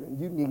 children.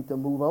 You need to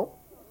move on.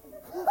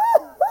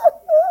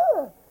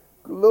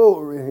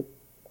 Glory.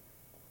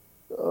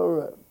 All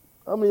right.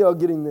 How many of y'all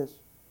getting this?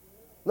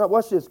 Now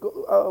watch this.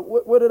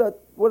 Where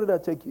did I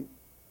take you?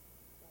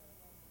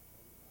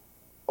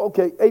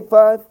 Okay,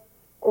 8:5.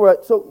 All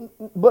right. So,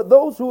 but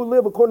those who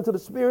live according to the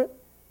Spirit,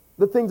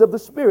 the things of the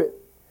Spirit.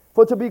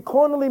 For to be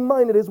carnally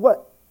minded is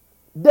what?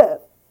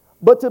 Death.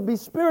 But to be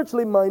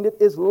spiritually minded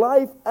is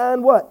life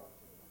and what?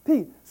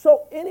 Peace.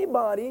 So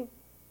anybody,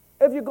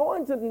 if you're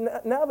going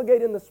to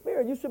navigate in the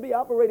Spirit, you should be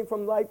operating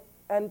from life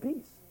and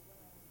peace.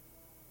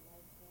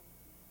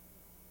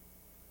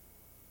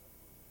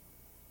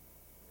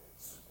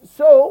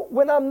 So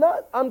when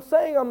I'm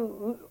saying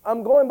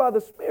I'm going by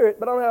the Spirit,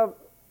 but I don't have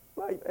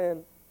life,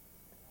 and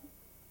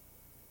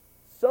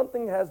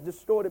something has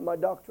distorted my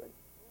doctrine.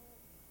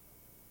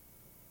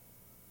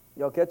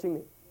 Y'all catching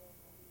me?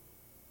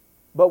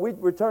 But we're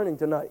returning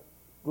tonight.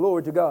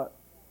 Glory to God.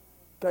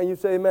 Can you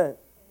say amen?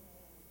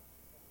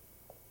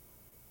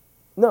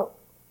 No.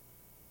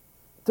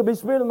 To be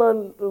spirit of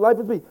mind, life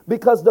is peace.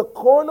 Because the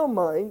carnal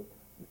mind,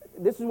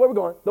 this is where we're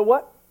going. The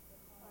what?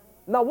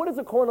 Now, what is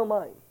the carnal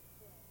mind?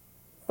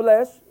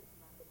 Flesh.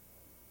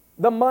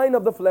 The mind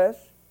of the flesh.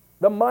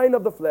 The mind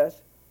of the flesh.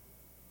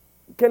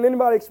 Can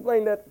anybody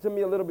explain that to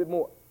me a little bit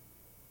more?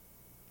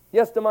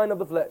 Yes, the mind of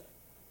the flesh.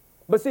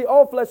 But see,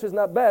 all flesh is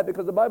not bad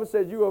because the Bible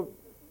says you are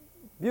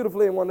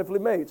beautifully and wonderfully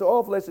made. So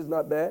all flesh is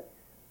not bad.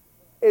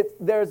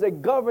 There's a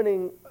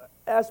governing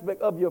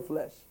aspect of your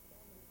flesh.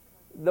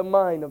 The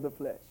mind of the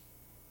flesh.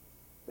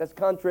 That's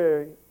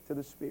contrary to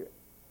the Spirit.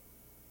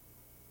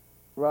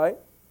 Right?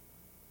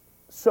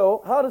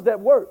 So how does that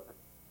work?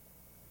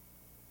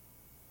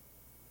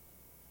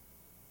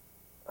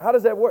 How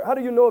does that work? How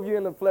do you know if you're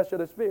in the flesh or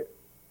the Spirit?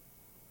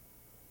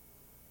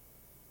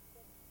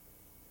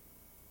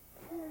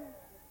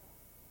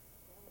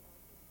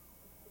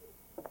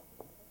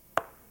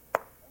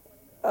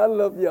 I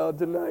love y'all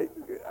tonight.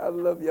 I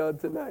love y'all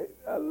tonight.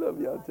 I love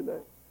y'all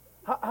tonight.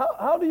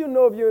 How do you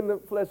know if you're in the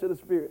flesh or the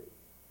spirit?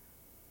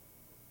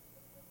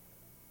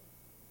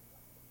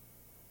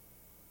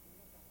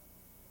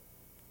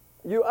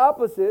 You're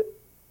opposite.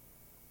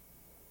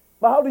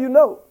 But how do you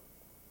know?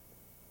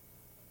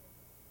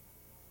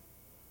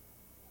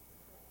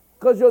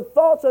 Because your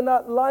thoughts are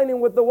not lining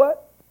with the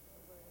what?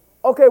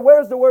 Okay,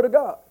 where's the word of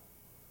God?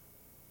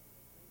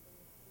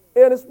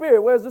 In the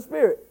spirit. Where's the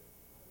spirit?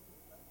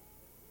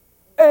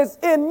 It's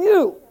in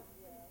you.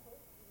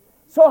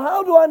 So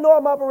how do I know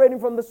I'm operating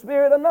from the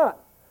spirit or not?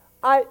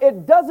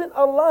 It doesn't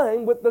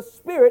align with the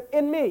spirit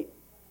in me.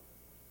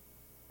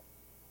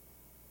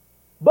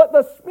 But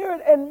the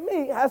spirit in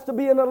me has to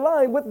be in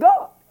line with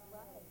God.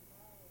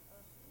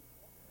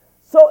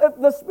 So if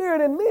the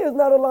spirit in me is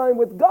not aligned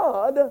with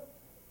God,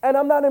 and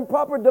I'm not in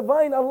proper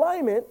divine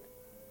alignment,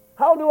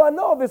 how do I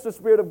know if it's the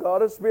spirit of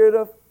God or the spirit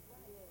of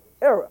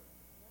error?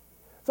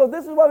 So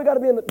this is why we got to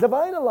be in the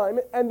divine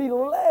alignment and be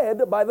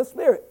led by the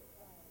Spirit.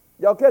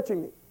 Y'all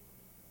catching me?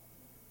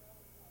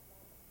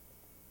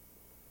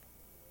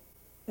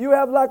 You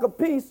have lack of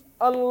peace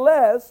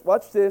unless,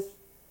 watch this,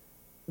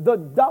 the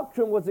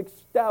doctrine was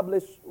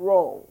established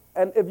wrong.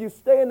 And if you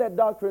stay in that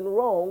doctrine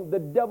wrong, the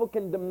devil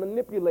can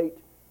manipulate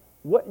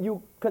what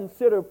you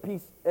consider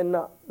peace and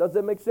not. Does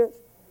that make sense?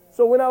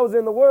 So when I was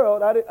in the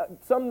world,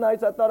 some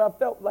nights I thought I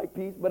felt like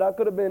peace, but I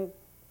could have been,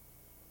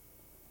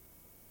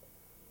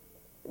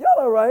 y'all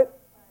all right?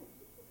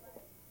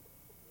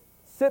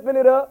 Sipping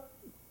it up,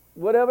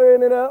 whatever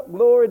in it up,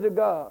 glory to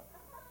God.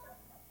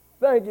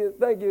 Thank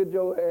you,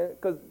 Joanne,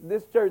 because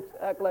this church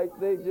act like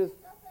they just,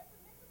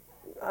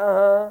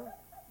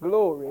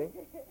 glory.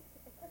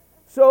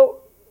 So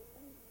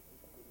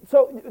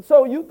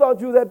you thought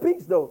you was at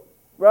peace though,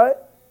 right?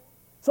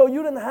 So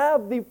you didn't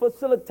have the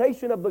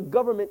facilitation of the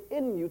government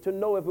in you to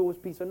know if it was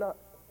peace or not.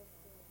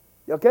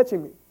 Y'all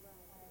catching me?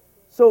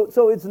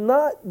 So it's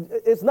not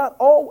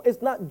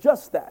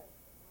just that.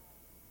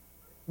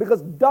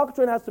 Because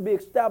doctrine has to be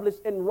established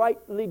in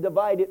rightly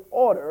divided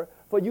order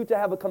for you to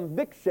have a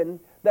conviction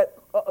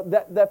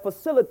that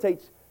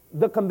facilitates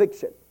the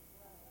conviction.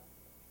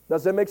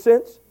 Does that make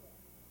sense?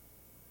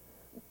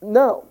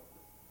 Now,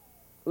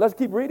 let's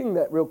keep reading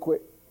that real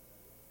quick.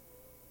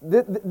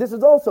 This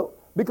is also,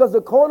 because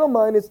the carnal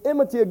mind is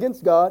enmity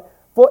against God,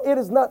 for it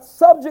is not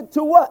subject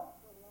to what?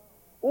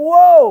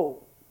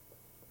 Whoa!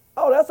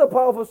 Oh, that's a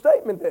powerful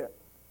statement there.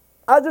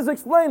 I just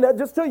explained that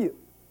just to you.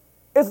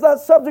 It's not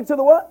subject to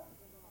the what?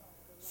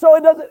 So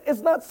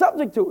it's not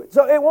subject to it.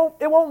 So it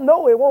won't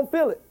know, it won't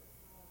feel it.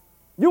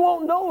 You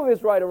won't know if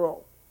it's right or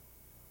wrong.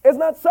 It's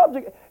not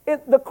subject.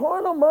 The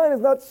carnal mind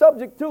is not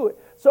subject to it.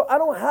 So I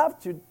don't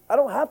have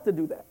to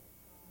do that.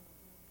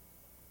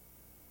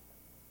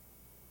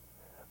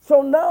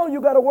 So now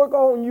you got to work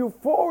on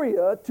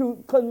euphoria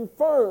to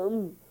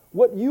confirm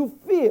what you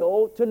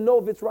feel to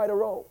know if it's right or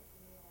wrong.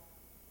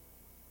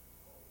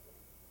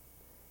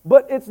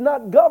 But it's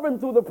not governed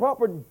through the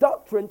proper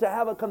doctrine to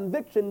have a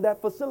conviction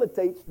that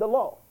facilitates the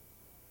law.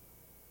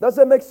 Does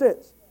that make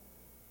sense?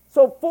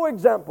 So, for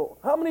example,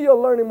 how many of you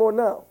are learning more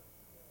now?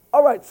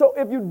 All right, so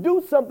if you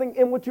do something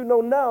in what you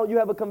know now, you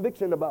have a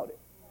conviction about it.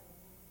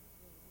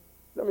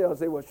 Some of y'all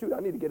say, well, shoot,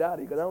 I need to get out of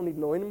here because I don't need to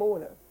know any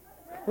more of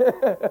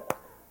that.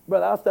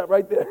 Brother, I'll stop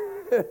right there.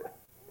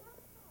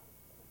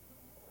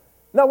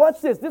 Now, watch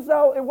this. This is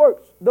how it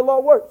works. The law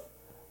works.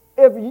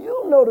 If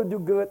you know to do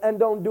good and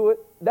don't do it,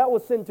 that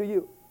was sin to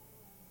you.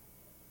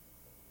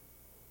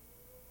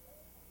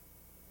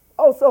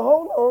 Oh, so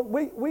hold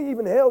on. We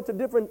even held to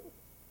different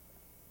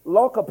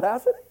law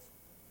capacities?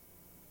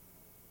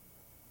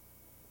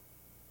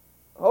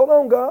 Hold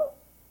on, God.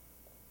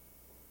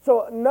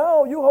 So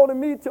now you holding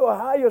me to a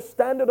higher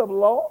standard of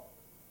law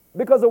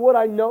because of what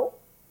I know,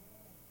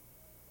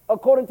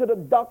 according to the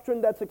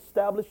doctrine that's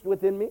established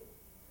within me?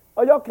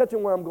 Are y'all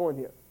catching where I'm going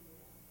here?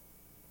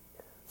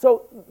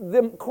 So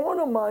the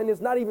carnal mind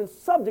is not even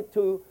subject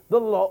to the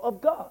law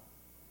of God.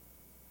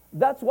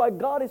 That's why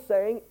God is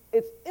saying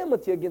it's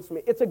enmity against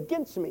me. It's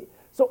against me.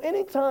 So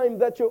anytime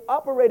that you're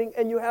operating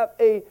and you have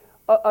a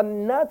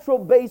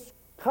natural-based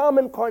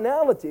common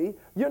carnality,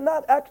 you're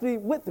not actually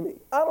with me.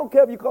 I don't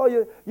care if you call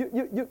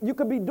you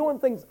could be doing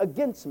things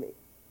against me.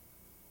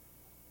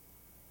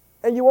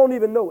 And you won't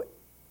even know it.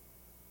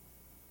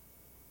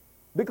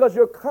 Because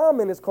your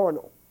common is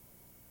carnal.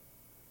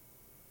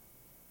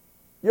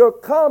 Your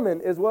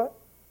common is what?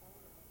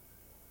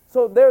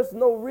 So there's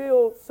no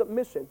real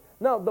submission.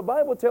 Now, the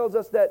Bible tells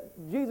us that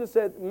Jesus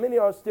said many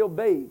are still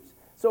babes.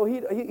 So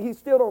he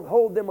still don't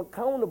hold them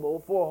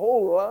accountable for a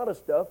whole lot of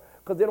stuff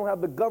because they don't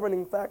have the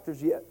governing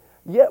factors yet.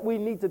 Yet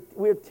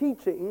we're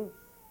teaching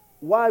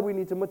why we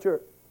need to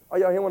mature. Are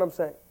y'all hearing what I'm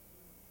saying?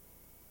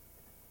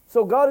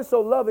 So God is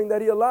so loving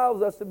that he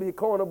allows us to be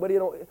carnal,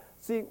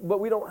 but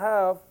we don't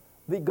have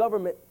the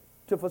government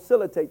to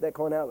facilitate that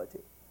carnality.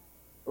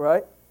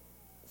 Right?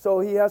 So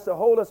he has to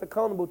hold us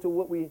accountable to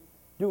what we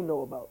do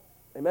know about.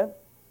 Amen?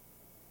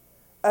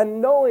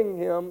 And knowing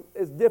him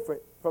is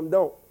different from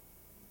don't.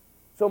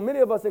 So many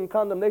of us in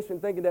condemnation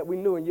thinking that we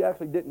knew and you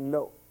actually didn't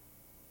know.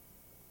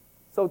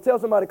 So tell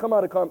somebody, come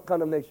out of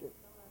condemnation.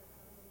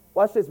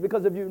 Watch this,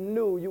 because if you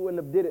knew, you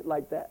wouldn't have did it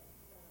like that.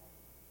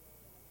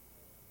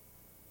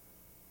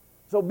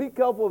 So be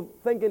careful of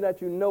thinking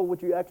that you know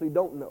what you actually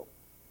don't know.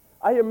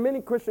 I hear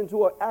many Christians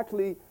who are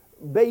actually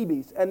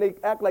babies, and they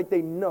act like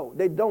they know.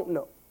 They don't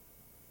know.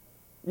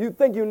 You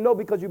think you know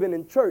because you've been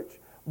in church,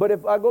 but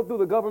if I go through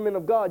the government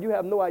of God, you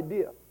have no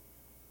idea.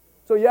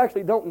 So you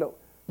actually don't know.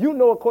 You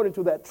know according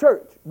to that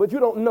church, but you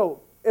don't know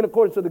in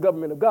accordance to the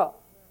government of God.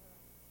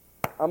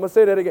 I'm going to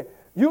say that again.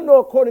 You know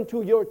according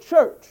to your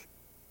church,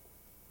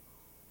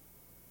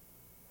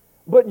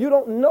 but you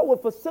don't know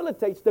what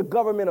facilitates the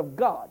government of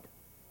God.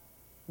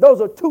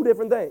 Those are two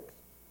different things.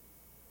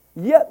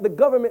 Yet the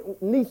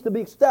government needs to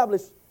be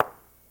established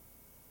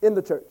in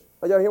the church.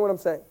 Are y'all hear what I'm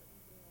saying?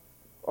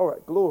 All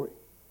right, glory.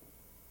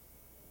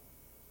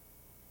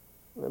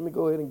 Let me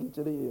go ahead and get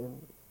to the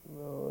end.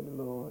 Lord,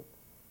 Lord.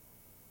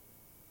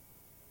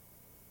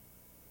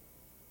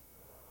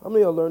 How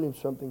many are learning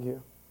something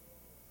here?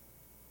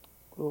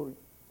 Glory.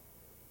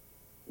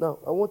 Now,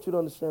 I want you to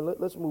understand.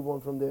 Let's move on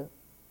from there.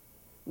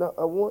 Now,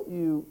 I want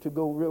you to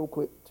go real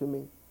quick to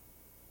me,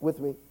 with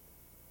me.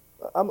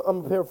 I'm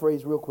going to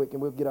paraphrase real quick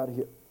and we'll get out of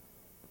here.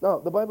 Now,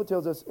 the Bible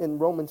tells us in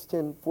Romans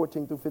 10,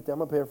 14 through 15, I'm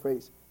going to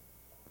paraphrase.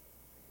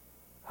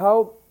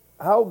 How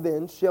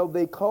then shall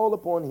they call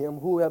upon him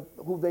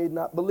who they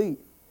not believe?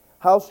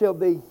 How shall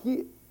they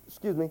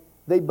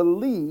they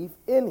believe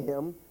in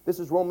him? This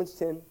is Romans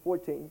 10,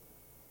 14.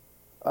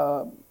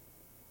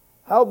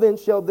 How then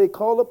shall they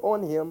call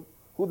upon him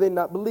who they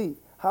not believe?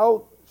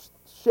 How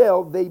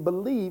shall they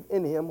believe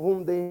in him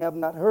whom they have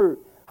not heard?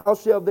 How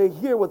shall they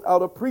hear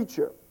without a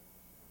preacher?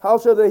 How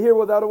shall they hear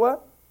without a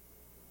what?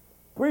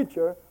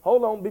 Preacher.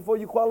 Hold on, before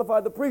you qualify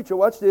the preacher,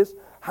 watch this.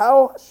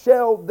 How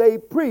shall they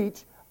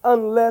preach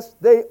unless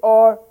they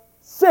are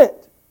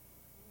sent?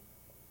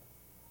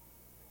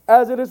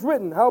 As it is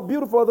written, how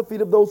beautiful are the feet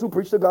of those who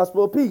preach the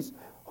gospel of peace,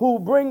 who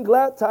bring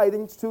glad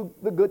tidings to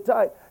the good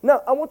tide.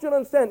 Now, I want you to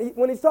understand,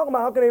 when he's talking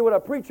about how can they hear with a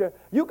preacher,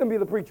 you can be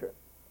the preacher.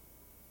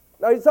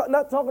 Now, he's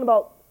not talking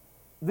about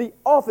the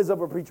office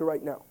of a preacher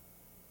right now.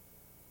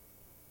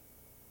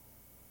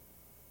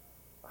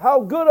 How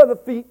good are the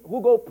feet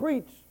who go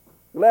preach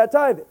glad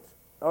tidings?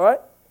 All right?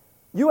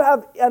 You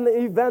have an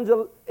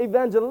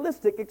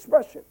evangelistic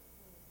expression,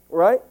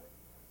 right?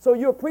 So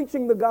you're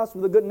preaching the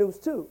gospel, the good news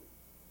too.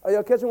 Are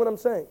y'all catching what I'm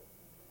saying?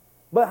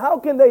 But how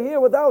can they hear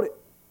without it?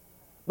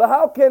 But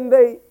how can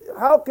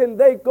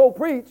they go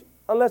preach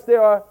unless they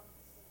are?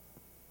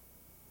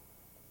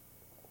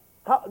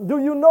 Do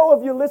you know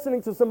if you're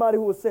listening to somebody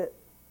who was sent?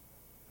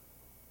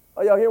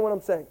 Are y'all hearing what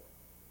I'm saying?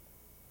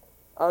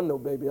 I know,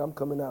 baby. I'm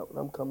coming out.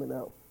 I'm coming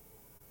out.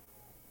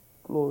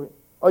 Glory.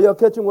 Are y'all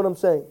catching what I'm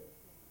saying?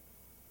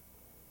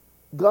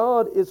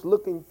 God is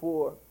looking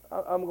for,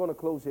 I'm going to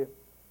close here.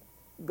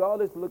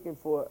 God is looking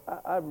for,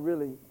 I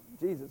really,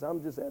 Jesus,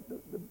 I'm just at the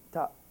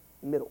top,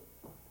 middle.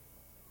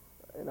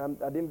 And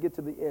I didn't get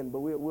to the end, but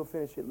we'll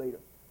finish it later.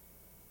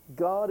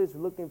 God is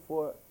looking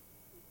for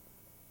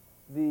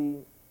the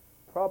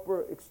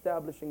proper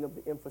establishing of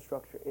the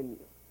infrastructure in you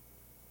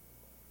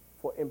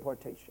for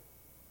impartation,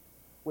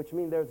 which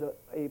means there's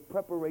a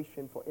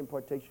preparation for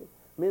impartation.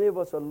 Many of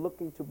us are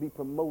looking to be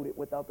promoted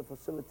without the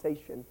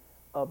facilitation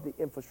of the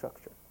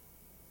infrastructure.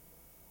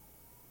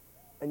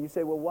 And you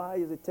say, well, why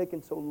is it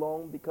taking so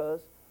long?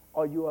 Because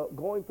you are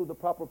going through the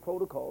proper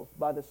protocols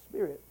by the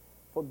Spirit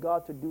for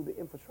God to do the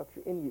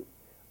infrastructure in you.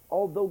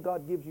 Although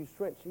God gives you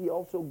strength, he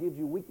also gives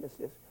you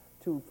weaknesses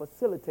to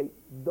facilitate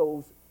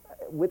you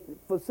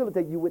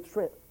with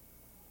strength.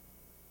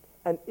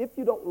 And if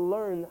you don't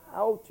learn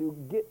how to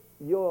get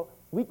your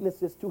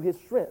weaknesses to his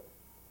strength,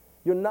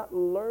 you're not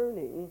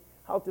learning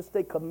how to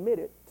stay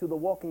committed to the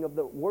working of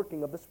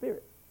the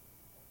Spirit.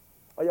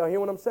 Are y'all hearing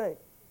what I'm saying?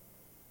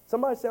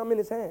 Somebody say, I'm in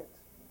his hands.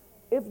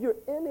 If you're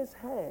in his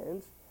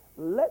hands,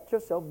 let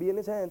yourself be in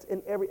his hands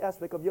in every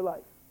aspect of your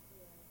life.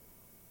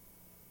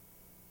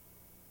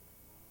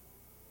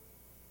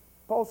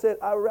 Paul said,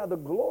 I'd rather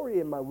glory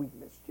in my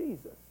weakness.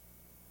 Jesus.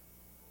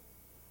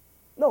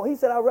 No, he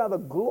said, I'd rather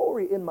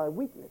glory in my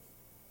weakness.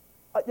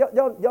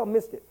 Y'all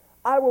missed it.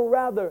 I will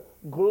rather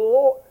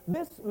glory.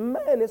 This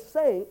man is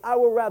saying, I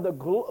will rather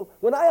glory.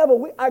 When I have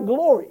I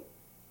glory.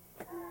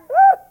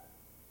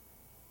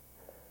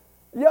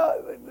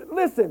 Y'all,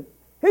 listen.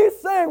 He's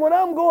saying when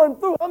I'm going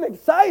through, I'm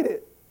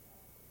excited.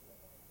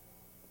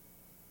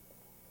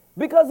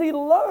 Because he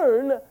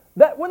learned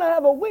that when I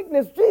have a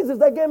weakness, Jesus,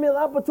 that gave me an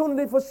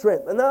opportunity for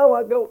strength. And now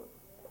I go.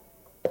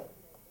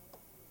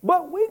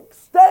 But we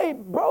stay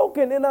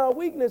broken in our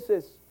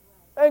weaknesses.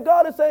 And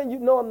God is saying, you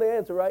know I'm the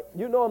answer, right?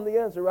 You know I'm the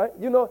answer, right?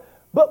 You know.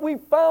 But we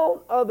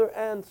found other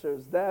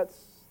answers. That's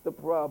the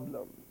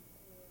problem.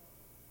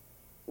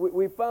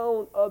 We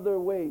found other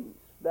ways.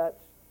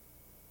 That's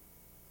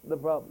the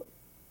problem.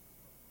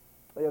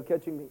 Are you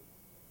catching me?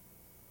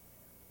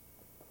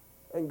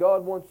 And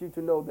God wants you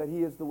to know that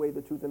he is the way,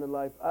 the truth, and the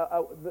life.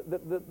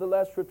 The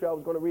last scripture I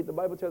was going to read, the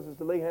Bible tells us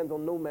to lay hands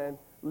on no man,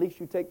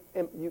 lest you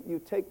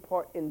take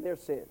part in their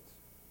sins.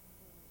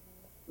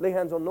 Lay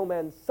hands on no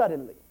man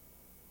suddenly.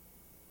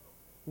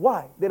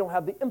 Why? They don't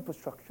have the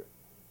infrastructure.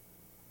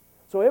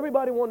 So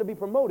everybody want to be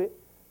promoted,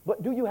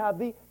 but do you have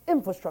the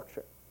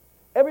infrastructure?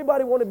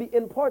 Everybody want to be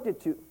imparted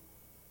to,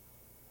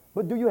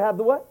 but do you have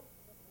the what?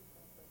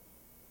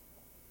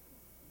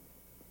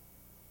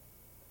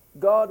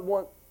 God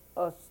wants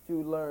us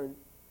to learn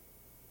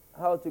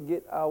how to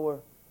get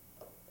our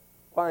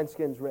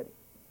wineskins ready.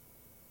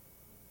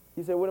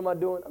 You say, what am I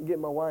doing? I'm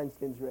getting my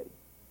wineskins ready.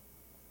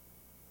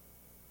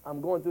 I'm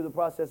going through the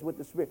process with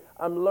the Spirit.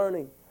 I'm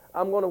learning.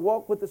 I'm going to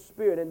walk with the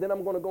Spirit, and then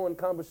I'm going to go in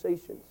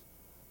conversations,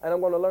 and I'm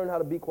going to learn how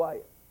to be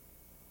quiet.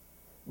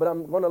 But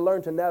I'm going to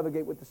learn to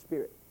navigate with the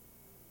Spirit.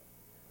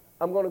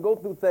 I'm going to go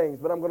through things,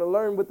 but I'm going to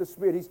learn with the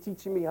Spirit. He's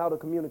teaching me how to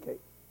communicate.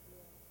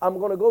 I'm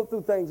going to go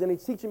through things, and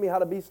He's teaching me how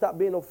to stop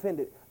being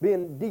offended,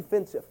 being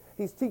defensive.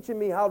 He's teaching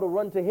me how to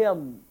run to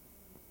Him.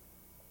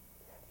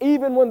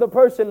 Even when the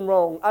person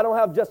wrong, I don't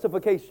have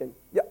justification.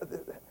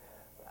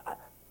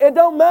 It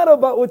don't matter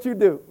about what you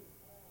do.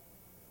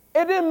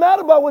 It didn't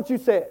matter about what you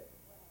said.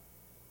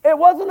 It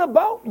wasn't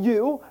about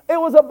you. It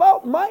was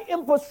about my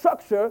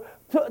infrastructure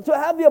to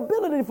have the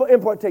ability for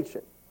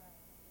impartation.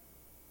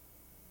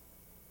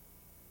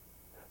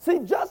 See,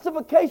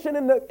 justification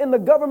in the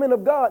government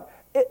of God,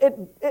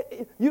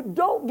 you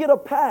don't get a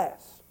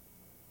pass.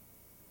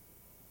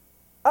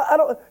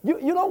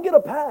 You don't get a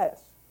pass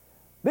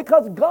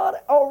because God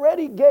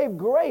already gave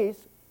grace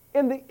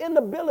in the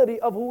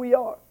inability of who we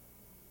are.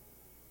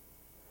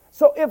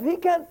 So if He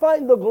can't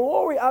find the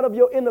glory out of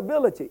your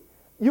inability,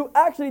 you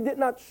actually did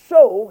not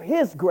show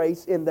His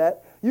grace in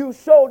that. You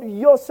showed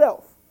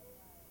yourself.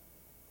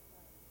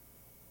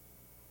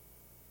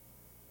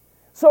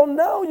 So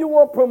now you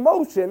want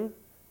promotion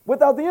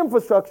without the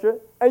infrastructure,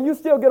 and you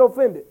still get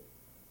offended.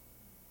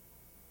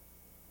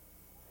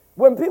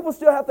 When people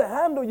still have to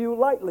handle you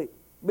lightly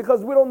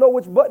because we don't know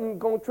which button is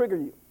going to trigger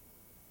you.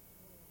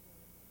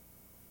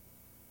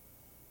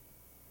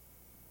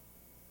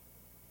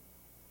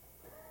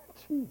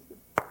 Jesus.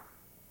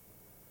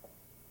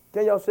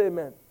 Can y'all say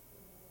amen?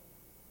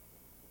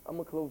 I'm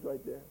going to close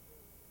right there.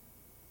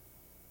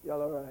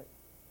 Y'all all right?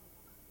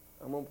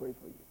 I'm going to pray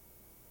for you.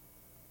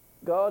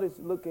 God is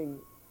looking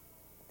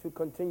to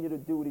continue to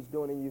do what He's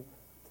doing in you.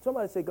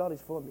 Somebody say, God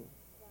is for me.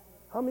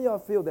 How many of y'all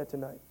feel that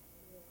tonight?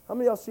 How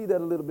many of y'all see that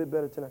a little bit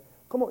better tonight?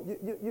 Come on,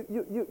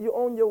 you're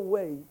on your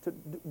way to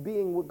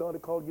being what God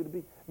has called you to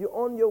be. You're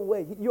on your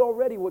way. You're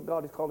already what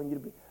God is calling you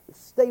to be.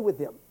 Stay with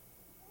Him.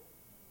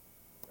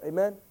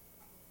 Amen?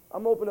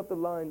 I'm going to open up the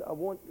line. I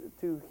want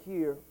to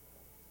hear.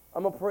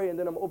 I'm going to pray, and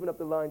then I'm going to open up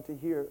the line to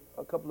hear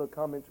a couple of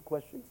comments,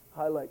 questions,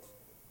 highlights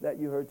that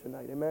you heard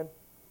tonight. Amen?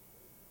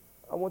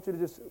 I want you to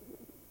just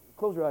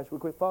close your eyes real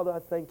quick. Father, I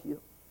thank you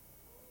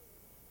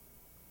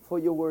for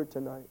your word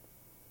tonight.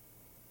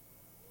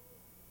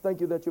 Thank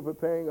you that you're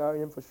preparing our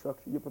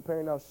infrastructure. You're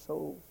preparing our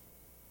souls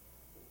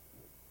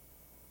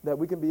that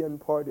we can be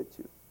imparted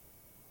to.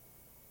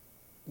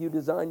 You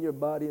design your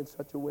body in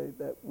such a way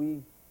that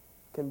we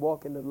can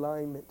walk in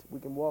alignment. We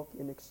can walk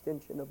in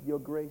extension of your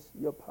grace,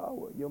 your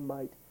power, your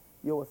might,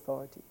 your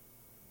authority.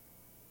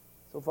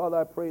 So, Father,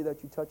 I pray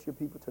that you touch your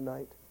people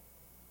tonight,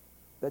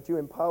 that you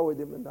empower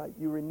them tonight,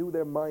 you renew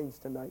their minds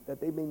tonight, that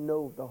they may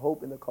know the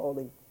hope and the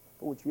calling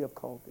for which you have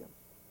called them.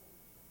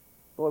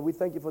 Lord, we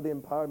thank you for the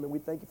empowerment. We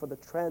thank you for the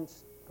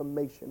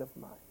transformation of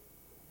mind.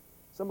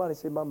 Somebody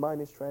say, my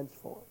mind is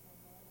transformed.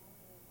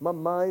 My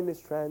mind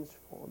is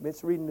transformed.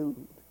 It's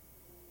renewed.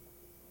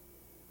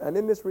 And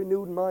in this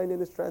renewed mind, in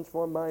this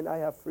transformed mind, I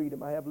have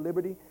freedom. I have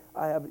liberty.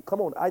 Come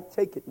on, I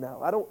take it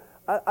now. I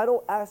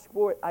don't ask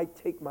for it. I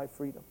take my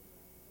freedom.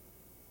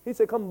 He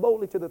said, come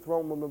boldly to the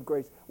throne room of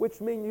grace,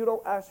 which means you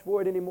don't ask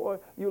for it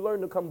anymore. You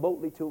learn to come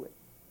boldly to it.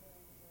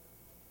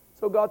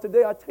 So God,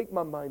 today I take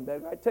my mind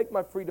back. I take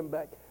my freedom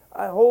back.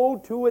 I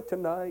hold to it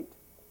tonight.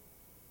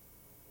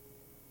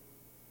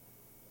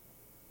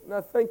 And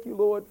I thank you,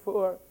 Lord,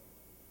 for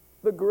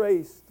the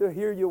grace to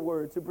hear your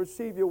word, to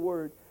perceive your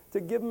word, to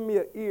give me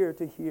an ear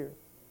to hear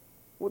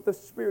what the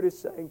Spirit is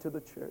saying to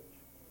the church.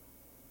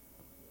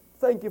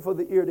 Thank you for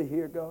the ear to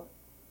hear, God.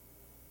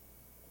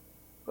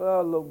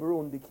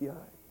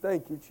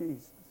 Thank you,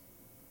 Jesus.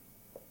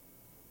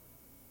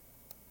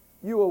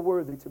 You are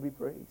worthy to be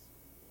praised.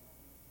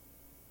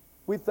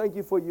 We thank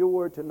you for your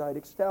word tonight,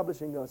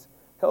 establishing us,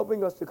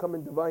 helping us to come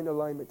in divine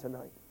alignment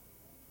tonight.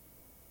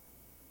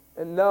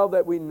 And now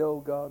that we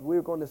know, God,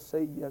 we're going to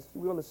say yes.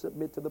 We're going to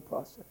submit to the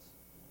process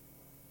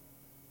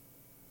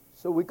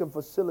so we can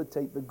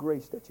facilitate the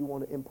grace that you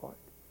want to impart.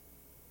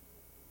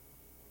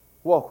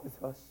 Walk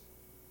with us.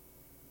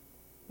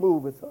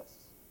 Move with us.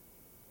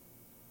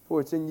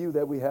 For it's in you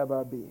that we have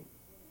our being.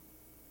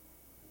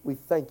 We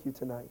thank you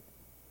tonight.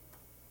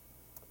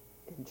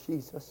 In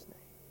Jesus'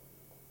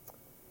 name.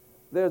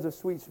 There's a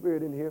sweet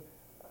spirit in here.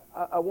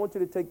 I want you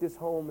to take this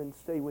home and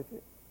stay with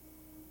it.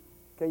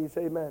 Can you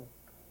say amen?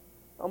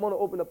 I'm going to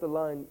open up the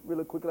line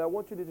really quickly. I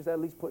want you to just at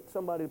least put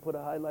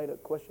a highlight, a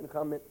question, a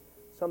comment,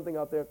 something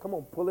out there. Come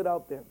on, pull it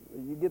out there.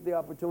 You get the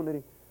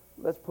opportunity.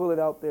 Let's pull it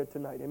out there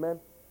tonight. Amen?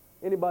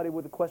 Anybody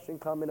with a question,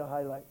 comment, or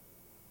highlight?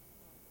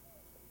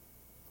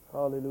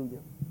 Hallelujah.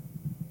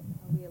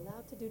 Are we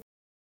allowed to do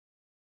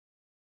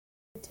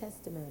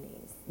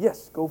testimonies?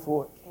 Yes, go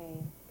for it. Okay.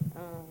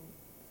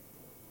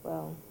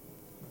 Well,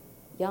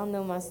 y'all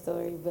know my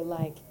story, but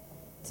like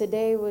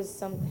today was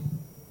something.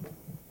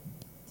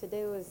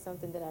 Today was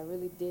something that I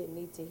really did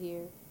need to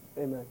hear.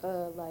 Amen.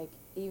 Like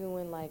even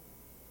when like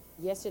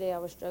yesterday I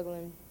was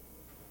struggling,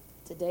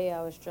 today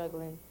I was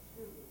struggling,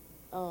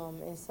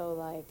 and so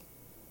like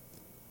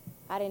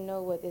I didn't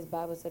know what this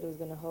Bible said it was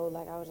gonna hold.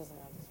 Like I was just like,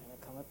 I'm just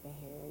gonna come up in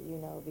here,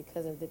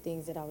 because of the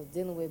things that I was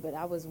dealing with. But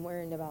I was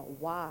worrying about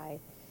why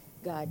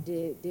God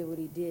did what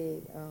He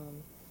did.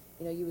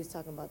 You was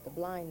talking about the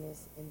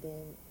blindness, and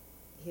then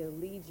He'll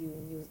lead you,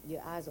 and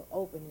your eyes will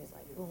open, and it's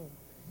like boom.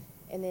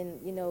 And then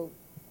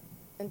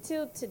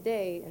until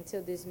today,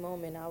 until this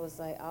moment, I was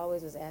like, I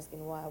always was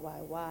asking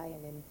why,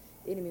 and then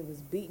the enemy was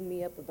beating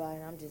me up about it,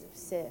 and I'm just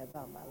upset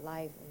about my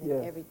life and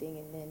then everything,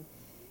 and then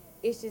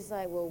it's just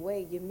like, well,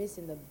 wait, you're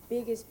missing the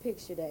biggest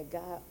picture that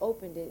God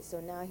opened it,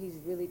 so now He's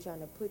really trying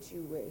to put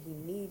you where He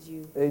needs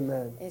you.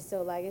 Amen. And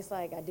so, like, it's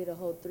like I did a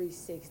whole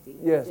 360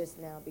 just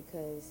now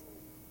because,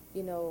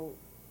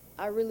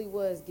 I really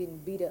was getting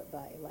beat up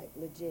by it, like,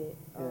 legit.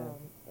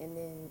 And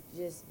then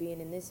just being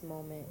in this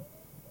moment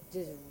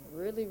just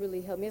really,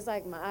 really helped me. It's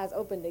like my eyes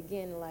opened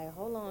again, like,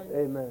 hold on.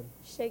 Amen.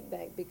 Shake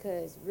back,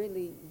 because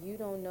really, you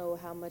don't know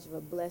how much of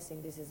a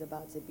blessing this is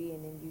about to be.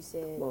 And then you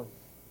said,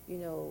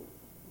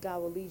 God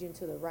will lead you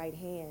into the right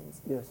hands.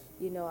 Yes.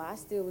 I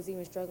still was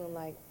even struggling,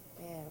 like,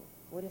 man,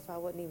 what if I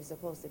wasn't even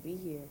supposed to be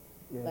here?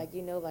 Yeah. Like,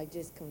 like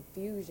just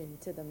confusion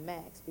to the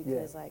max,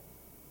 because like,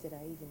 did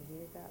I even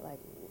hear God? Like,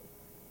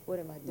 what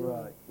am I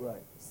doing?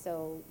 Right.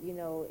 So,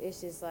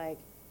 it's just like,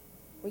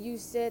 when you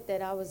said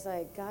that, I was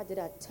like, God, did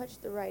I touch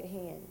the right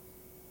hand?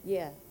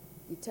 Yeah,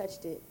 you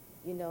touched it,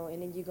 and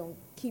then you're going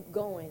to keep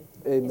going.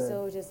 Amen. And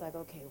so it was just like,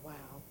 okay, wow,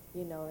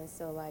 and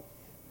so like,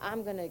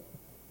 I'm going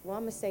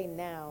to say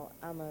now,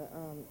 I'm going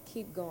to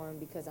keep going,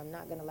 because I'm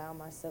not going to allow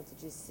myself to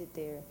just sit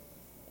there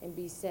and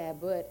be sad,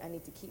 but I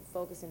need to keep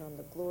focusing on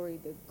the glory,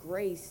 the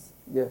grace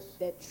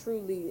that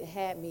truly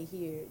had me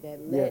here, that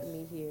led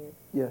me here.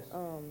 Yes.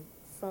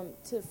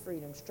 To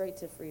freedom, straight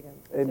to freedom.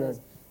 Amen.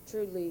 Because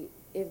truly,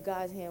 if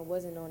God's hand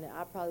wasn't on it,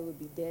 I probably would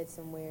be dead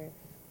somewhere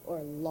or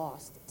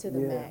lost to the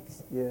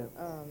max. Yeah.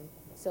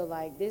 So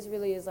like, this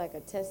really is like a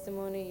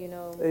testimony,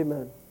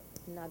 Amen.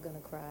 I'm not gonna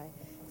cry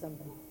because I'm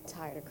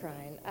tired of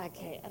crying. I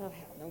don't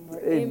have no more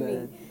Amen.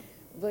 in me.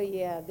 But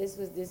yeah, this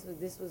was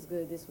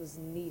good. This was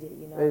needed.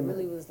 I Amen.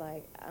 really was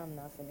like, I'm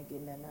not finna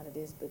get nothing out of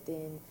this. But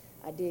then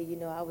I did.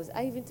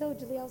 I even told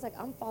Julie, I was like,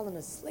 I'm falling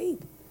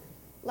asleep.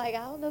 Like, I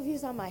don't know if you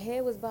saw my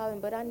head was bobbing,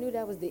 but I knew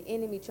that was the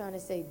enemy trying to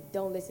say,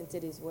 don't listen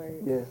to this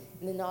word. Yeah.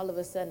 And then all of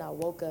a sudden I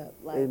woke up.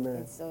 Like, Amen.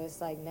 And so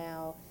it's like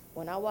now,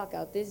 when I walk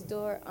out this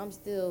door, I'm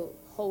still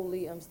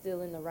holy. I'm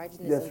still in the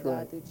righteousness of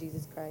God through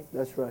Jesus Christ.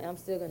 That's right. And I'm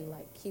still going to,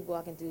 like, keep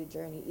walking through the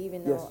journey,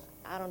 even though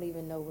I don't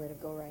even know where to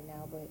go right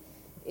now. But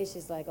it's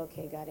just like,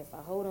 okay, God, if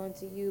I hold on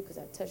to you because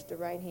I touched the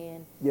right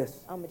hand,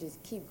 I'm going to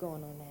just keep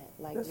going on that.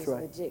 Like,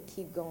 legit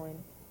keep going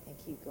and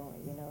keep going,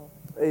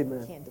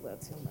 Amen. Can't dwell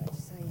too much.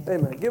 So,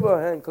 Amen. Give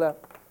her a hand clap.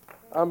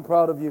 I'm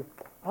proud of you.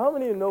 How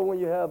many of you know when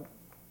you have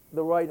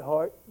the right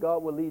heart,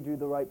 God will lead you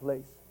the right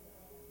place?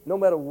 No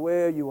matter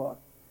where you are,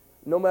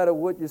 no matter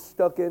what you're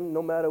stuck in,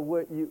 no matter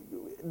what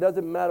it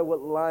doesn't matter what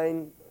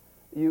line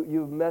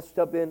you've messed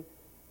up in.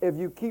 If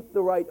you keep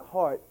the right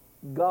heart,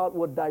 God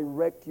will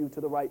direct you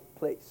to the right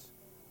place.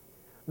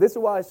 This is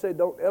why I say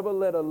don't ever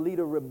let a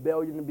leader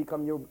rebellion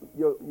become your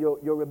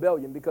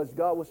rebellion, because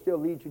God will still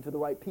lead you to the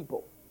right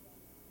people.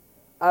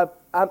 I'm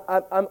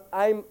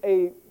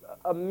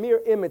a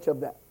mere image of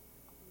that.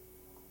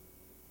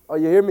 Are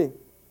you hear me?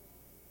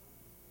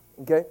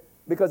 Okay?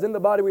 Because in the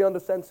body we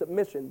understand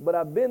submission, but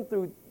I've been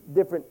through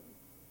different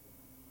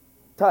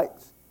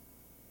types.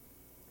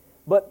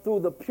 But through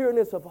the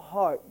pureness of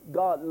heart,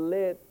 God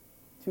led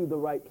to the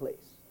right place.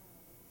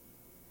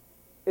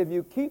 If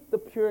you keep the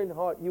pure in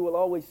heart, you will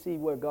always see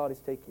where God is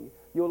taking you.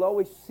 You will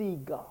always see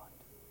God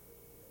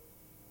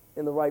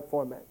in the right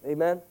format.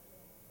 Amen?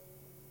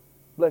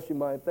 Bless you,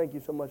 Maya. Thank you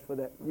so much for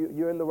that.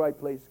 You're in the right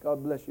place.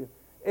 God bless you.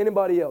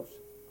 Anybody else?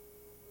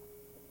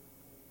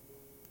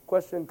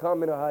 Question,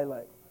 comment, or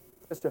highlight?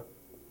 Sister.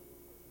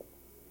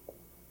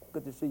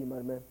 Good to see you,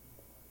 my man.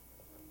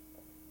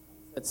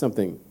 That's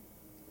something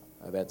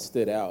that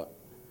stood out.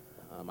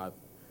 I've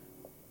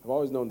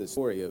always known the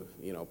story of,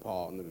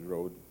 Paul on the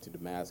road to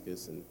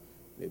Damascus and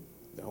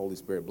the Holy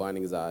Spirit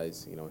blinding his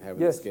eyes,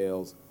 having the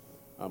scales.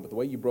 But the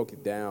way you broke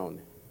it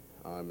down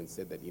and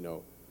said that,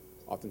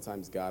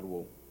 oftentimes God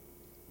will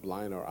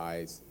blind our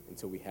eyes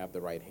until we have the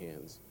right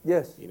hands,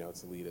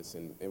 to lead us.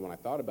 And when I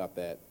thought about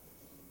that,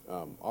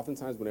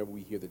 oftentimes whenever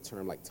we hear the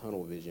term like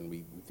tunnel vision,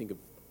 we think of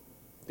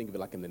it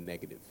like in the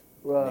negative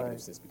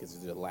sense, because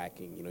it's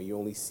lacking. You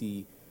only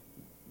see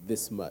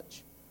this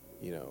much.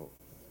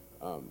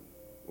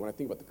 When I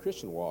think about the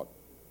Christian walk,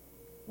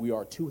 we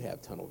are to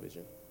have tunnel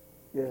vision,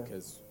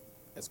 because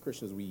as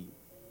Christians,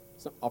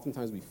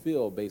 oftentimes we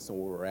feel based on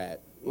where we're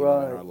at in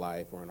our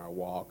life or in our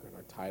walk or in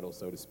our title,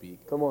 so to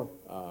speak. Come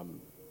on.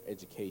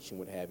 Education,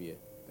 what have you,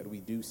 that we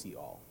do see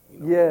all.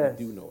 Yes.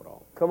 We do know it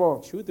all. Come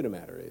on. The truth of the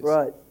matter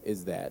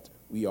is that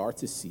we are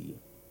to see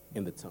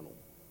in the tunnel.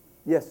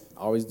 Yes.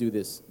 I always do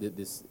this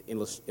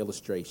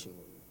illustration.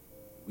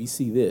 We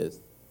see this,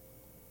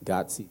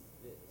 God sees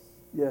this.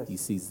 Yes. He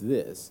sees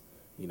this.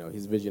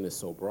 His vision is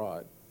so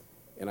broad.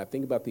 And I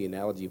think about the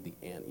analogy of the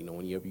ant.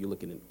 Whenever you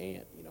look at an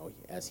ant,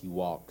 as he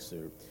walks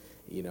or,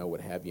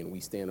 what have you, and we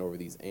stand over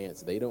these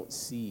ants, they don't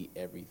see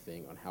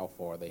everything on how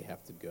far they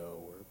have to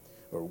go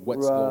or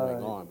what's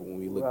going on. But when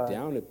we look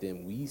down at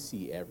them, we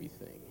see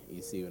everything.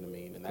 You see what I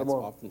mean? And that's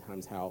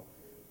oftentimes how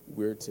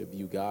we're to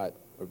view God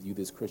or view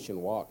this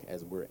Christian walk,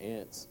 as we're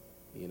ants,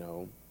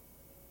 and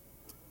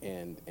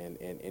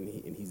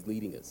he's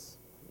leading us,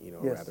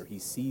 rather he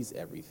sees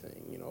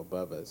everything,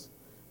 above us,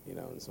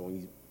 and so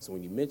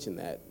when you mention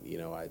that,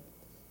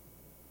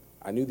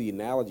 I knew the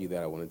analogy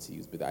that I wanted to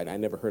use, but I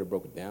never heard it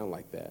broken down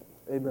like that.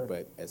 Amen.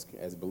 But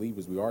as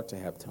believers, we are to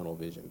have tunnel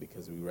vision,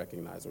 because we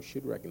recognize, or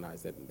should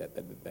recognize,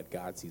 that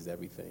God sees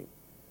everything.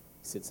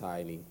 He sits high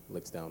and he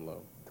looks down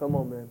low. Come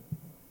on, man.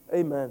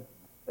 Amen.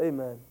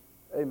 Amen.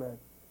 Amen.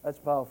 That's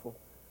powerful.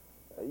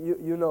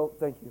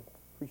 Thank you.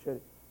 Appreciate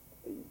it.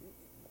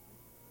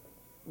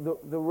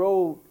 The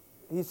road,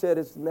 he said,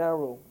 is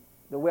narrow.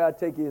 The way I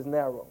take it is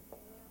narrow.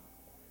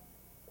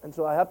 And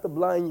so I have to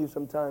blind you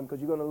sometime, because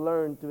you're going to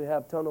learn to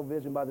have tunnel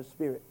vision by the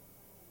Spirit.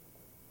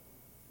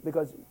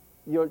 Because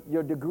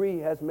your degree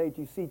has made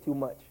you see too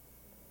much.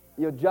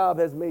 Your job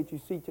has made you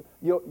see too.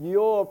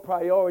 Your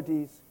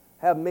priorities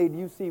have made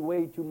you see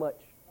way too much,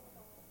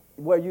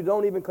 where you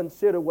don't even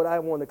consider what I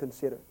want to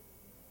consider.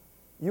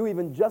 You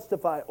even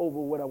justify over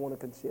what I want to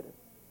consider.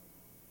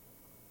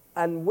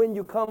 And when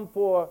you come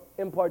for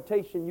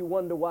impartation, you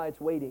wonder why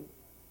it's waiting.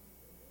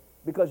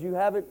 Because you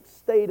haven't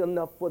stayed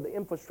enough for the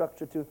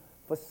infrastructure to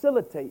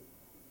facilitate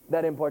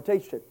that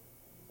impartation.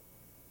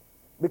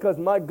 Because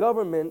my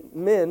government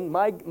men,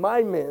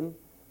 my men,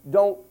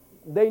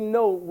 they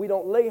know we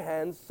don't lay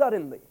hands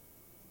suddenly.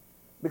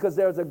 Because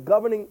there's a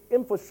governing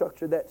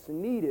infrastructure that's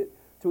needed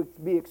to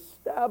be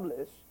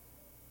established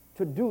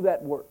to do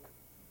that work.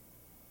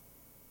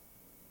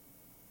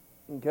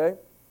 Okay?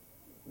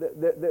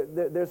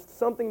 There's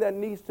something that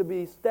needs to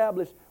be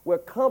established where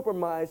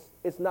compromise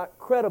is not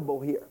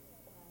credible here.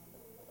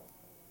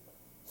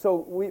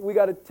 So we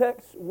got to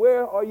text,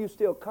 where are you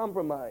still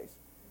compromised?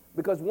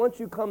 Because once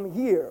you come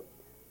here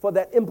for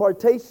that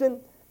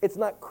impartation, it's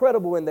not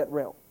credible in that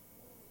realm.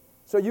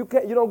 So you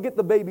don't get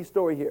the baby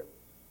story here.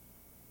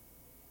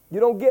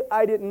 You don't get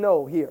I didn't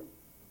know here.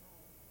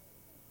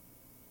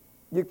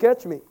 You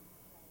catch me?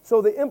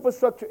 So the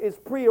infrastructure is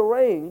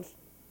prearranged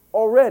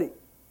already.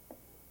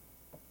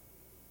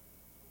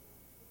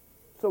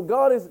 So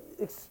God is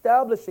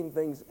establishing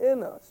things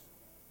in us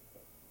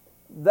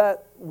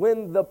that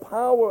when the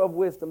power of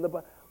wisdom,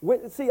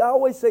 see, I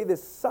always say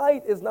this,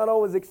 sight is not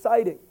always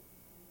exciting,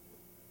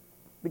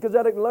 because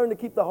I didn't learn to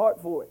keep the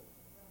heart for it.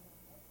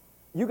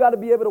 You got to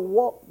be able to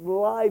walk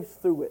lives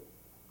through it.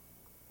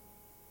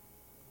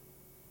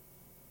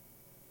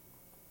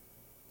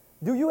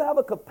 Do you have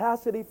a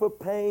capacity for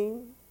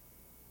pain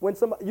when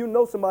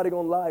somebody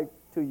gonna lie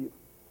to you?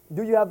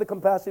 Do you have the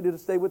capacity to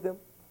stay with them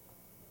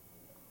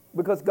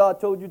because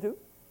God told you to?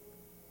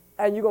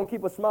 And you're gonna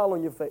keep a smile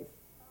on your face,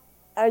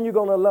 and you're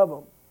gonna love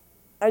them,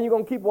 and you're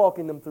gonna keep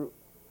walking them through.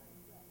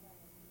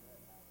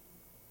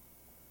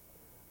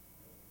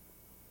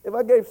 If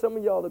I gave some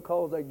of y'all the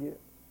calls I get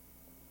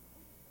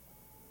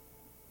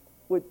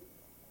with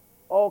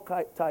all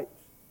types,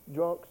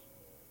 drunks,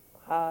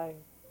 high,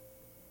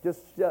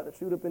 just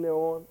shoot up in their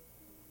arm,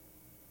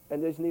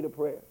 and they just need a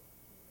prayer.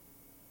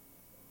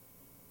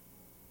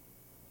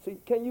 See,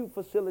 can you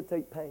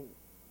facilitate pain?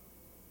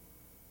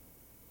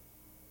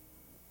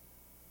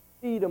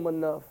 Feed them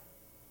enough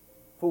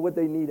for what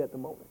they need at the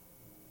moment.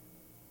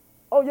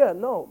 Oh yeah,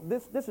 no,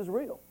 this is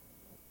real.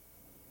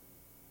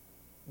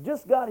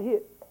 Just got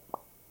hit.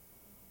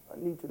 I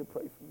need you to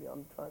pray for me.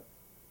 I'm trying.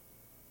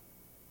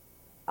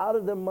 Out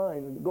of their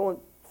mind,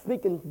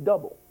 speaking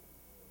double.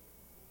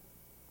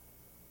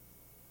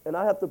 And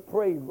I have to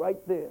pray right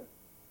there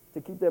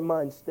to keep their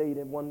mind stayed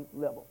at one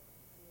level.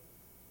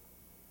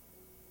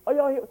 Are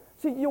y'all here?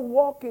 See, you're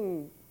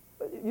walking.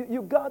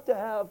 You got to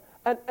have,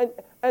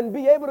 and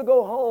be able to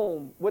go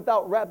home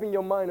without wrapping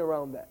your mind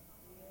around that.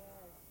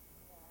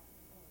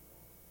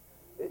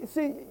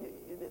 See,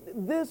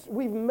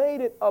 we've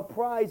made it a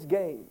prize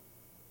game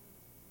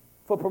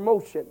for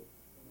promotion.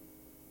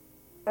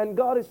 And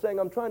God is saying,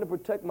 I'm trying to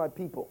protect my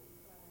people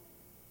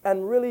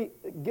and really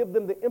give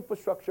them the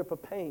infrastructure for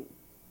pain,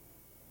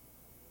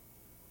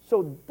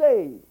 so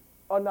they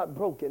are not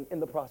broken in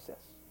the process.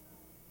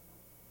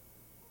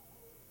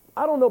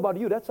 I don't know about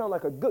you, that sounds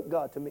like a good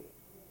God to me.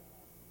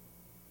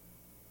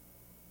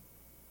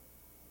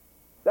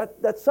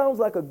 That sounds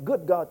like a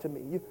good God to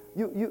me.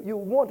 You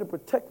want to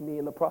protect me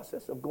in the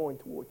process of going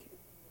towards you.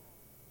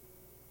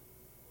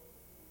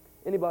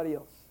 Anybody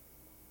else?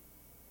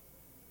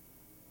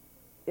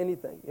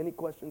 Anything? Any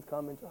questions,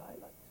 comments, or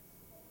highlights?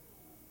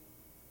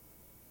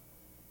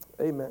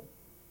 Amen.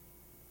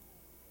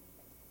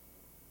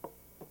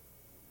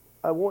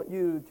 I want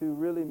you to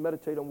really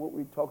meditate on what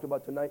we talked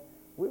about tonight.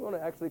 We're going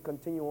to actually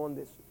continue on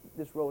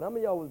this road. How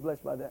many of y'all was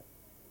blessed by that?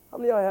 How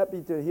many of y'all are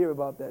happy to hear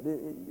about that?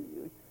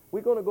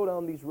 We're going to go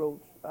down these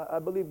roads. I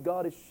believe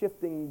God is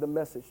shifting the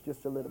message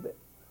just a little bit.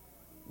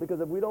 Because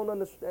if we don't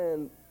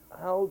understand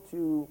how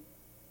to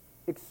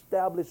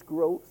establish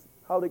growth,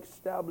 how to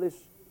establish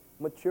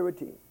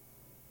maturity,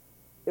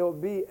 it will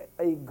be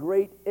a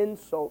great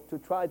insult to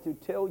try to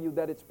tell you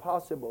that it's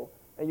possible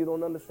and you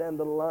don't understand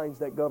the lines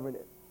that govern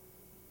it.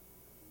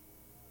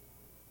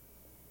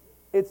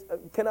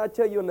 Can I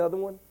tell you another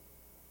one?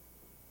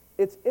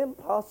 It's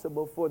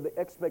impossible for the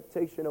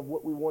expectation of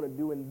what we want to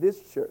do in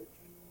this church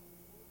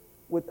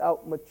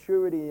without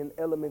maturity and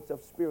elements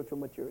of spiritual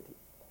maturity.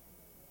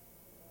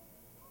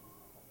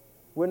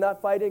 We're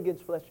not fighting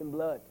against flesh and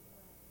blood.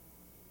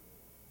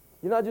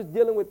 You're not just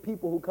dealing with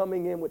people who are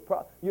coming in with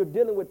you're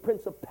dealing with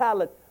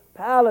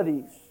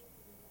principalities,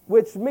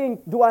 which means,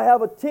 do I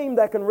have a team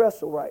that can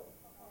wrestle right?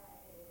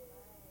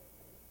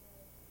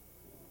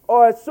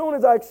 Or as soon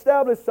as I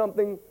establish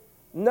something,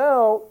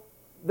 now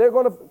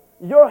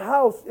your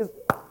house is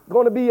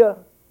going to be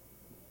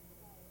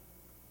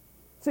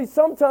see,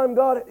 sometimes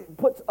God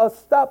puts a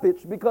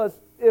stoppage, because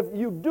if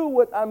you do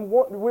what I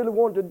really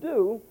want to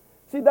do,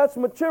 see, that's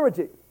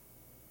maturity.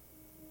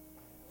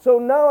 So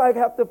now I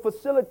have to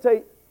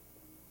facilitate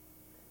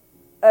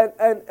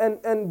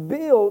and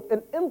build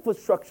an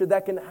infrastructure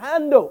that can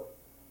handle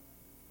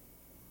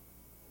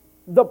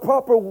the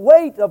proper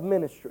weight of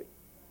ministry.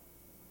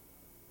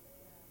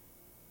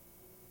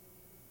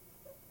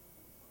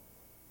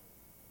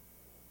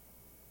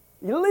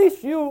 At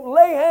least you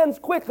lay hands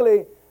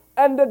quickly,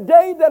 and the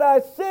day that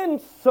I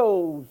send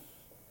souls,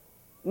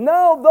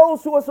 now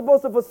those who are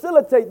supposed to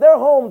facilitate, their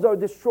homes are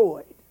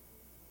destroyed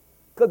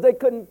because they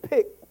couldn't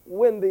pick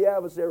when the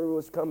adversary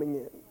was coming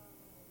in.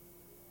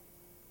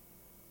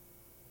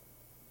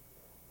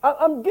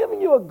 I'm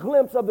giving you a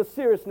glimpse of the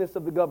seriousness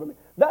of the government.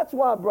 That's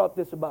why I brought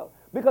this about,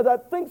 because I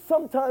think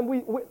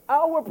sometimes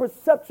our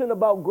perception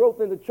about growth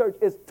in the church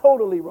is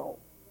totally wrong.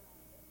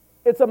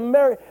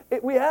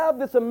 We have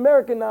this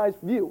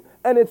Americanized view,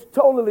 and it's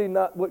totally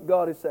not what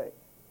God is saying.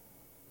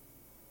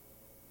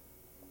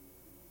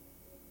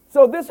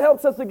 So this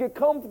helps us to get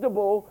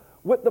comfortable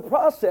with the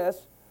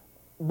process,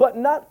 but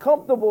not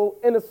comfortable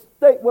in a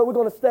state where we're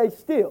going to stay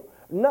still.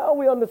 Now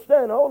we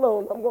understand, hold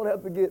on, I'm going to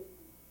have to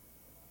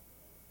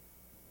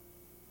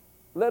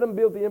let them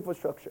build the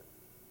infrastructure.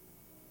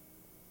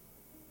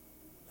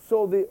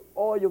 So the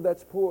oil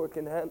that's poured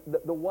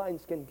the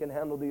wineskin can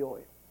handle the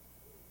oil.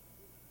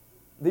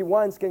 The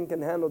wineskin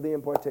can handle the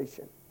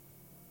importation.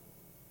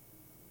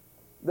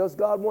 Does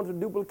God want to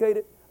duplicate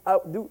it?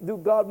 Do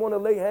God want to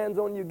lay hands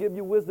on you, give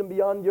you wisdom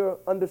beyond your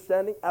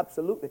understanding?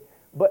 Absolutely.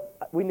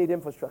 But we need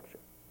infrastructure.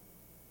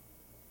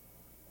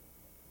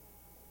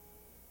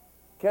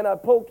 Can I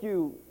poke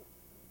you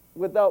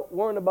without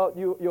worrying about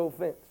your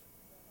offense?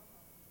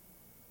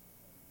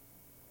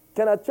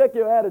 Can I check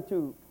your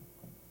attitude?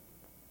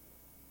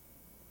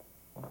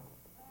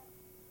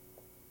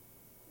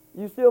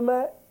 You still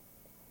mad?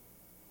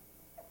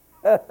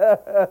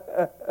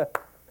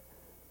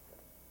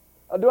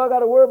 Or do I got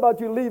to worry about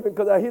you leaving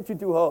because I hit you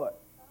too hard?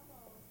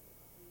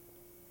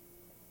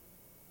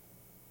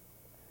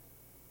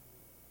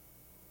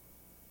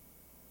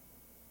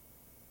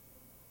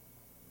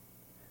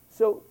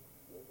 So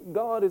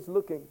God is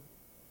looking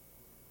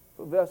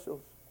for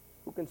vessels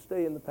who can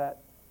stay in the pattern.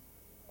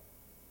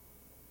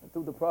 And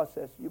through the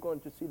process, you're going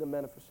to see the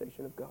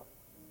manifestation of God.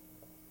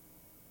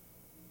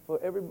 For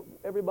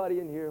everybody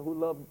in here who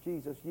loves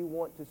Jesus, you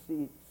want to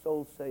see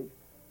souls saved.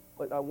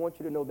 But I want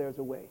you to know there's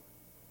a way.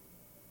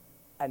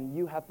 And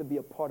you have to be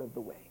a part of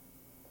the way.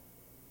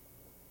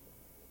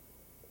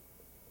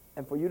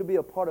 And for you to be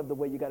a part of the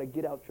way, you got to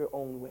get out your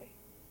own way.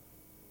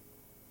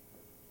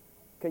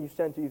 Can you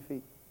stand to your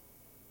feet?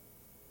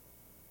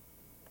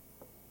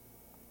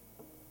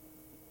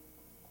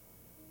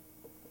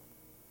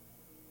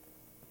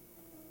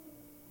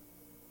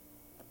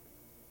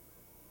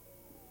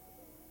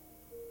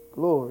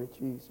 Glory,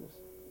 Jesus.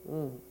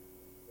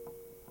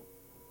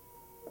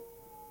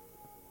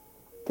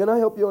 Can I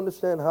help you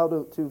understand how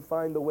to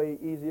find the way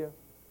easier?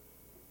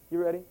 You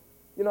ready?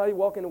 You know how you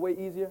walk in the way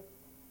easier?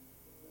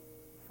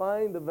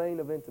 Find the vein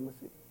of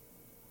intimacy.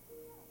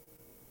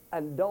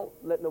 And don't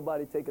let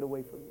nobody take it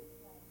away from you.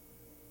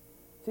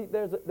 See,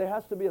 there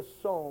has to be a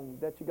song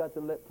that you got to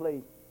let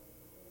play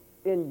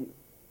in you.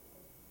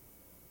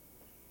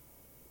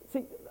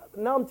 See,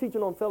 now I'm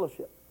teaching on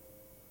fellowship.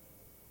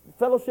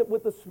 Fellowship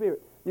with the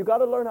Spirit. You got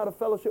to learn how to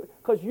fellowship,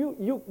 because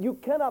you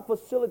cannot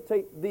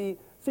facilitate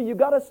you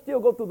got to still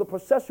go through the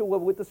processual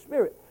with the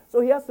Spirit.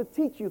 So he has to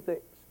teach you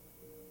things.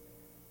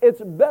 It's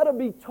better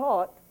be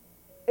taught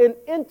in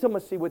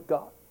intimacy with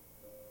God.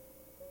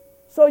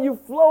 So you're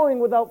flowing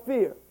without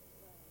fear.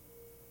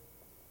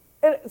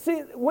 And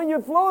see, when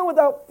you're flowing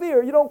without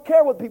fear, you don't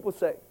care what people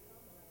say.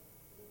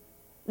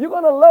 You're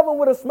going to love them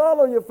with a smile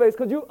on your face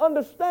because you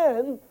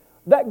understand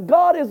that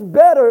God is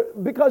better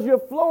because you're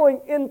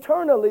flowing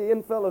internally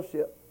in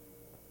fellowship.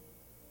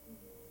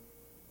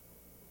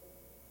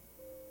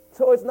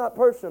 So it's not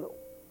personal.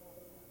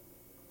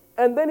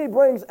 And then he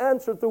brings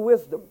answer through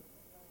wisdom.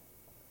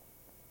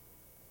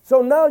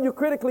 So now you're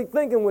critically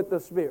thinking with the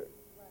Spirit.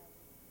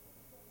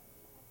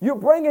 You're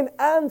bringing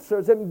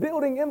answers and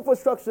building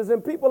infrastructures,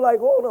 and people are like,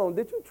 hold on,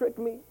 did you trick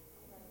me?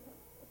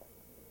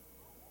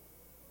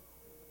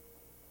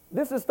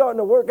 This is starting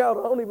to work out.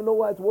 I don't even know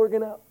why it's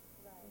working out.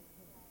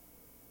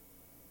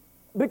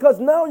 Because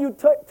now you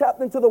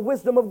tapped into the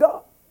wisdom of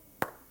God.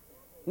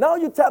 Now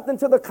you tapped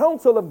into the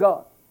counsel of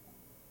God.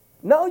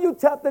 Now you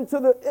tapped into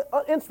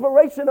the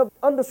inspiration of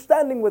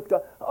understanding with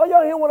God. Oh,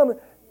 y'all hear what I'm...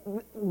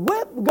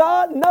 With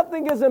God,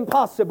 nothing is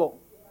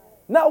impossible.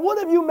 Now, what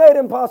have you made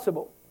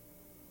impossible?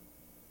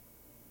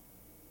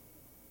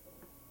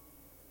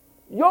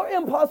 Your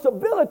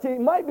impossibility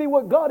might be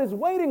what God is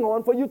waiting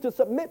on for you to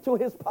submit to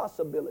His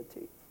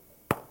possibility.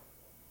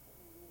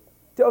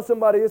 Tell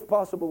somebody it's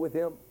possible with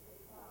Him.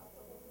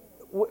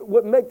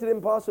 What makes it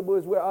impossible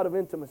is we're out of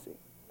intimacy.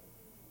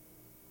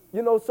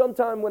 You know,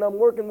 sometime when I'm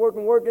working,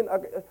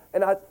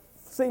 and I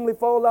seemingly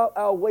fall out,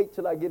 I'll wait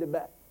till I get it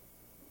back.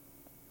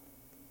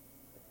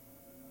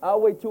 I'll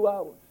wait 2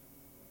 hours.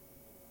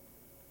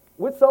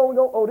 Which song we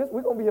going? Oh,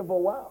 we're going to be here for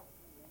a while.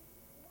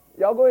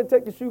 Y'all go ahead and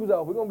take your shoes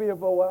off. We're going to be here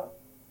for a while.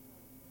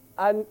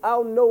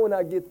 I'll know when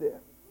I get there.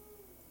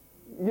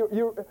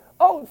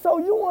 So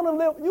you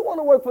want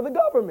to work for the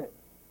government,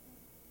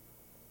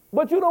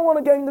 but you don't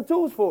want to gain the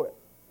tools for it.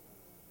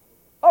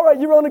 All right,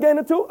 you want to gain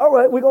the tools? All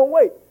right, we're going to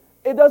wait.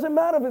 It doesn't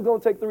matter if it's going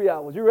to take 3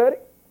 hours. You ready?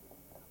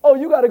 Oh,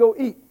 you got to go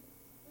eat.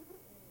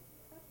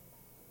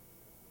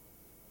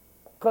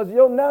 Because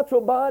your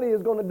natural body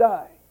is going to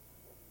die.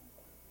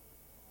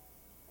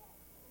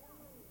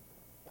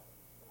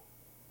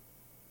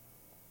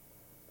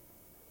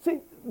 See,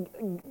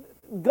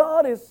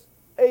 God is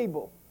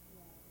able.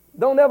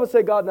 Don't ever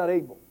say God not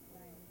able.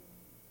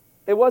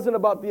 It wasn't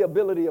about the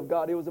ability of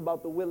God. It was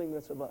about the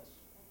willingness of us.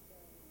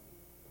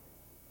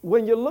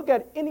 When you look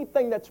at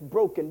anything that's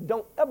broken,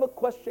 don't ever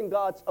question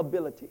God's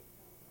ability.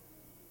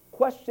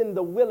 Question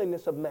the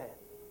willingness of man.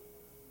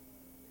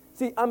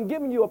 See, I'm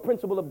giving you a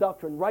principle of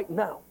doctrine right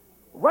now.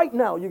 Right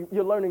now,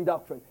 you're learning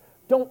doctrine.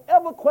 Don't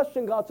ever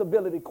question God's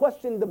ability.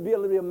 Question the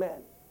ability of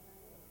man.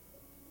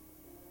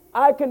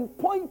 I can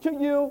point to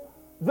you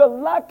the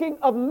lacking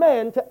of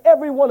man to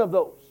every one of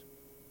those.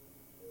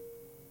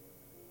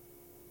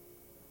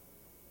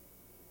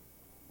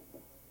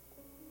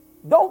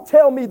 Don't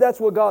tell me that's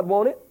what God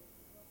wanted.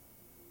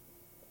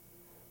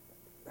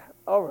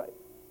 All right.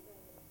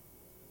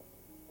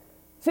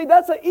 See,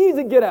 that's an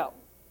easy get out.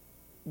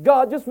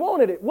 God just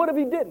wanted it. What if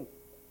He didn't?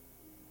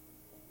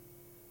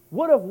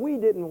 What if we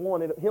didn't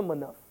want Him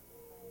enough?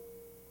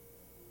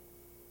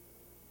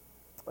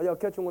 Are y'all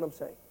catching what I'm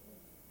saying?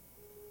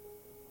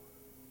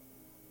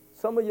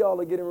 Some of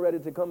y'all are getting ready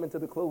to come into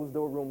the closed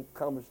door room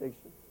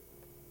conversation.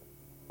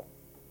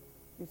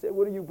 You said,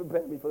 what are you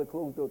preparing me for the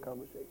closed door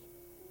conversation?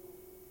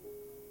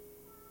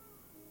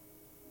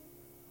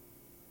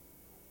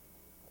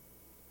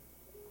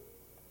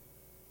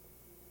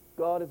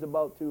 God is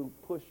about to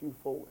push you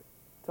forward.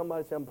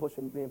 Somebody say, I'm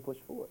being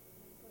pushed forward.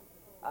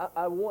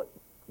 I want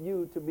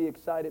you to be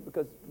excited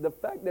because the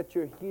fact that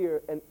you're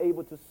here and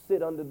able to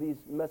sit under these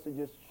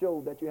messages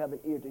show that you have an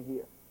ear to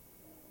hear.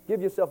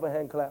 Give yourself a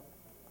hand clap.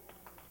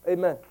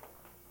 Amen.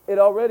 It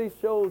already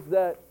shows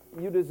that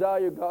you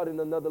desire God in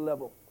another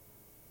level.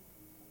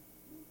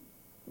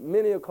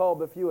 Many are called,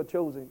 but few are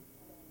chosen.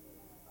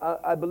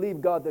 I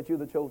believe, God, that you're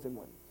the chosen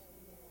ones.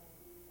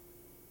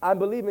 I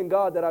believe in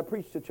God that I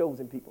preach to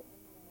chosen people.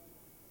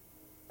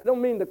 I don't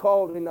mean the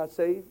called and not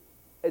saved.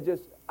 It's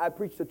just I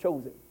preach to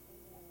chosen.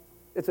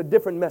 It's a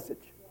different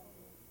message.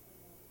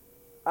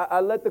 I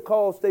let the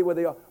called stay where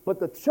they are.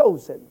 But the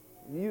chosen,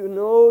 you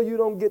know, you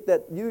don't get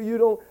that. You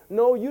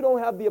don't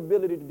have the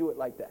ability to do it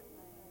like that.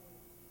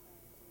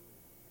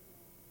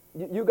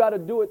 You got to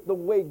do it the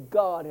way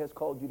God has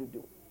called you to do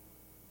it.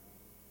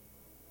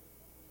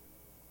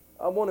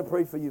 I want to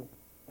pray for you.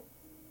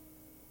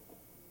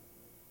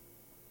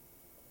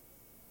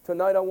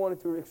 Tonight I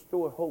wanted to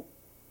restore hope.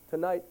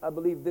 Tonight, I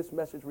believe this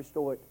message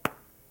restored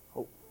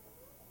hope.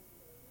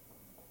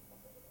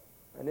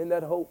 And in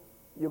that hope,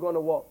 you're going to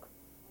walk.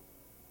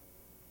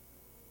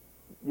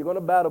 You're going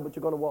to battle, but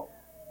you're going to walk.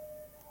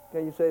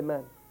 Can you say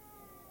amen?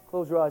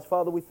 Close your eyes.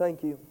 Father, we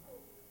thank you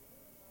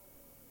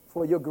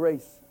for your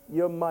grace,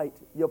 your might,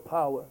 your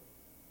power.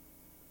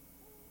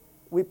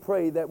 We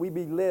pray that we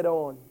be led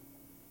on.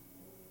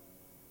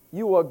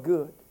 You are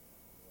good,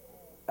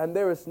 and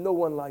there is no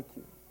one like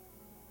you.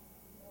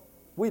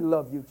 We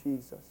love you,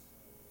 Jesus.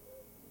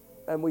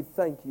 And we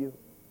thank you.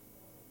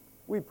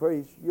 We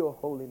praise your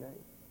holy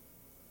name.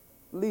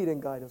 Lead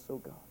and guide us, oh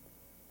God.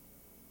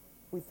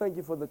 We thank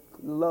you for the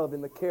love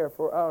and the care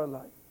for our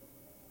life.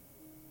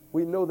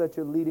 We know that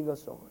you're leading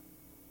us on.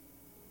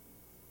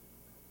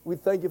 We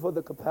thank you for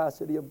the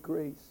capacity of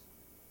grace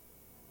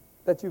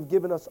that you've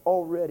given us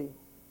already.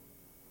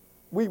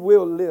 We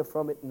will live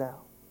from it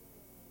now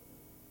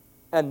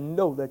and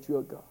know that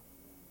you're God.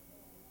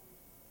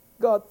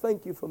 God,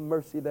 thank you for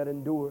mercy that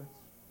endures.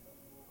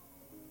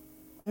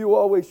 You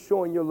always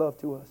showing your love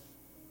to us.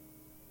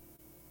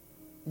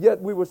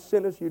 Yet we were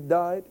sinners, you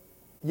died.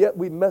 Yet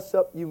we mess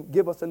up, you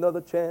give us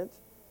another chance.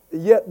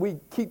 Yet we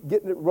keep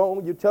getting it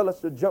wrong, you tell us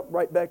to jump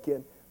right back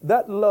in.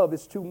 That love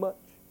is too much.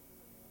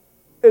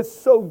 It's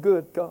so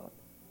good, God.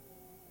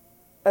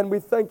 And we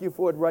thank you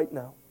for it right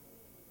now.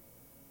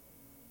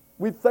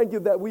 We thank you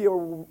that we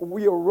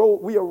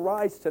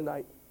arise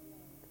tonight.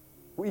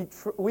 We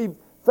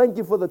thank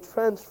you for the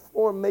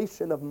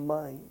transformation of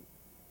mind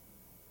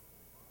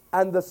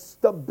and the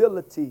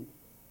stability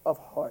of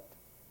heart.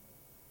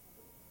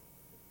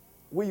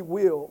 We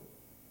will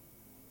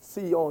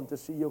see on to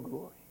see your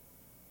glory.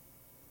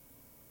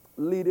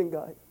 Lead and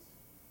guide us.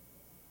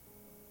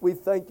 We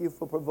thank you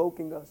for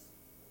provoking us.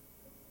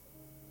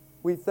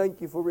 We thank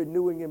you for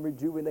renewing and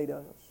rejuvenating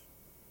us.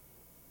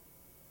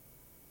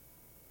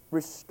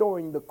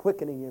 Restoring the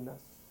quickening in us.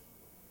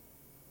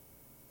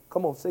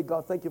 Come on, say,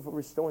 God, thank you for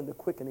restoring the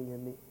quickening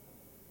in me.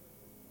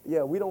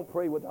 Yeah, we don't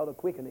pray without a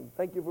quickening.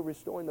 Thank you for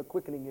restoring the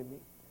quickening in me.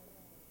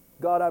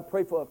 God, I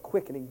pray for a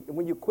quickening. And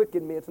when you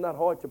quicken me, it's not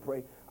hard to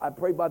pray. I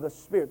pray by the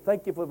Spirit.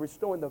 Thank you for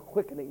restoring the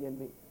quickening in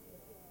me.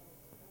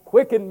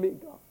 Quicken me,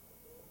 God.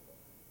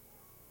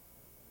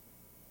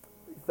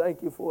 We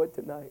thank you for it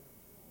tonight.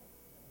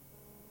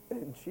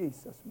 In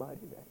Jesus'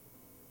 mighty name.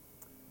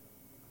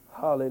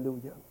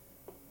 Hallelujah.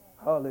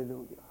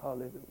 Hallelujah.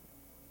 Hallelujah.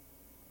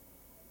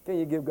 Can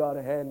you give God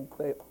a hand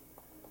clap?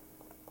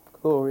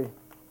 Glory.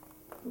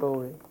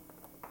 Glory.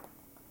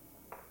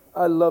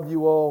 I love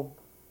you all.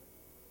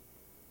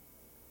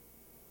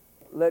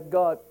 Let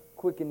God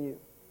quicken you.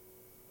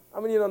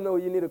 How many of you know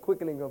you need a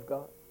quickening of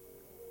God?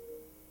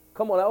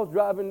 Come on, I was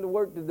driving to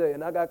work today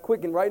and I got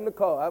quickened right in the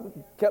car. I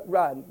kept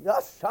riding.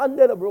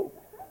 Bro.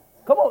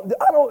 Come on,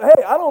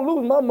 I don't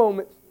lose my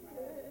moments.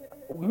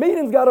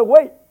 Meetings gotta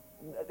wait.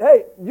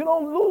 Hey, you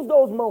don't lose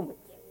those moments.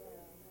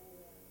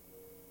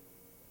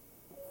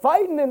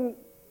 Fighting in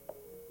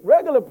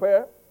regular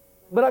prayer,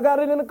 but I got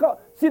it in the car.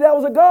 See, that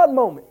was a God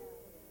moment.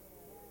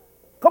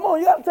 Come on,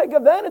 you got to take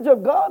advantage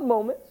of God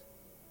moments.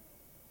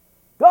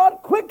 God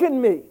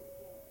quickened me.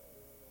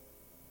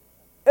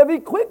 If he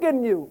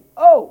quickened you,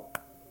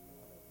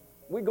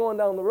 we're going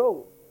down the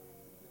road.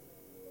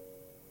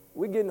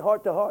 We're getting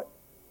heart to heart.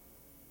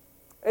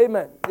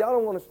 Amen. Y'all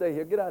don't want to stay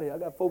here. Get out of here. I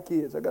got 4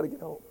 kids. I got to get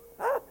home.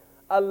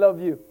 I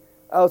love you.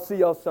 I'll see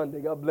y'all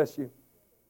Sunday. God bless you.